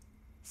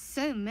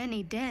 So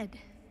many dead.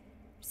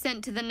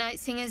 Sent to the Night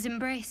Singer's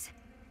embrace.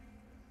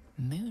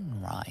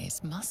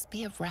 Moonrise must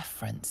be a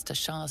reference to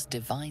Shah's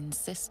divine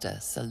sister,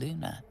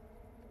 Saluna.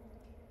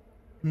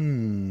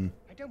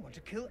 I don't want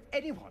to kill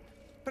anyone,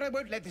 but I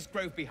won't let this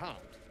grove be harmed.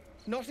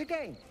 Not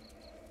again.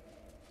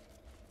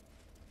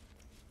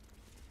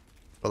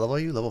 What level are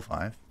you? Level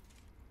 5.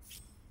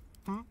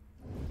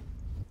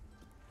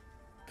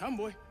 Come,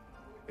 boy.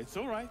 It's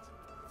all right.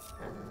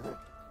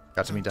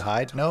 Got something to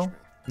hide? No,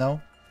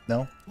 no,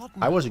 no.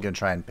 I wasn't gonna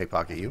try and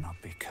pickpocket you.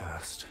 Not be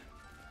cursed.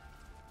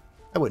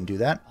 I wouldn't do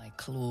that. By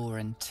claw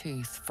and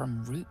tooth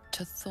from root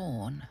to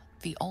thorn,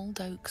 the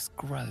old oak's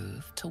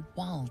grove to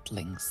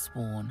wildlings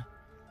sworn.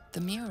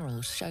 The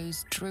mural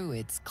shows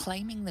druids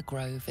claiming the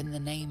grove in the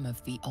name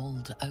of the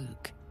old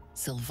oak,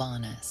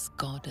 Sylvanus,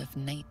 god of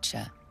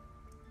nature.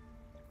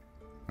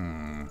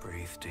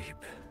 Breathe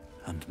deep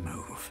and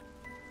move.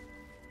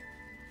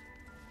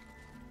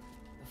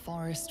 The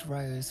forest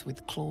rose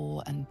with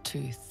claw and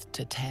tooth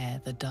to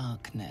tear the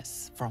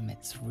darkness from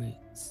its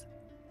roots.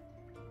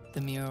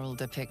 The mural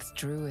depicts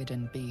druid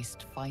and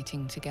beast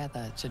fighting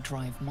together to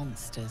drive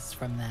monsters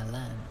from their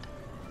land.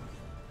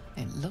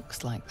 It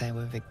looks like they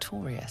were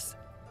victorious,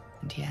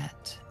 and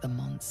yet the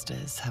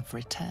monsters have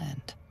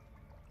returned.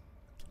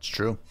 It's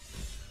true.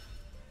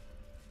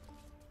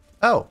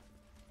 Oh.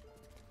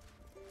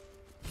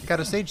 I got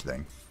a sage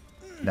thing.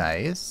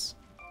 Nice.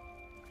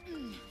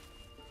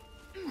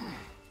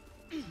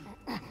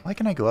 Why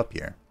can I go up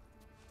here?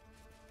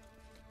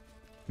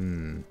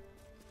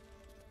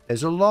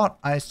 There's a lot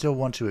I still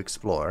want to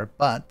explore,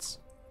 but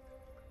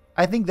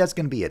I think that's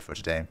going to be it for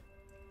today.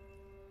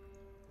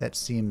 That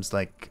seems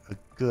like a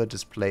good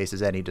place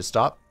as any to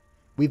stop.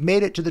 We've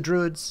made it to the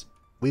Druids.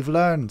 We've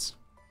learned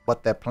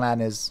what their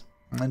plan is,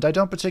 and I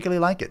don't particularly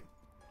like it.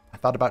 I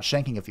thought about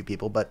shanking a few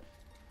people, but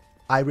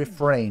I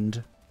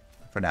refrained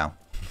for now.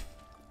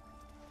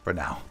 For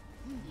now.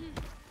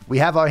 We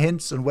have our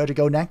hints on where to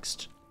go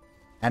next,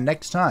 and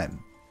next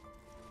time,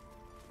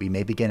 we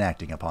may begin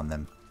acting upon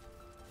them.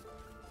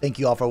 Thank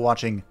you all for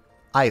watching.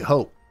 I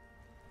hope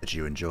that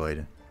you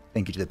enjoyed.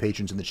 Thank you to the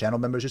patrons and the channel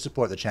members who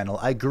support the channel.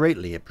 I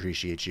greatly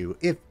appreciate you.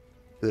 If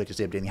you'd like to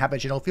stay updated on the Happy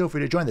channel, feel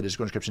free to join the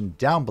Discord description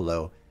down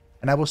below,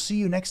 and I will see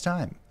you next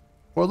time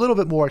for a little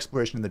bit more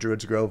exploration in the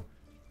Druid's Grove,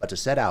 but to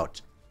set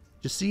out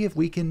to see if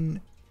we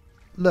can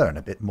learn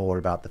a bit more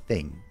about the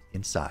thing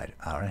inside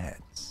our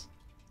heads.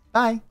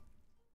 Bye!